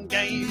poultry and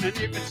game. And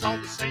if it's all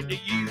the same to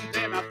you,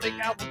 then I think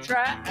I will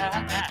try.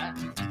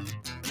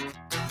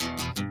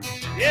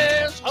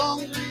 Yes,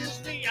 hungry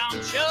as me,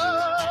 I'm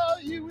sure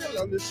you will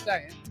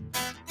understand.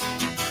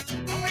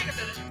 Oh, wait a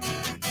minute.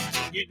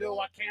 You know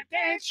I can't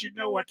dance, you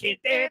know I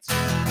can't dance.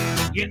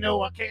 You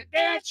know I can't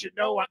dance, you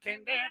know I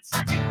can dance.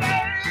 I can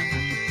dance.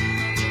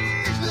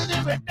 Look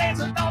at me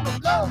dancing on the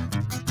floor.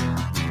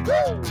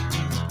 Woo!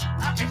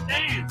 I can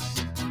dance.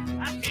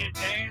 I can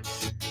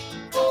dance.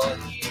 Oh,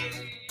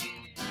 yeah.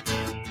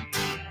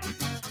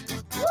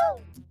 Woo!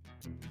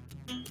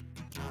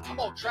 I'm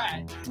gonna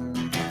try it.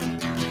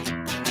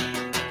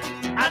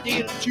 I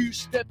did a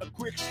two-step, a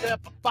quick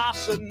step, a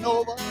bossa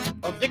nova,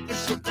 a Victor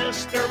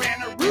Sylvester,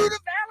 and a Ruta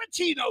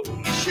Valentino.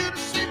 You should have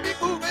seen me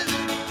moving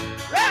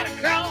right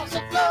across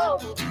the floor.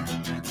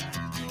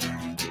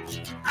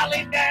 I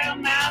lay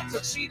down my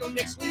tuxedo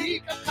next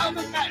week. I'm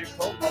coming back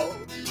for more.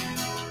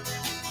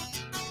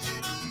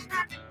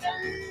 I can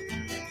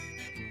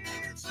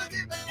dance, look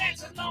at me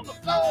dancing on the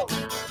floor.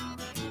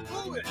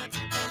 Move it,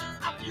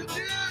 I feel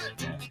good.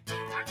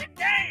 I can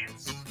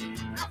dance,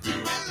 I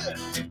feel good.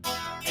 I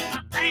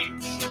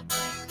dance,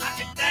 I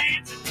can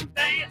dance, I can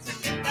dance, I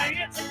can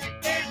dance, I can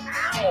dance.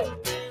 Ow!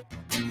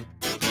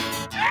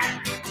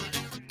 Ah!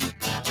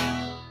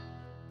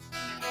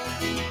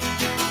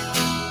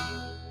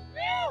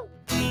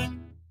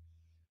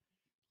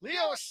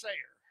 Leo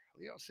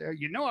Sayer,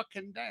 you know I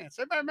can dance.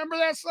 Everybody remember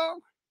that song?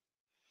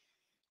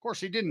 Of course,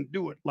 he didn't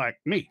do it like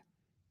me.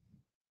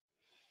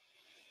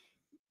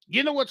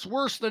 You know what's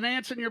worse than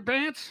ants in your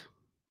pants?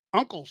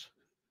 Uncles.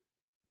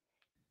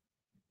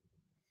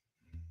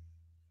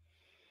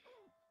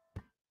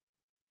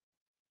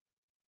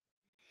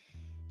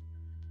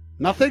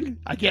 Nothing?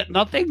 I get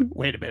nothing?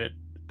 Wait a minute.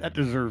 That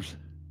deserves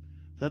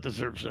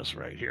this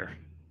right here.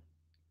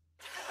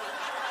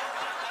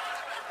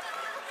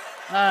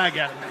 I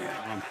got it.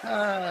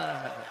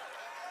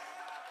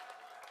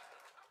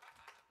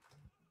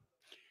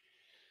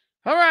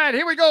 All right,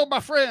 here we go, my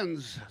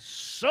friends.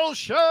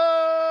 Social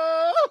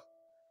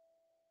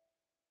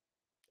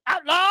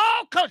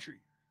Outlaw Country.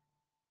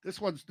 This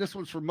one's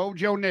for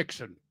Mojo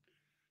Nixon.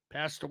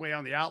 Passed away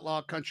on the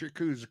Outlaw Country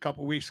Cruise a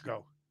couple weeks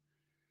ago.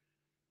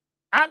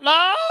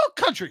 Outlaw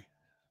Country.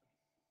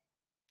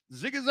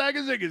 Zigga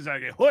zagga, zigga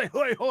zagga. Hoy,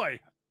 hoy, hoy.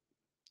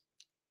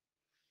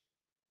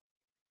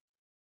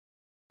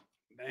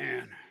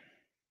 Man.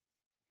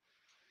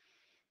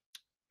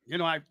 You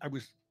know, I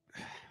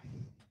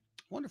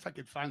wonder if I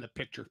could find the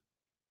picture.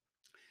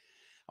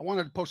 I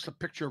wanted to post a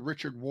picture of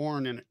Richard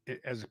Warren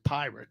as a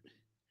pirate.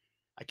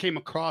 I came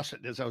across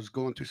it as I was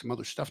going through some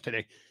other stuff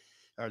today,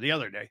 or the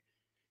other day,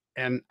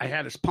 and I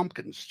had his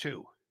pumpkins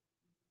too.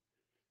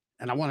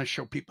 And I want to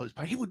show people his.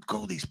 He would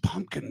grow these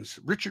pumpkins.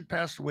 Richard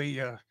passed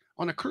away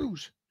on a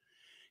cruise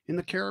in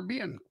the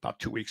Caribbean about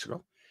 2 weeks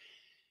ago,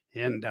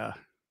 and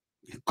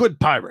good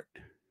pirate,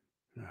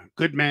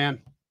 good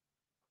man.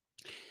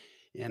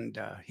 And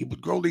he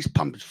would grow these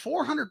pumpkins,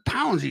 400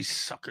 pounds. These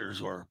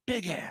suckers were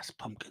big ass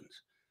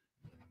pumpkins.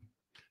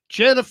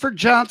 Jennifer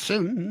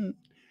Johnson.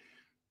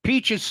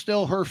 Peach is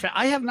still her.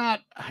 I have not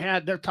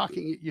had. They're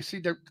talking. You see,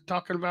 they're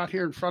talking about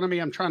here in front of me.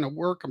 I'm trying to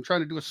work. I'm trying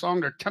to do a song.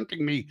 They're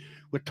tempting me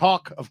with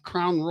talk of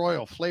Crown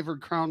Royal,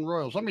 flavored Crown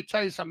Royals. Let me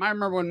tell you something. I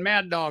remember when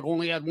Mad Dog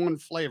only had one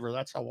flavor.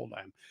 That's how old I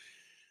am.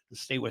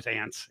 Stay with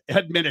ants.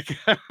 Ed Minnick.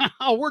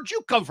 Oh, where'd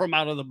you come from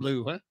out of the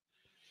blue, huh?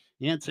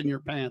 Ants in your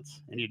pants,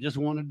 and you just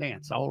want to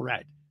dance. All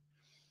right.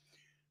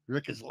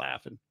 Rick is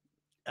laughing.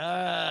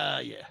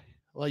 Yeah.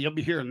 Well, you'll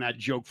be hearing that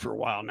joke for a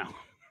while now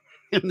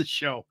in the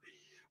show.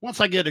 Once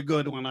I get a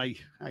good one, I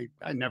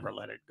never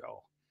let it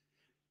go.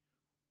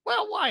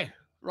 Well, why?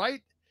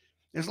 Right?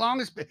 As long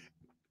as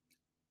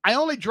I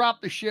only drop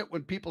the shit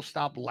when people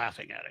stop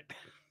laughing at it.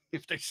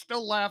 If they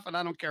still laughing,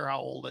 I don't care how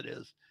old it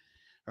is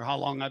or how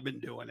long I've been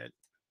doing it.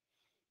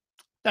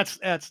 That's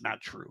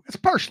not true. It's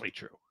partially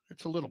true.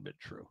 It's a little bit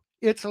true.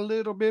 It's a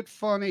little bit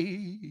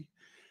funny.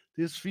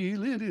 This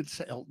feeling,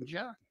 it's Elton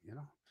John, you know.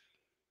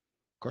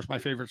 Of course, my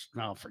favorites.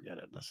 No, forget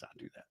it. Let's not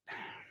do that.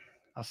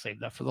 I'll save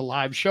that for the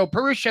live show.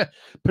 Patricia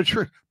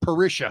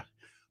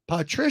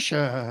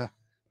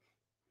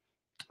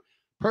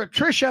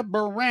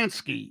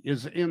Baranski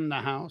is in the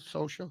house.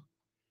 Social.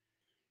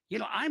 You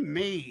know, I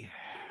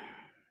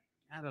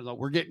don't know.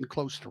 We're getting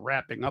close to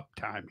wrapping up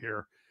time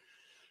here.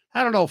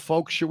 I don't know,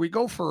 folks. Should we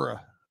go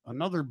for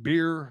another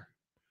beer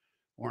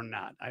or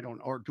not? I don't.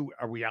 Are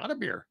we out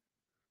of beer?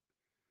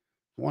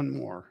 One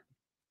more.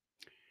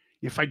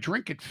 If I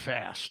drink it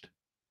fast.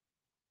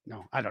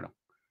 No, I don't know.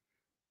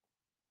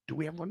 Do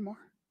we have one more?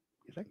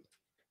 You think?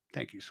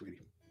 Thank you,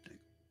 sweetie.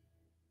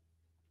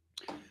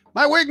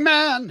 My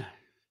wingman.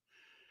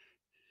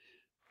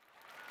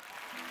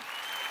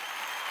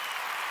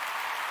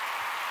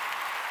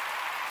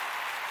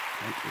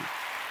 Thank you.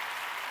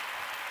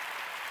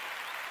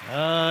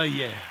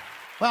 Yeah.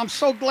 Well, I'm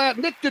so glad.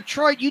 Nick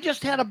Detroit, you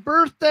just had a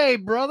birthday,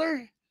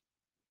 brother.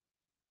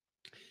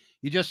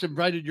 You just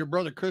invited your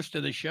brother Chris to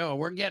the show.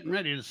 We're getting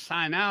ready to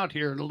sign out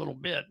here in a little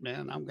bit,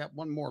 man. I've got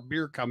one more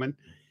beer coming.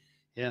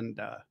 And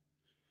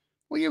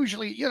we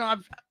usually, you know,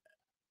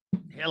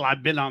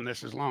 I've been on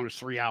this as long as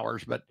 3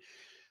 hours, but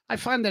I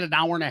find that an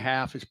hour and a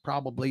half is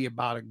probably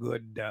about a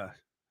good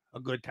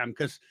time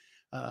because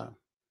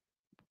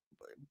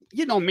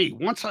you know me.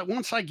 Once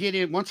I get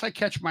in, once I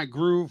catch my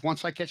groove,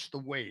 once I catch the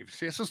waves.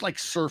 See, this is like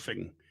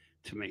surfing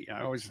to me.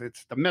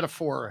 It's the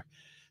metaphor.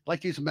 I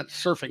like to use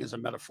surfing as a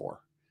metaphor.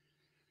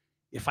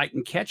 If I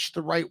can catch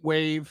the right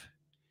wave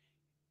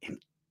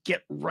and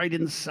get right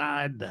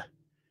inside the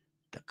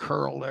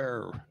curl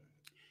there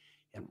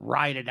and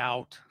ride it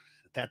out,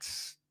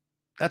 that's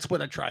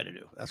what I try to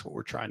do. That's what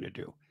we're trying to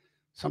do.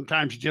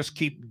 Sometimes you just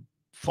keep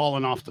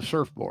falling off the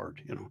surfboard,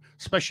 you know,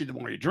 especially the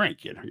more you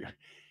drink, you know.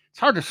 It's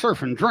hard to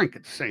surf and drink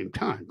at the same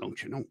time,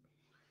 don't you know?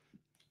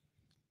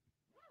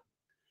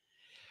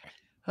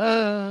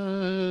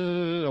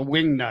 A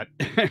wing nut.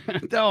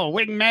 Oh,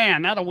 wing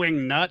man, not a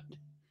wing nut.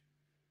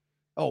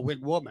 Oh,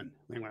 wig woman.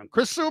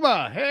 Chris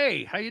Suba.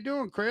 Hey, how you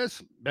doing,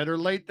 Chris? Better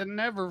late than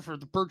never for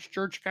the Perch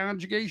Church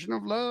Conjugation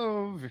of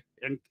Love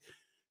and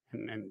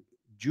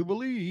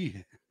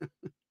Jubilee.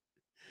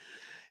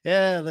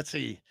 Yeah, let's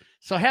see.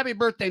 So happy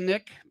birthday,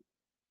 Nick.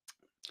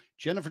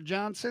 Jennifer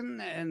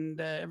Johnson and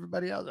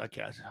everybody else.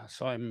 Okay,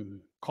 so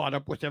I'm caught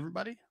up with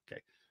everybody.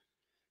 Okay.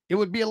 It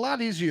would be a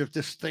lot easier if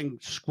this thing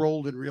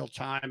scrolled in real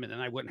time and then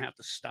I wouldn't have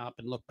to stop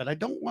and look, but I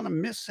don't want to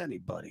miss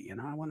anybody. You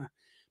know, I want to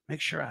make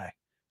sure I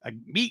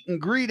meet and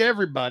greet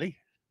everybody.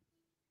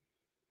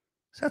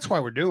 So that's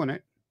why we're doing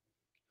it.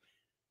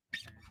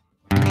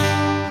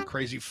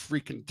 Crazy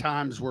freaking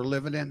times we're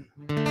living in.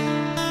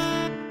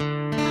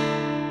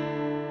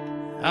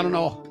 I don't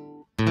know.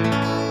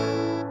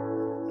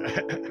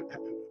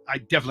 I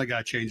definitely got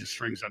to change the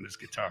strings on this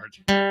guitar.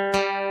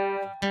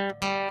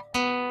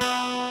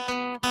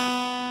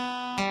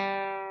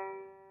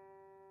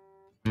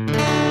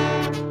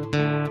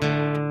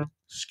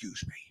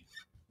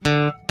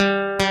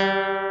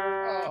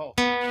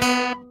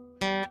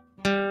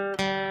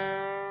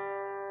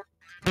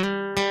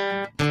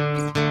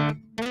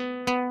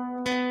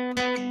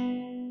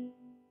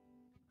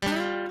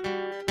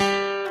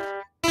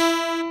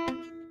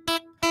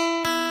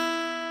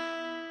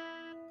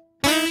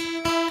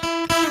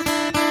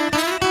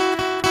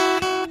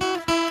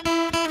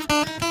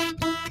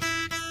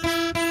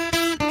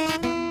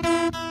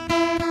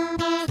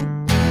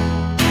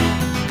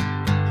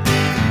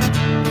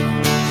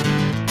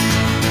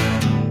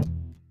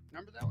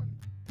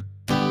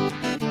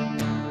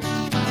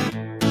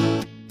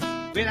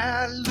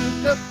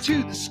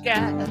 to the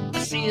sky. I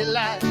see a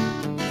light,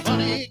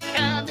 funny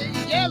kind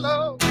of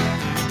yellow.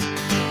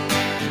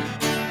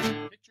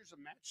 Pictures of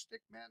Matchstick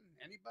Men?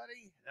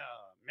 Anybody?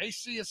 May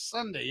see us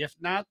Sunday. If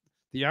not,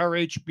 the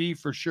RHB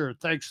for sure.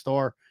 Thanks,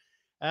 Thor.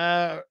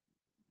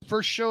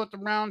 First show at the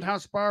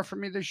Roundhouse Bar for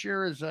me this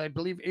year is, I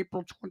believe,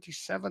 April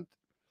 27th.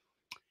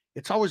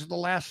 It's always the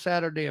last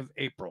Saturday of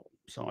April,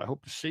 so I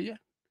hope to see you.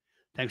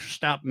 Thanks for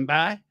stopping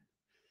by.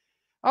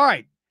 All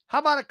right, how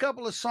about a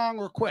couple of song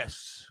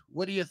requests?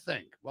 What do you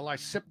think? Well, I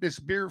sip this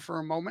beer for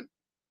a moment.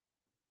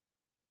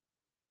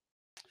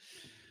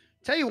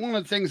 Tell you one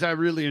of the things I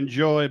really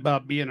enjoy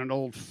about being an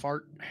old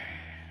fart.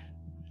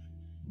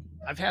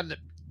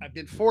 I've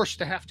been forced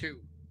to have to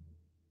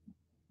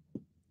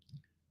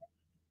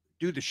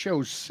do the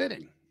shows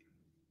sitting.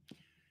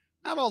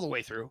 Not all the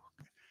way through,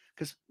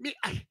 because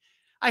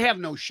I have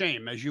no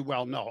shame, as you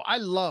well know. I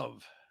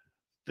love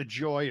the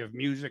joy of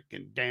music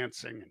and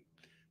dancing and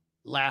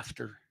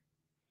laughter.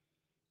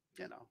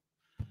 You know,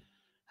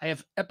 I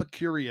have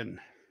Epicurean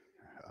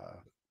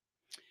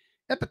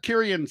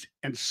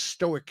and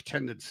Stoic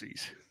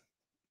tendencies,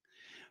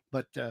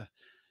 but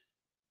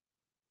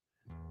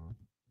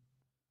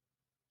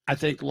I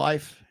think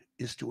life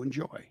is to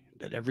enjoy,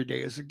 that every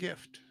day is a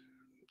gift.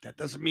 That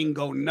doesn't mean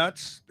go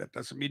nuts. That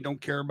doesn't mean don't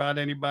care about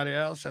anybody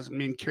else. Doesn't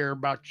mean care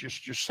about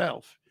just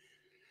yourself.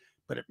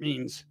 But it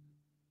means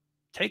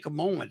take a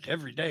moment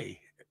every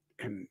day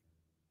and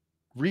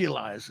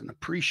realize and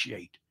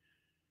appreciate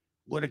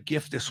what a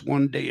gift this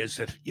one day is.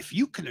 That if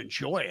you can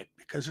enjoy it,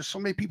 because there's so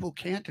many people who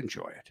can't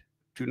enjoy it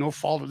to no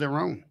fault of their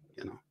own,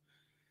 you know.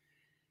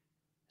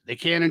 They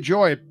can't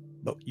enjoy it,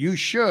 but you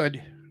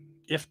should,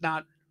 if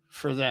not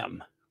for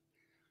them.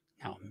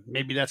 Now,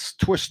 maybe that's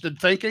twisted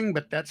thinking,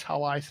 but that's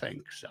how I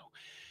think. So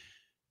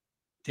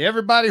to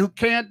everybody who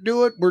can't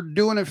do it, we're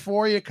doing it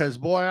for you, because,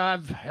 boy,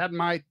 I've had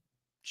my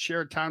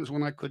share of times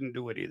when I couldn't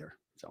do it either.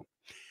 So,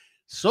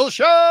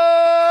 social!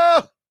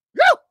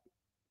 Woo!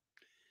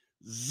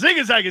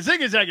 Ziggy zaggy,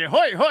 ziggy zaggy,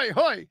 hoi, hoi,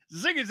 hoi.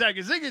 Ziggy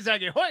zaggy, ziggy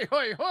zaggy, hoi,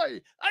 hoi,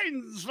 hoi.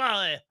 Eins,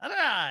 zwei,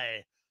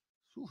 drei.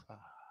 Hoo-ha.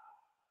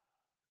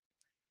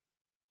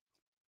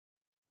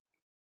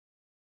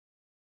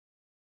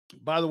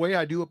 By the way,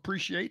 I do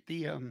appreciate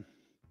the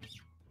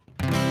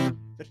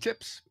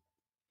tips.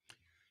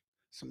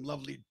 Some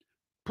lovely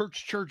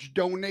Perch Church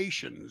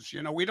donations.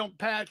 You know, we don't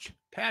patch.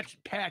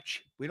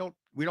 We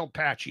don't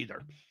patch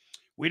either.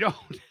 We don't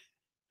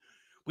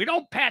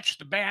patch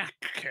the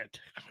basket.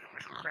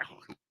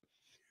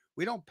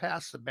 We don't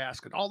pass the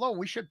basket. Although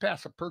we should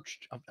pass a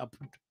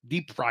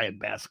deep frying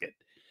basket.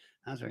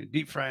 That's right,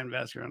 deep frying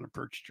basket on the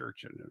Perch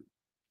Church. And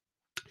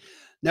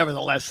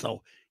nevertheless,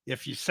 though,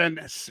 if you send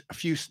a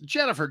few,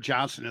 Jennifer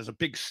Johnson is a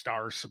big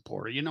star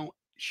supporter. You know,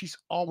 she's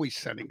always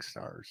sending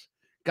stars.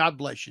 God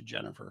bless you,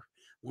 Jennifer.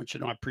 I want you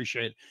to know I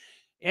appreciate it.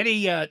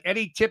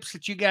 Any tips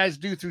that you guys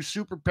do through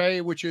Super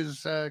Pay, which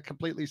is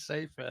completely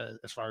safe,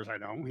 as far as I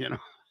know, you know,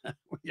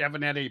 we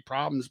haven't had any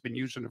problems, been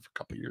using it for a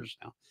couple of years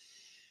now,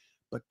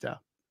 but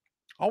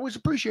always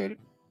appreciate it.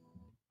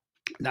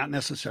 Not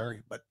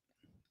necessary, but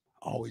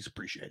always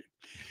appreciate it.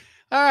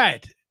 All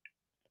right.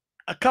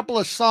 A couple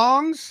of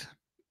songs.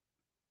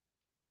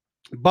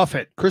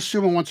 Buffett. Chris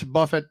Suma wants a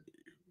Buffett.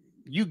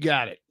 You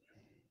got it.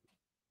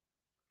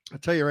 I'll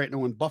tell you right now,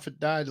 when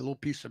Buffett died, a little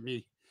piece of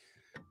me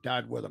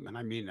died with him. And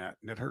I mean that.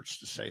 And it hurts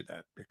to say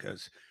that,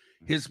 because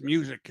his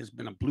music has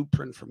been a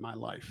blueprint for my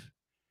life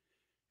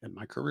and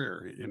my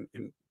career,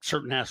 in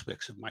certain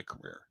aspects of my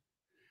career.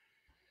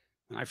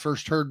 When I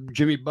first heard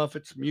Jimmy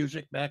Buffett's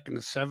music back in the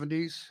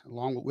 70s,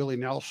 along with Willie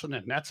Nelson,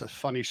 and that's a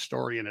funny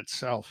story in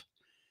itself,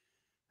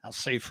 I'll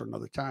save for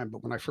another time.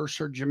 But when I first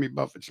heard Jimmy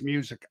Buffett's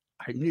music,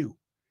 I knew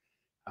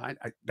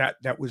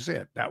that was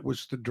it. That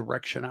was the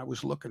direction I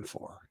was looking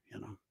for, you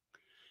know,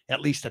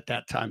 at least at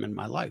that time in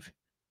my life.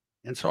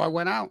 And so I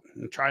went out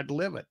and tried to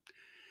live it.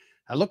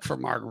 I looked for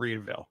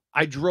Margaritaville.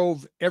 I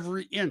drove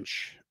every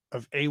inch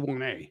of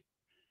A1A.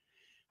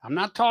 I'm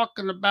not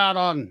talking about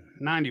on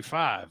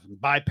 95,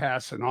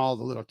 bypassing all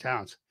the little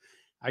towns.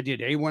 I did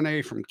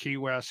A1A from Key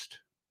West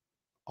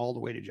all the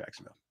way to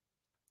Jacksonville.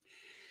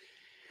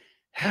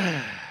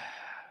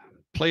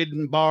 Played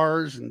in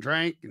bars and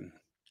drank,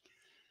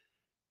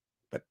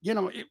 but you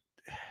know,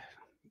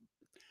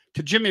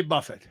 to Jimmy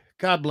Buffett,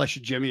 God bless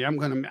you, Jimmy. I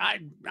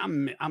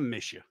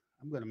miss you.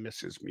 I'm gonna miss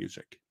his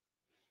music.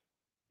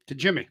 To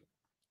Jimmy,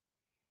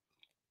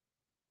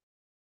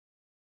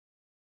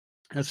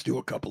 let's do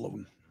a couple of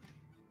them.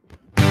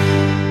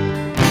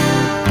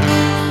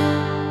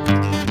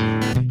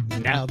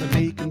 Now they're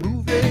making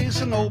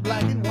movies in old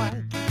black and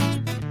white.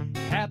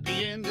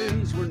 Happy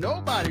endings where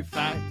nobody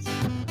fights.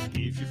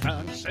 If you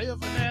find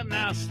yourself in that,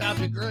 now stop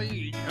the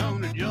grade. You're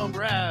gonna jump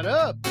right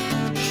up,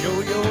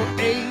 show your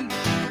age.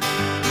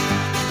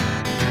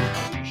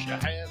 I wish I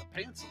had a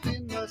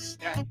pencil-thin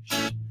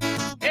mustache,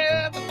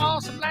 have a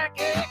boss of black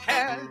hair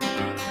cat.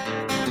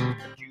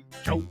 But you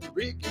told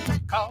Ricky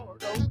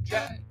Ricardo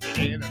Jack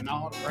in an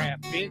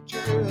autographed picture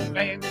of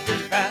Vanity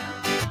Fair.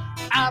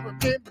 I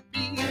remember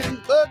being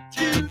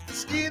buck-toothed and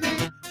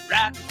skinny,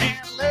 writing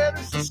hand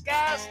letters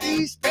disguised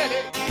these petty.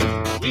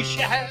 Wish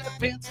I had a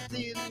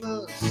pencil-thin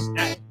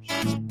mustache.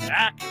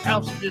 I could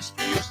tell some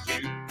mysteries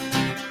too.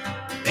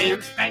 Then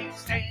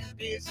stand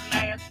this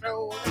last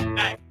throw of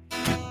back.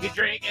 You're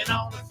drinking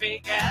on a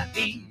fake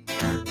ID.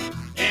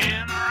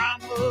 And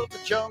I'm of the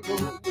jungle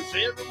with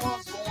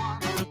everyone's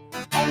marijuana.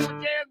 All the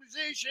jazz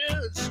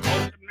musicians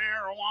smoking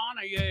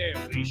marijuana.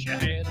 Yeah, wish I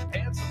had a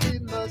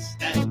pencil-thin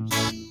mustache.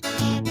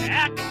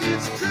 I could be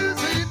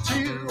crazy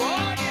too.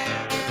 Oh yeah.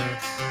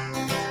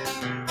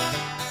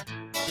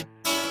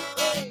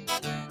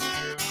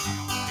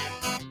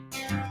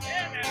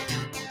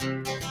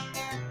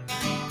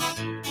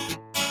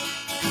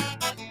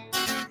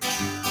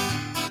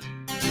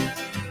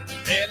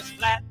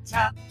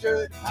 Top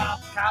dirt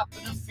pop cop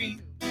in the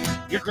field.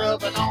 You're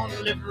grubbing on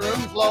the living room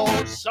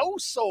floor, so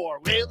sore.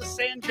 Well, they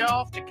send you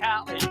off to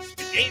college.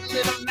 You ain't a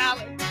little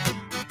knowledge.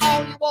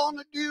 All you want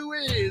to do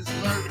is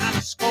learn how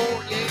to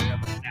score, yeah.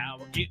 But now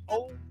I get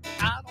old,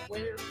 I don't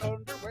wear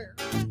underwear.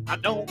 I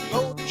don't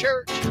go to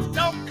church,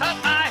 don't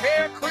cut my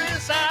hair.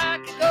 Chris, I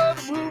can go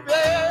to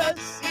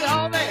movies, see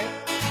all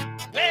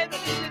that better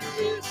than it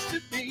used to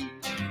be.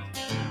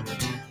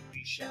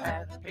 Wish I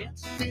had a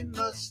pencil-thin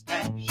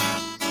mustache.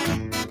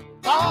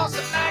 Boss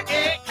a black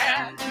egg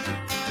cat.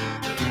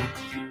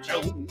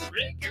 Two-tone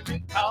Ricky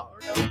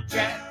Ricardo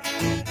Jack.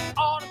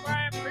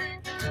 Autograph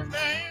picture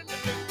man to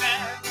the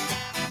back.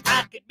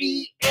 I could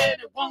be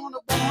anyone I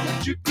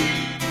wanted to be.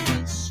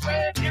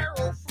 Sweat,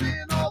 Harold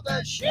Flynn, all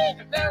that shit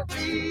and there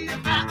be. If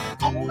I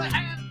only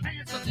had a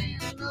pencil-thin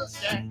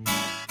mustache,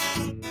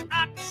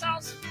 I could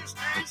solve some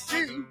mysteries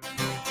too.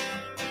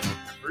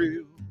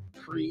 Real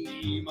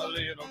cream, a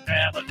little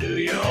dab of New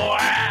York.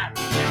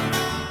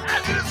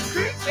 I just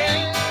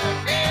pretend.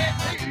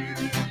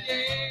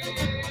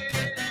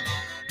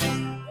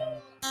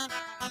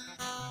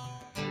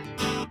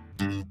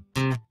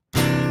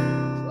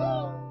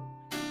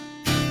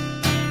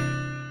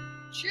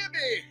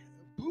 Jimmy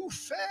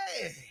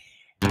Buffet.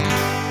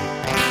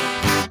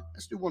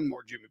 Let's do one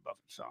more Jimmy Buffett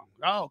song.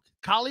 Oh,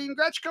 Colleen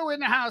Gretschko in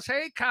the house.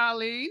 Hey,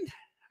 Colleen.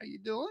 How you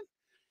doing?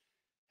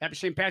 Happy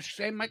St. Patrick's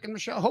Day, Mike and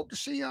Michelle. Hope to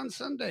see you on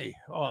Sunday.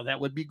 Oh, that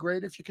would be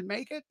great if you can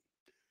make it.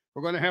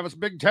 We're going to have us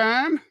big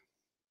time.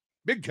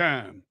 Big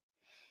time.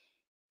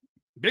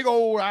 Big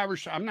old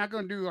Irish. I'm not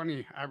going to do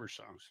any Irish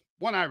songs.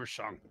 One Irish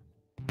song.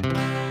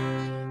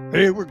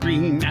 There were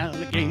green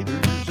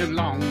alligators and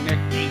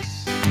long-necked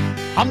geese,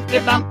 Humpty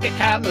Dumpty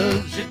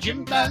camels and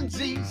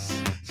chimpanzees,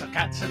 so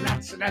cats and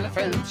rats and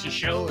elephants, you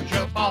showed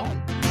your ball.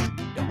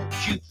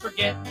 Don't you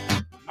forget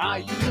my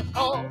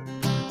unicorn.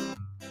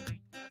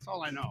 That's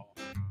all I know.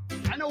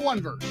 I know one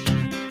verse.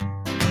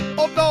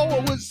 Although I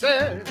was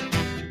there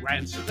to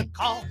answer the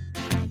call,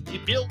 he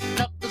built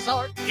up his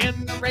ark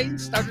and the rain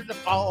started to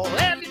fall,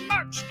 and he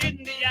marched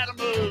in the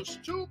animals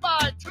 2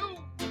 by 2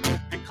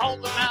 and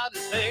called them out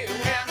as they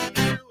went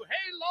through.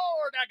 Hey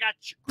Lord, I got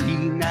you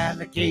green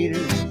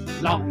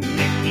alligators,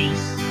 long-necked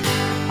geese,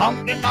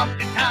 Humpty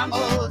Dumpty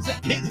camels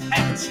and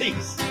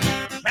chimpanzees,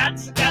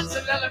 cats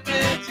and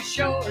elephants, you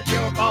sure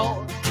you're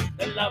born.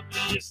 The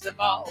loveliest of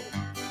all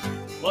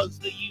was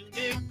the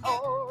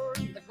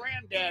unicorn, the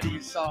granddaddy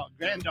song.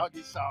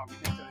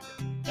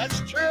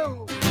 That's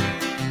true.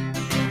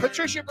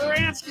 Patricia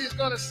Baranski is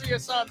going to see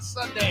us on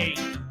Sunday,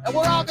 and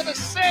we're all going to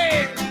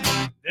sing.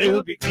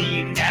 There'll be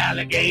green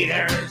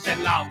alligators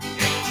and long-necked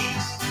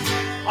geese,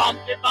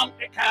 Humpty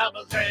Dumpty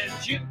camels and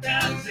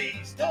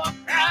chimpanzees. No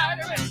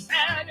Friday and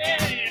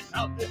Saturday, and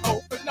Sunday,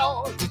 hope and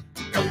Lord.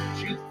 Don't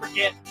you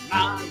forget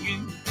my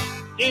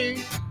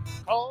unicorn.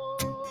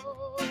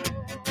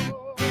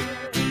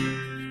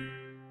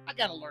 I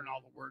got to learn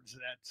all the words of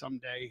that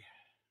someday.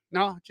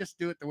 No, just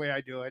do it the way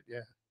I do it.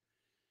 Yeah.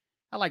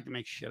 I like to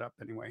make shit up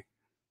anyway.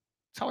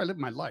 That's how I live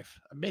my life.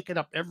 I make it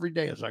up every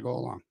day as I go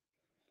along.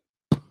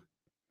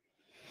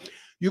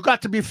 You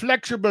got to be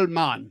flexible,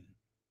 man.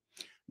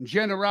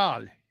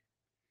 General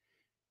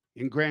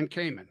in Grand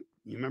Cayman.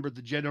 You remember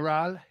the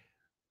General?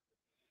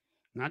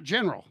 Not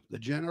General, the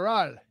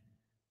General.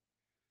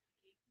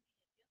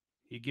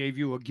 He gave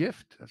you a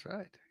gift. That's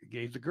right. He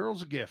gave the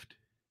girls a gift.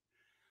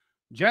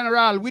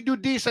 General, we do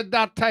this and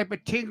that type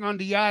of thing on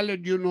the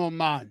island, you know,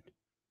 man.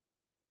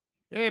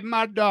 Hey,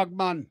 Mad Dog,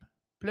 man.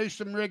 Play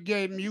some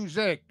reggae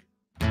music.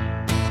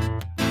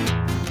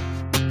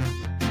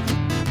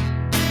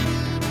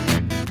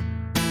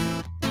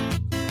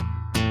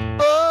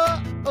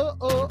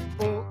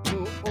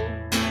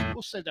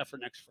 We'll save that for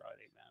next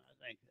Friday, man, I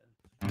think.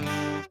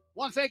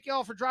 Want to thank you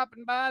all for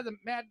dropping by the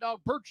Mad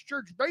Dog Perch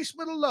Church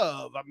Basement of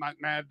Love. I'm Mike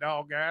Mad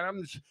Dog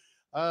Adams,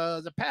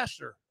 the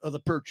pastor of the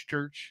Perch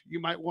Church. You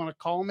might want to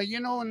call me. You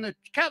know, in the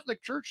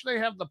Catholic Church, they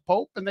have the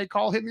Pope, and they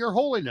call him Your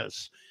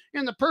Holiness.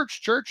 In the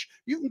Perch Church,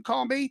 you can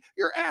call me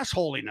Your Ass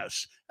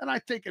Holiness. And I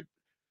think it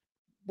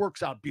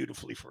works out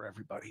beautifully for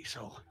everybody.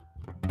 So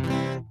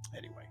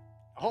anyway,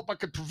 I hope I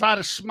could provide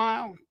a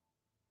smile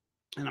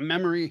and a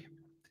memory.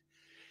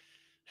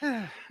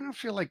 I don't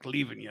feel like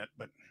leaving yet,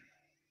 but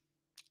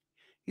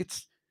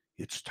it's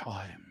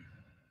time.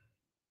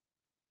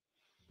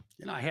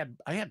 You know, I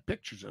had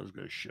pictures I was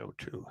going to show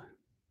too,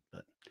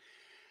 but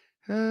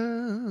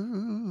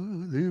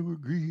There were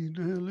green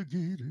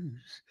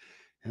alligators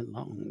and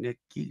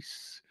long-necked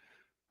geese.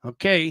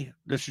 Okay,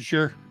 this is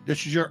your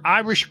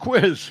Irish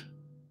quiz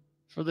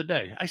for the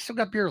day. I still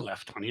got beer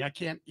left, honey. I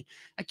can't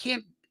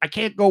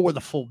go with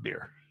a full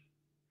beer.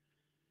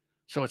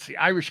 So it's the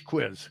Irish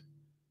quiz.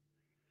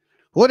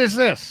 What is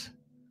this?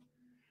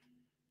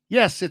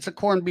 Yes, it's a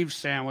corned beef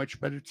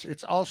sandwich, but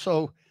it's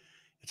also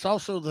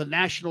the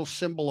national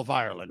symbol of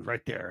Ireland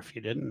right there. If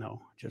you didn't know,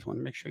 just want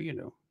to make sure you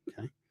know.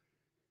 Okay,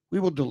 we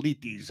will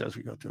delete these as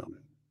we go through them.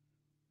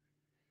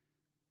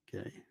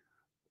 Okay,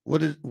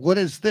 what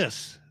is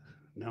this?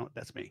 No,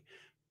 that's me.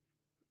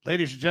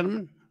 Ladies and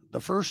gentlemen, the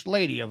First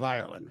Lady of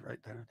Ireland, right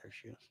there. There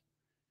she is.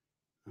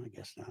 I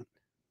guess not.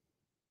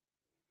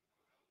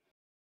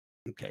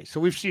 Okay, so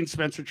we've seen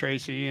Spencer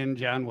Tracy and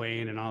John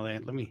Wayne and all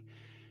that. Let me.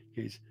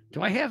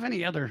 Do I have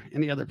any other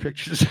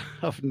pictures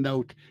of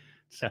note?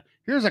 So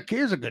here's a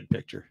good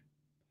picture.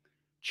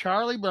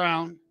 Charlie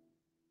Brown,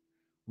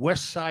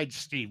 West Side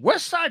Steve.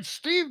 West Side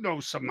Steve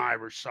knows some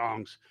Irish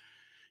songs.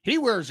 He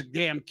wears a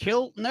damn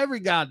kilt and every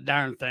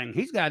goddamn thing.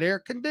 He's got air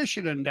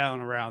conditioning down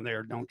around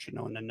there, don't you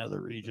know, in the nether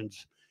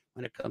regions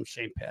when it comes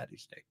St.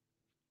 Patty's Day.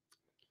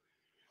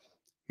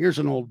 Here's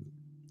an old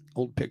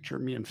picture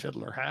of me and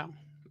Fiddler Hal.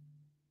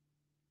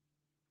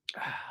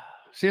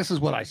 See, this is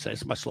what I say.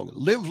 It's my slogan.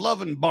 Live,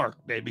 love, and bark,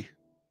 baby.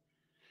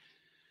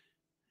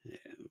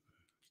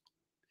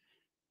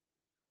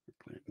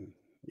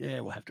 Yeah,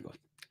 we'll have to go.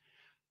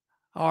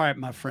 All right,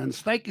 my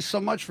friends. Thank you so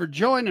much for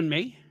joining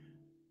me.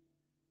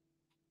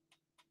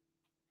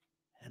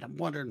 And I'm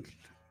wondering,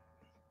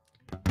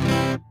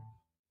 a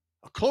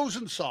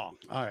closing song.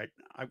 All right.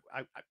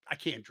 I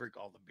can't drink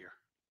all the beer.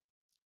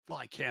 Well,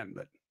 I can,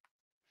 but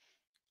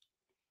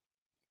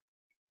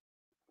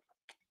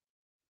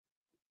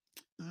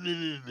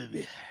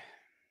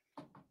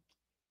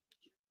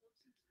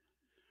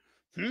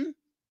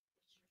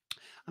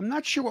I'm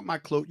not sure what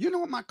my you know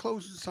what my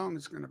closing song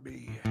is going to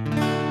be.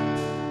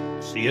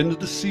 It's the end of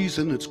the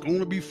season. It's going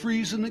to be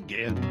freezing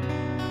again.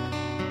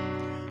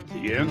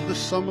 The end of the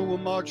summer will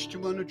march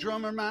to a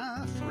drummer,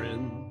 my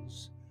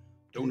friends.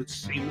 Don't it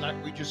seem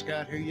like we just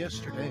got here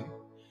yesterday?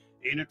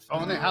 Ain't it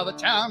funny how the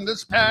time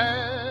does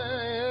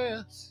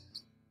pass?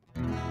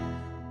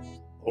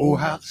 Oh,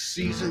 how the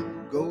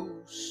season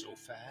goes so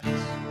fast.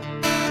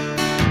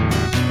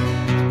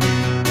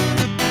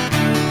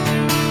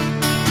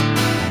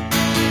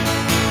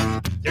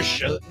 They're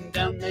shutting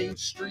down Main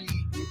Street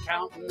and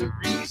counting the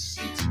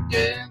receipts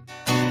again.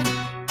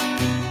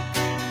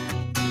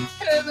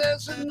 Hey,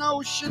 there's an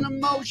ocean of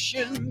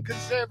motion,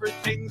 'cause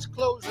everything's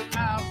closing,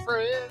 my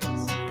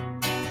friends.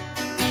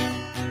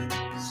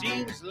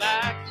 Seems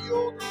like the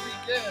older we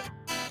get,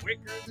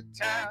 quicker the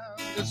time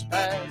does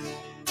pass.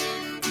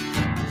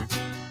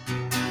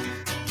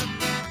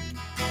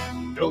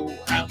 Know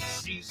how the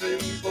season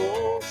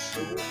goes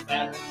so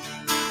fast.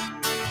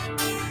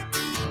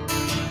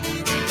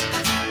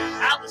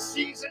 How the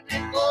season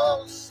it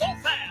goes so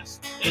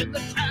fast, and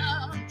the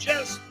time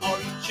just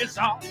marches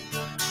on.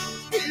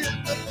 In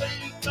the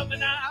blink of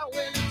an eye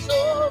when it's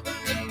over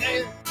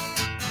again,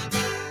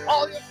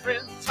 all your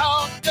friends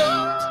are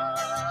gone.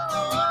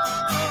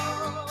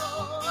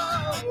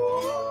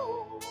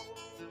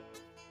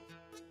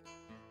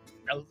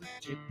 Another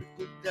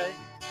typical day,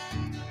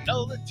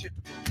 another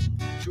typical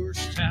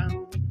tourist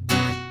town.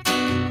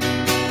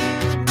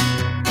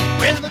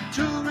 When the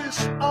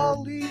tourists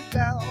all leave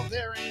now,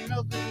 there ain't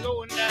nothing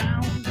going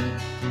down.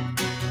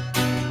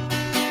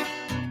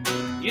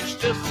 It's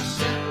just a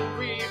simple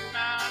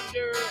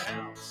reminder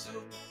how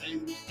some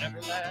things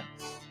never last.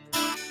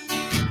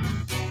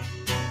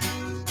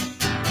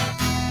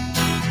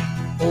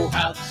 Oh,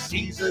 how the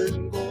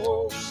season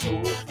goes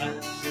so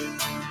fast.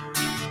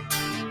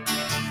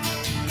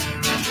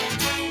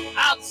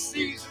 How the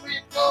season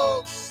it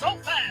goes so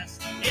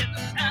fast, and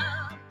the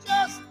time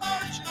just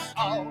marches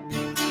on.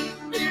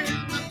 In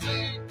the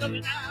blink of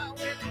an eye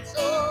when it's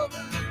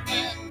over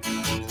again,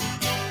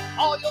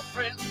 all your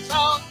friends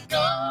are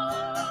gone.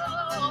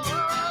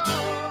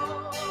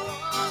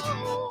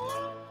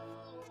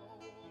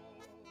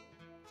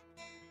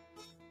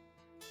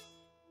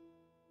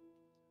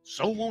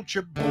 So won't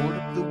you board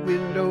up the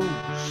windows,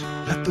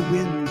 let the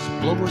winds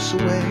blow us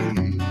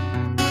away.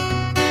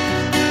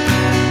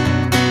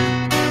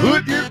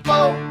 Put your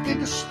boat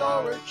into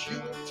storage, you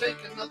will take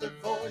another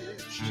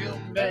voyage till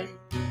May.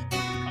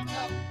 Come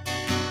on,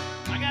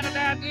 I got an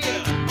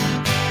idea.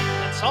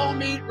 Let's all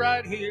meet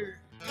right here,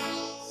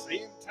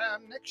 same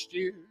time next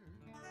year.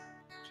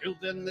 Till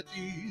then, let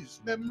these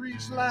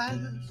memories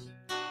last.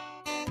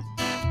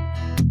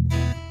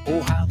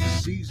 Oh, how the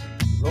season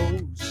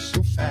goes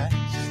so fast.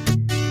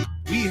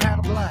 We had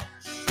a blast.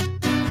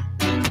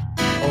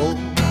 Oh,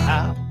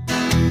 how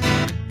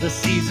the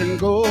season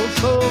goes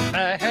so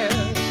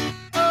fast.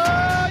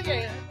 Oh,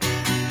 yeah.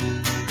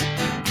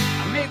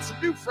 I made some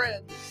new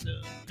friends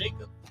to make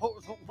up for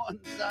the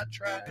ones I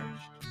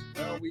trashed.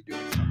 Well, we do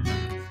it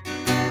sometimes.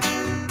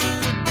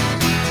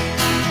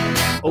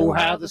 Oh,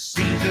 how the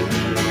season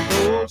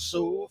goes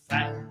so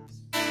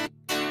fast.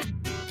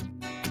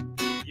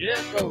 Yeah,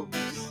 it goes.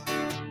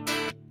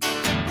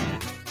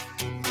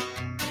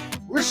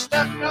 We're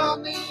stuck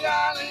on the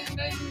island,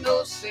 ain't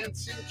no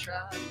sense in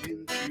trying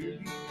to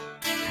leave.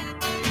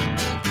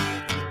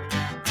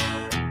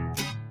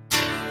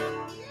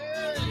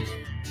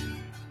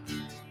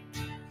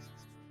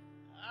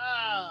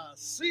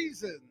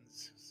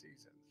 Seasons.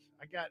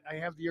 I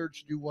have the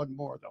urge to do one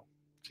more though.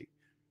 See,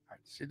 all right,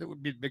 see, that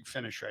would be the big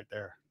finish right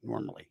there.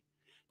 Normally,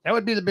 that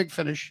would be the big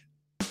finish.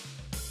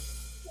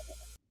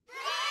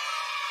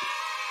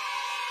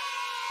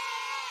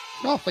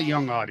 Awfully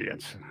young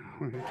audience.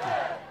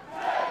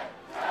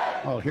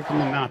 Oh, here come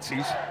the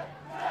Nazis.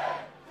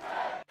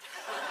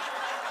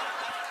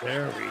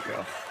 There we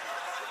go.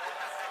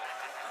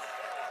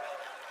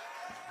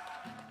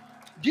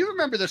 Do you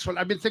remember this one?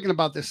 I've been thinking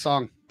about this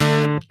song.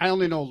 I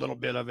only know a little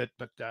bit of it,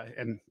 but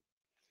and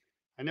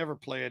I never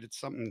play it.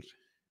 It's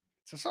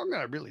a song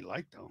that I really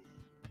like, though.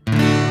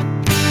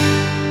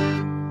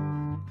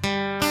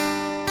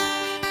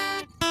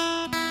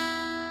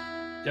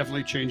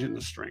 Definitely changing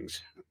the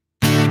strings.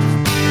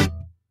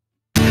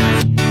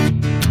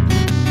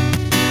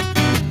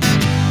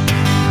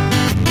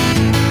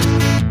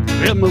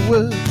 Well, my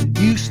world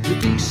used to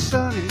be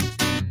sunny,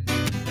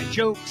 and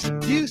jokes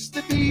used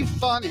to be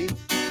funny.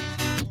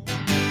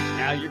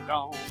 Now you're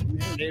gone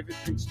and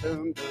everything's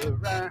turned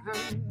around.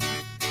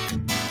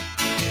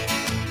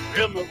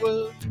 Well, my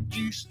world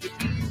used to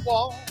be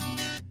warm,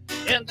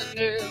 and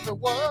there never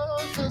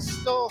was a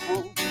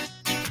storm.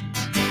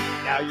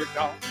 Now you're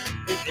gone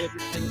and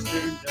everything's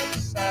turned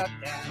upside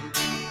down.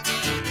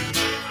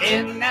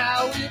 And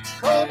now it's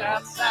cold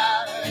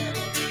outside,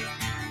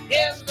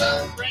 and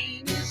the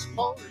rain is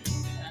pouring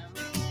down,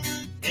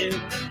 and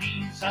the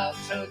leaves are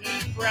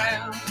turning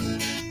brown.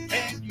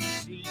 And you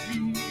see,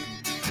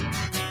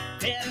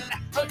 and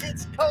now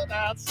it's cold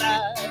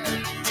outside,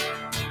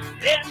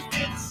 and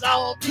it's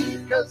all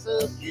because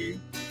of you.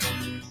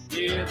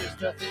 Yeah, there's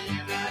nothing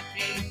I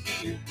can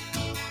do to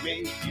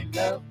make you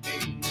love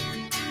me.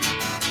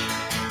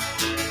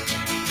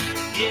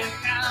 Yeah,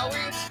 now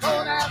it's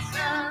cold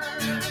outside,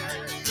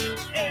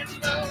 and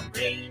the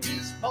rain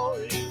is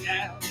pouring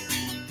down,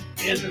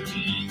 and the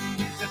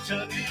leaves are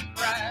turning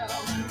brown.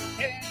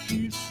 Can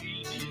you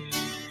see?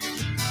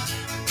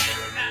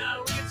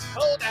 Now it's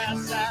cold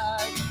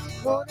outside,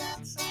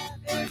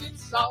 and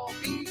it's all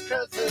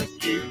because of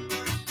you.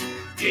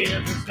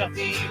 Yeah, there's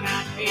nothing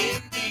I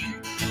can do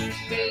to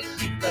make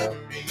you love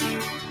me.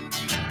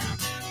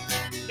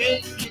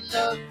 Make you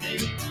love me.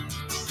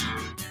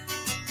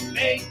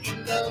 Make you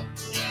love me.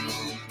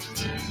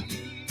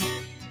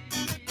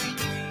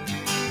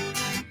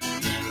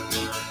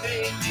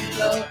 Make you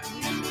love me.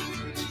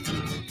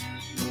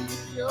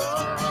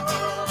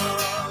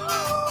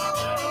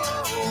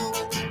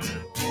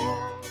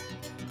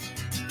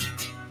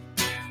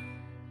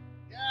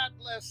 God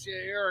bless you,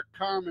 Eric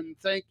Carmen.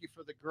 Thank you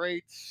for the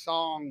great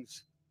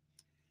songs.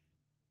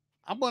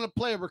 I'm going to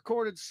play a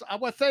recorded. I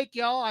want to thank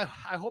y'all. I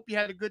hope you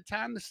had a good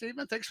time this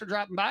evening. Thanks for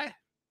dropping by.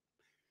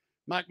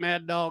 Mike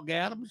Mad Dog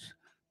Adams.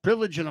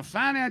 Privilege and a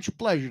financial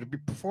pleasure to be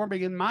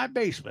performing in my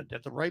basement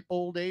at the ripe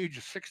old age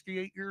of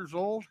 68 years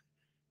old.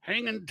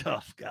 Hanging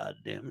tough, God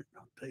damn it.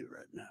 I'll tell you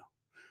right now.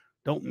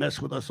 Don't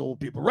mess with us old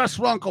people. Russ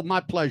Runkle, my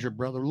pleasure,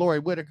 brother. Lori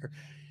Whitaker.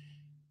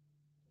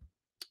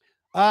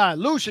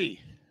 Lucy.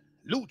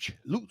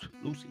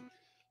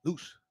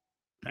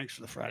 Thanks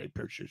for the Friday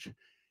purchase.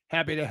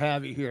 Happy to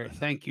have you here.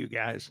 Thank you,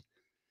 guys.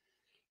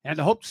 And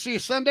I hope to see you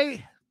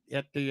Sunday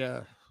at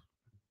the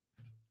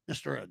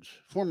Mr. Ed's,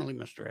 formerly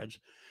Mr. Ed's.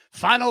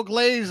 Final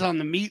glaze on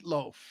the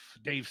meatloaf,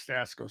 Dave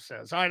Stasko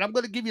says. All right, I'm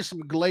going to give you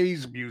some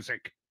glaze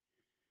music.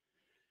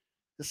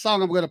 The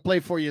song I'm going to play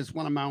for you is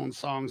one of my own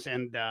songs,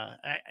 and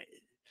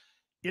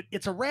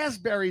it's a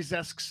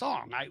Raspberries-esque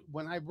song.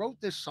 When I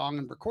wrote this song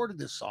and recorded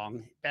this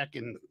song back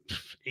in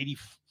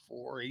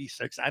 84,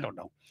 86, I don't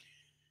know,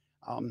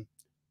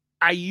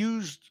 I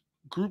used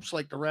groups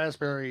like the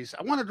Raspberries.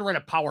 I wanted to write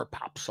a power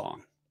pop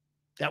song.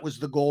 That was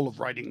the goal of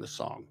writing the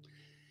song.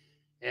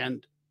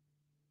 And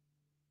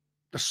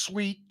the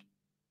Sweet,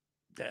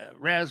 the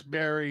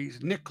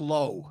Raspberries, Nick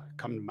Lowe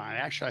come to mind.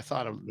 Actually, I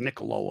thought of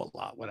Nick Lowe a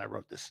lot when I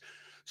wrote this.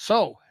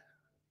 So,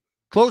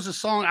 close the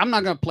song. I'm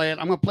not going to play it.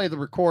 I'm going to play the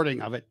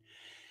recording of it.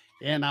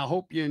 And I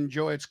hope you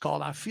enjoy it. It's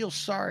called I Feel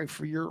Sorry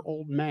for Your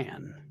Old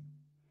Man.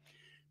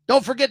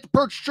 Don't forget the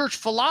Perch Church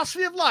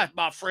philosophy of life,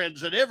 my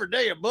friends, that every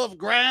day above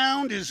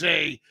ground is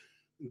a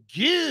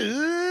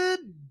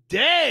good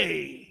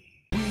day.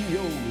 We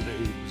old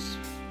days.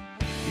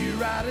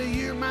 You're out of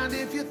your mind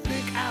if you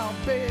think I'll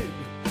beg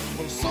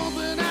for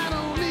something I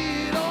don't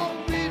need or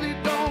really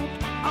don't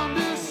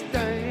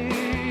understand.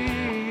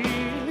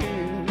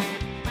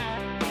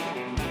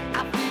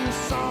 I feel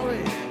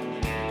sorry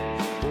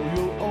for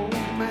your old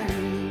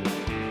man.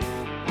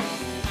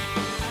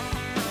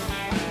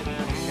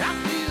 I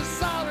feel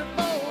sorry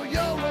for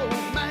your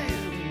old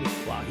man.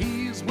 While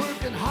he's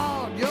working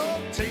hard,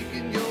 you're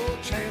taking your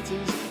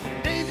chances. The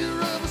danger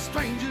of a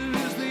stranger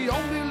is the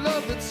only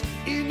love that's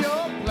in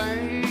your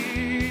plan.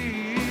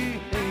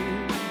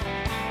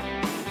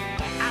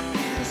 I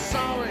feel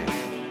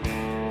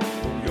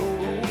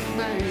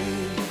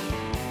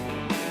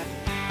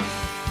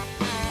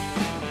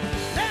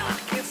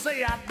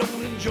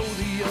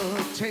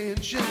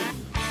attention.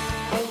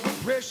 All the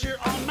pressure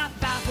on my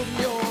thigh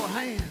from your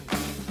hand.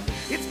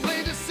 It's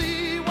plain to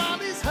see while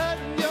he's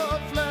hurting, you're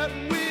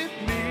flirting with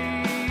me.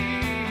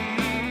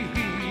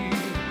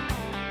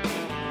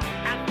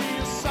 I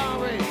feel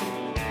sorry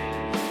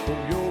for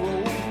your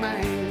old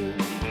man.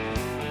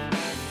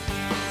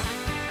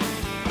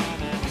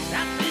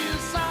 I feel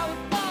sorry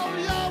for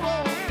your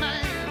old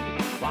man.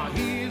 While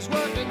he's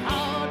working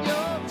hard,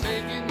 you're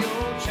taking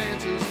your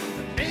chances.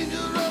 The danger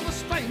of a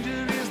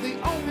stranger is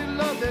the only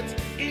love that's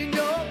in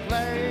your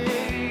play.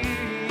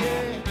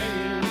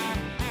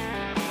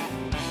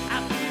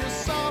 I feel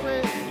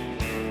sorry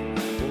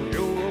for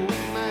your old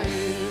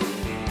man.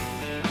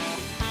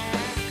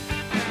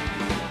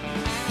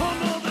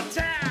 Another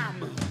time,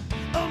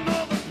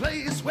 another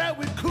place where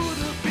we could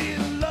have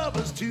been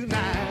lovers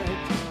tonight.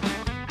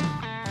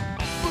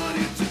 But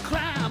it's a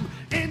crime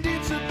and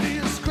it's a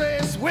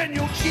disgrace when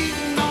you're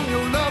cheating on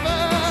your lover.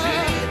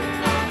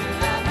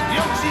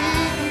 You're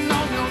cheating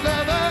on your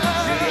lover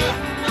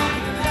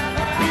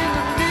in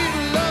the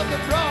middle of the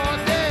broad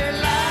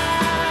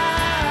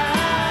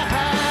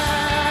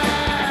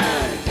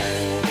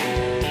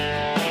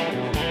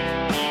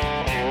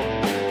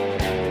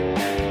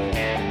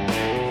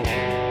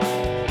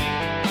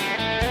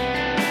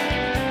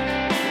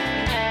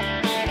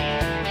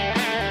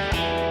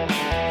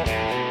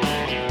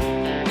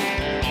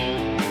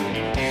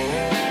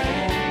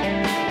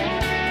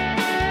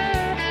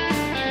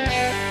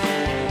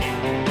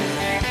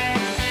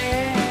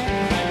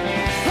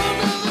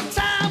another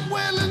time,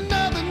 well,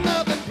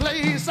 another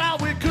place. How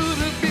we could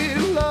have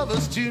been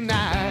lovers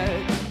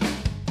tonight.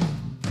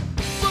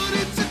 But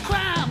it's a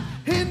crime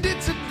and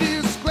it's a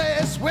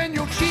disgrace when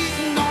you're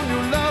cheating on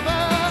your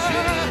lover.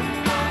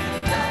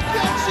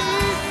 You're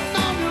cheating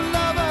on your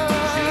lover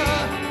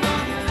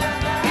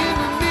in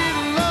the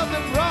middle of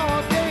the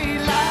broad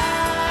daylight.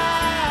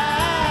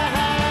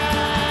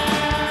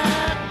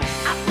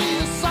 I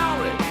feel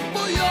sorry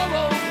for your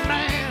old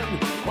man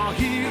while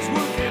he's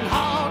working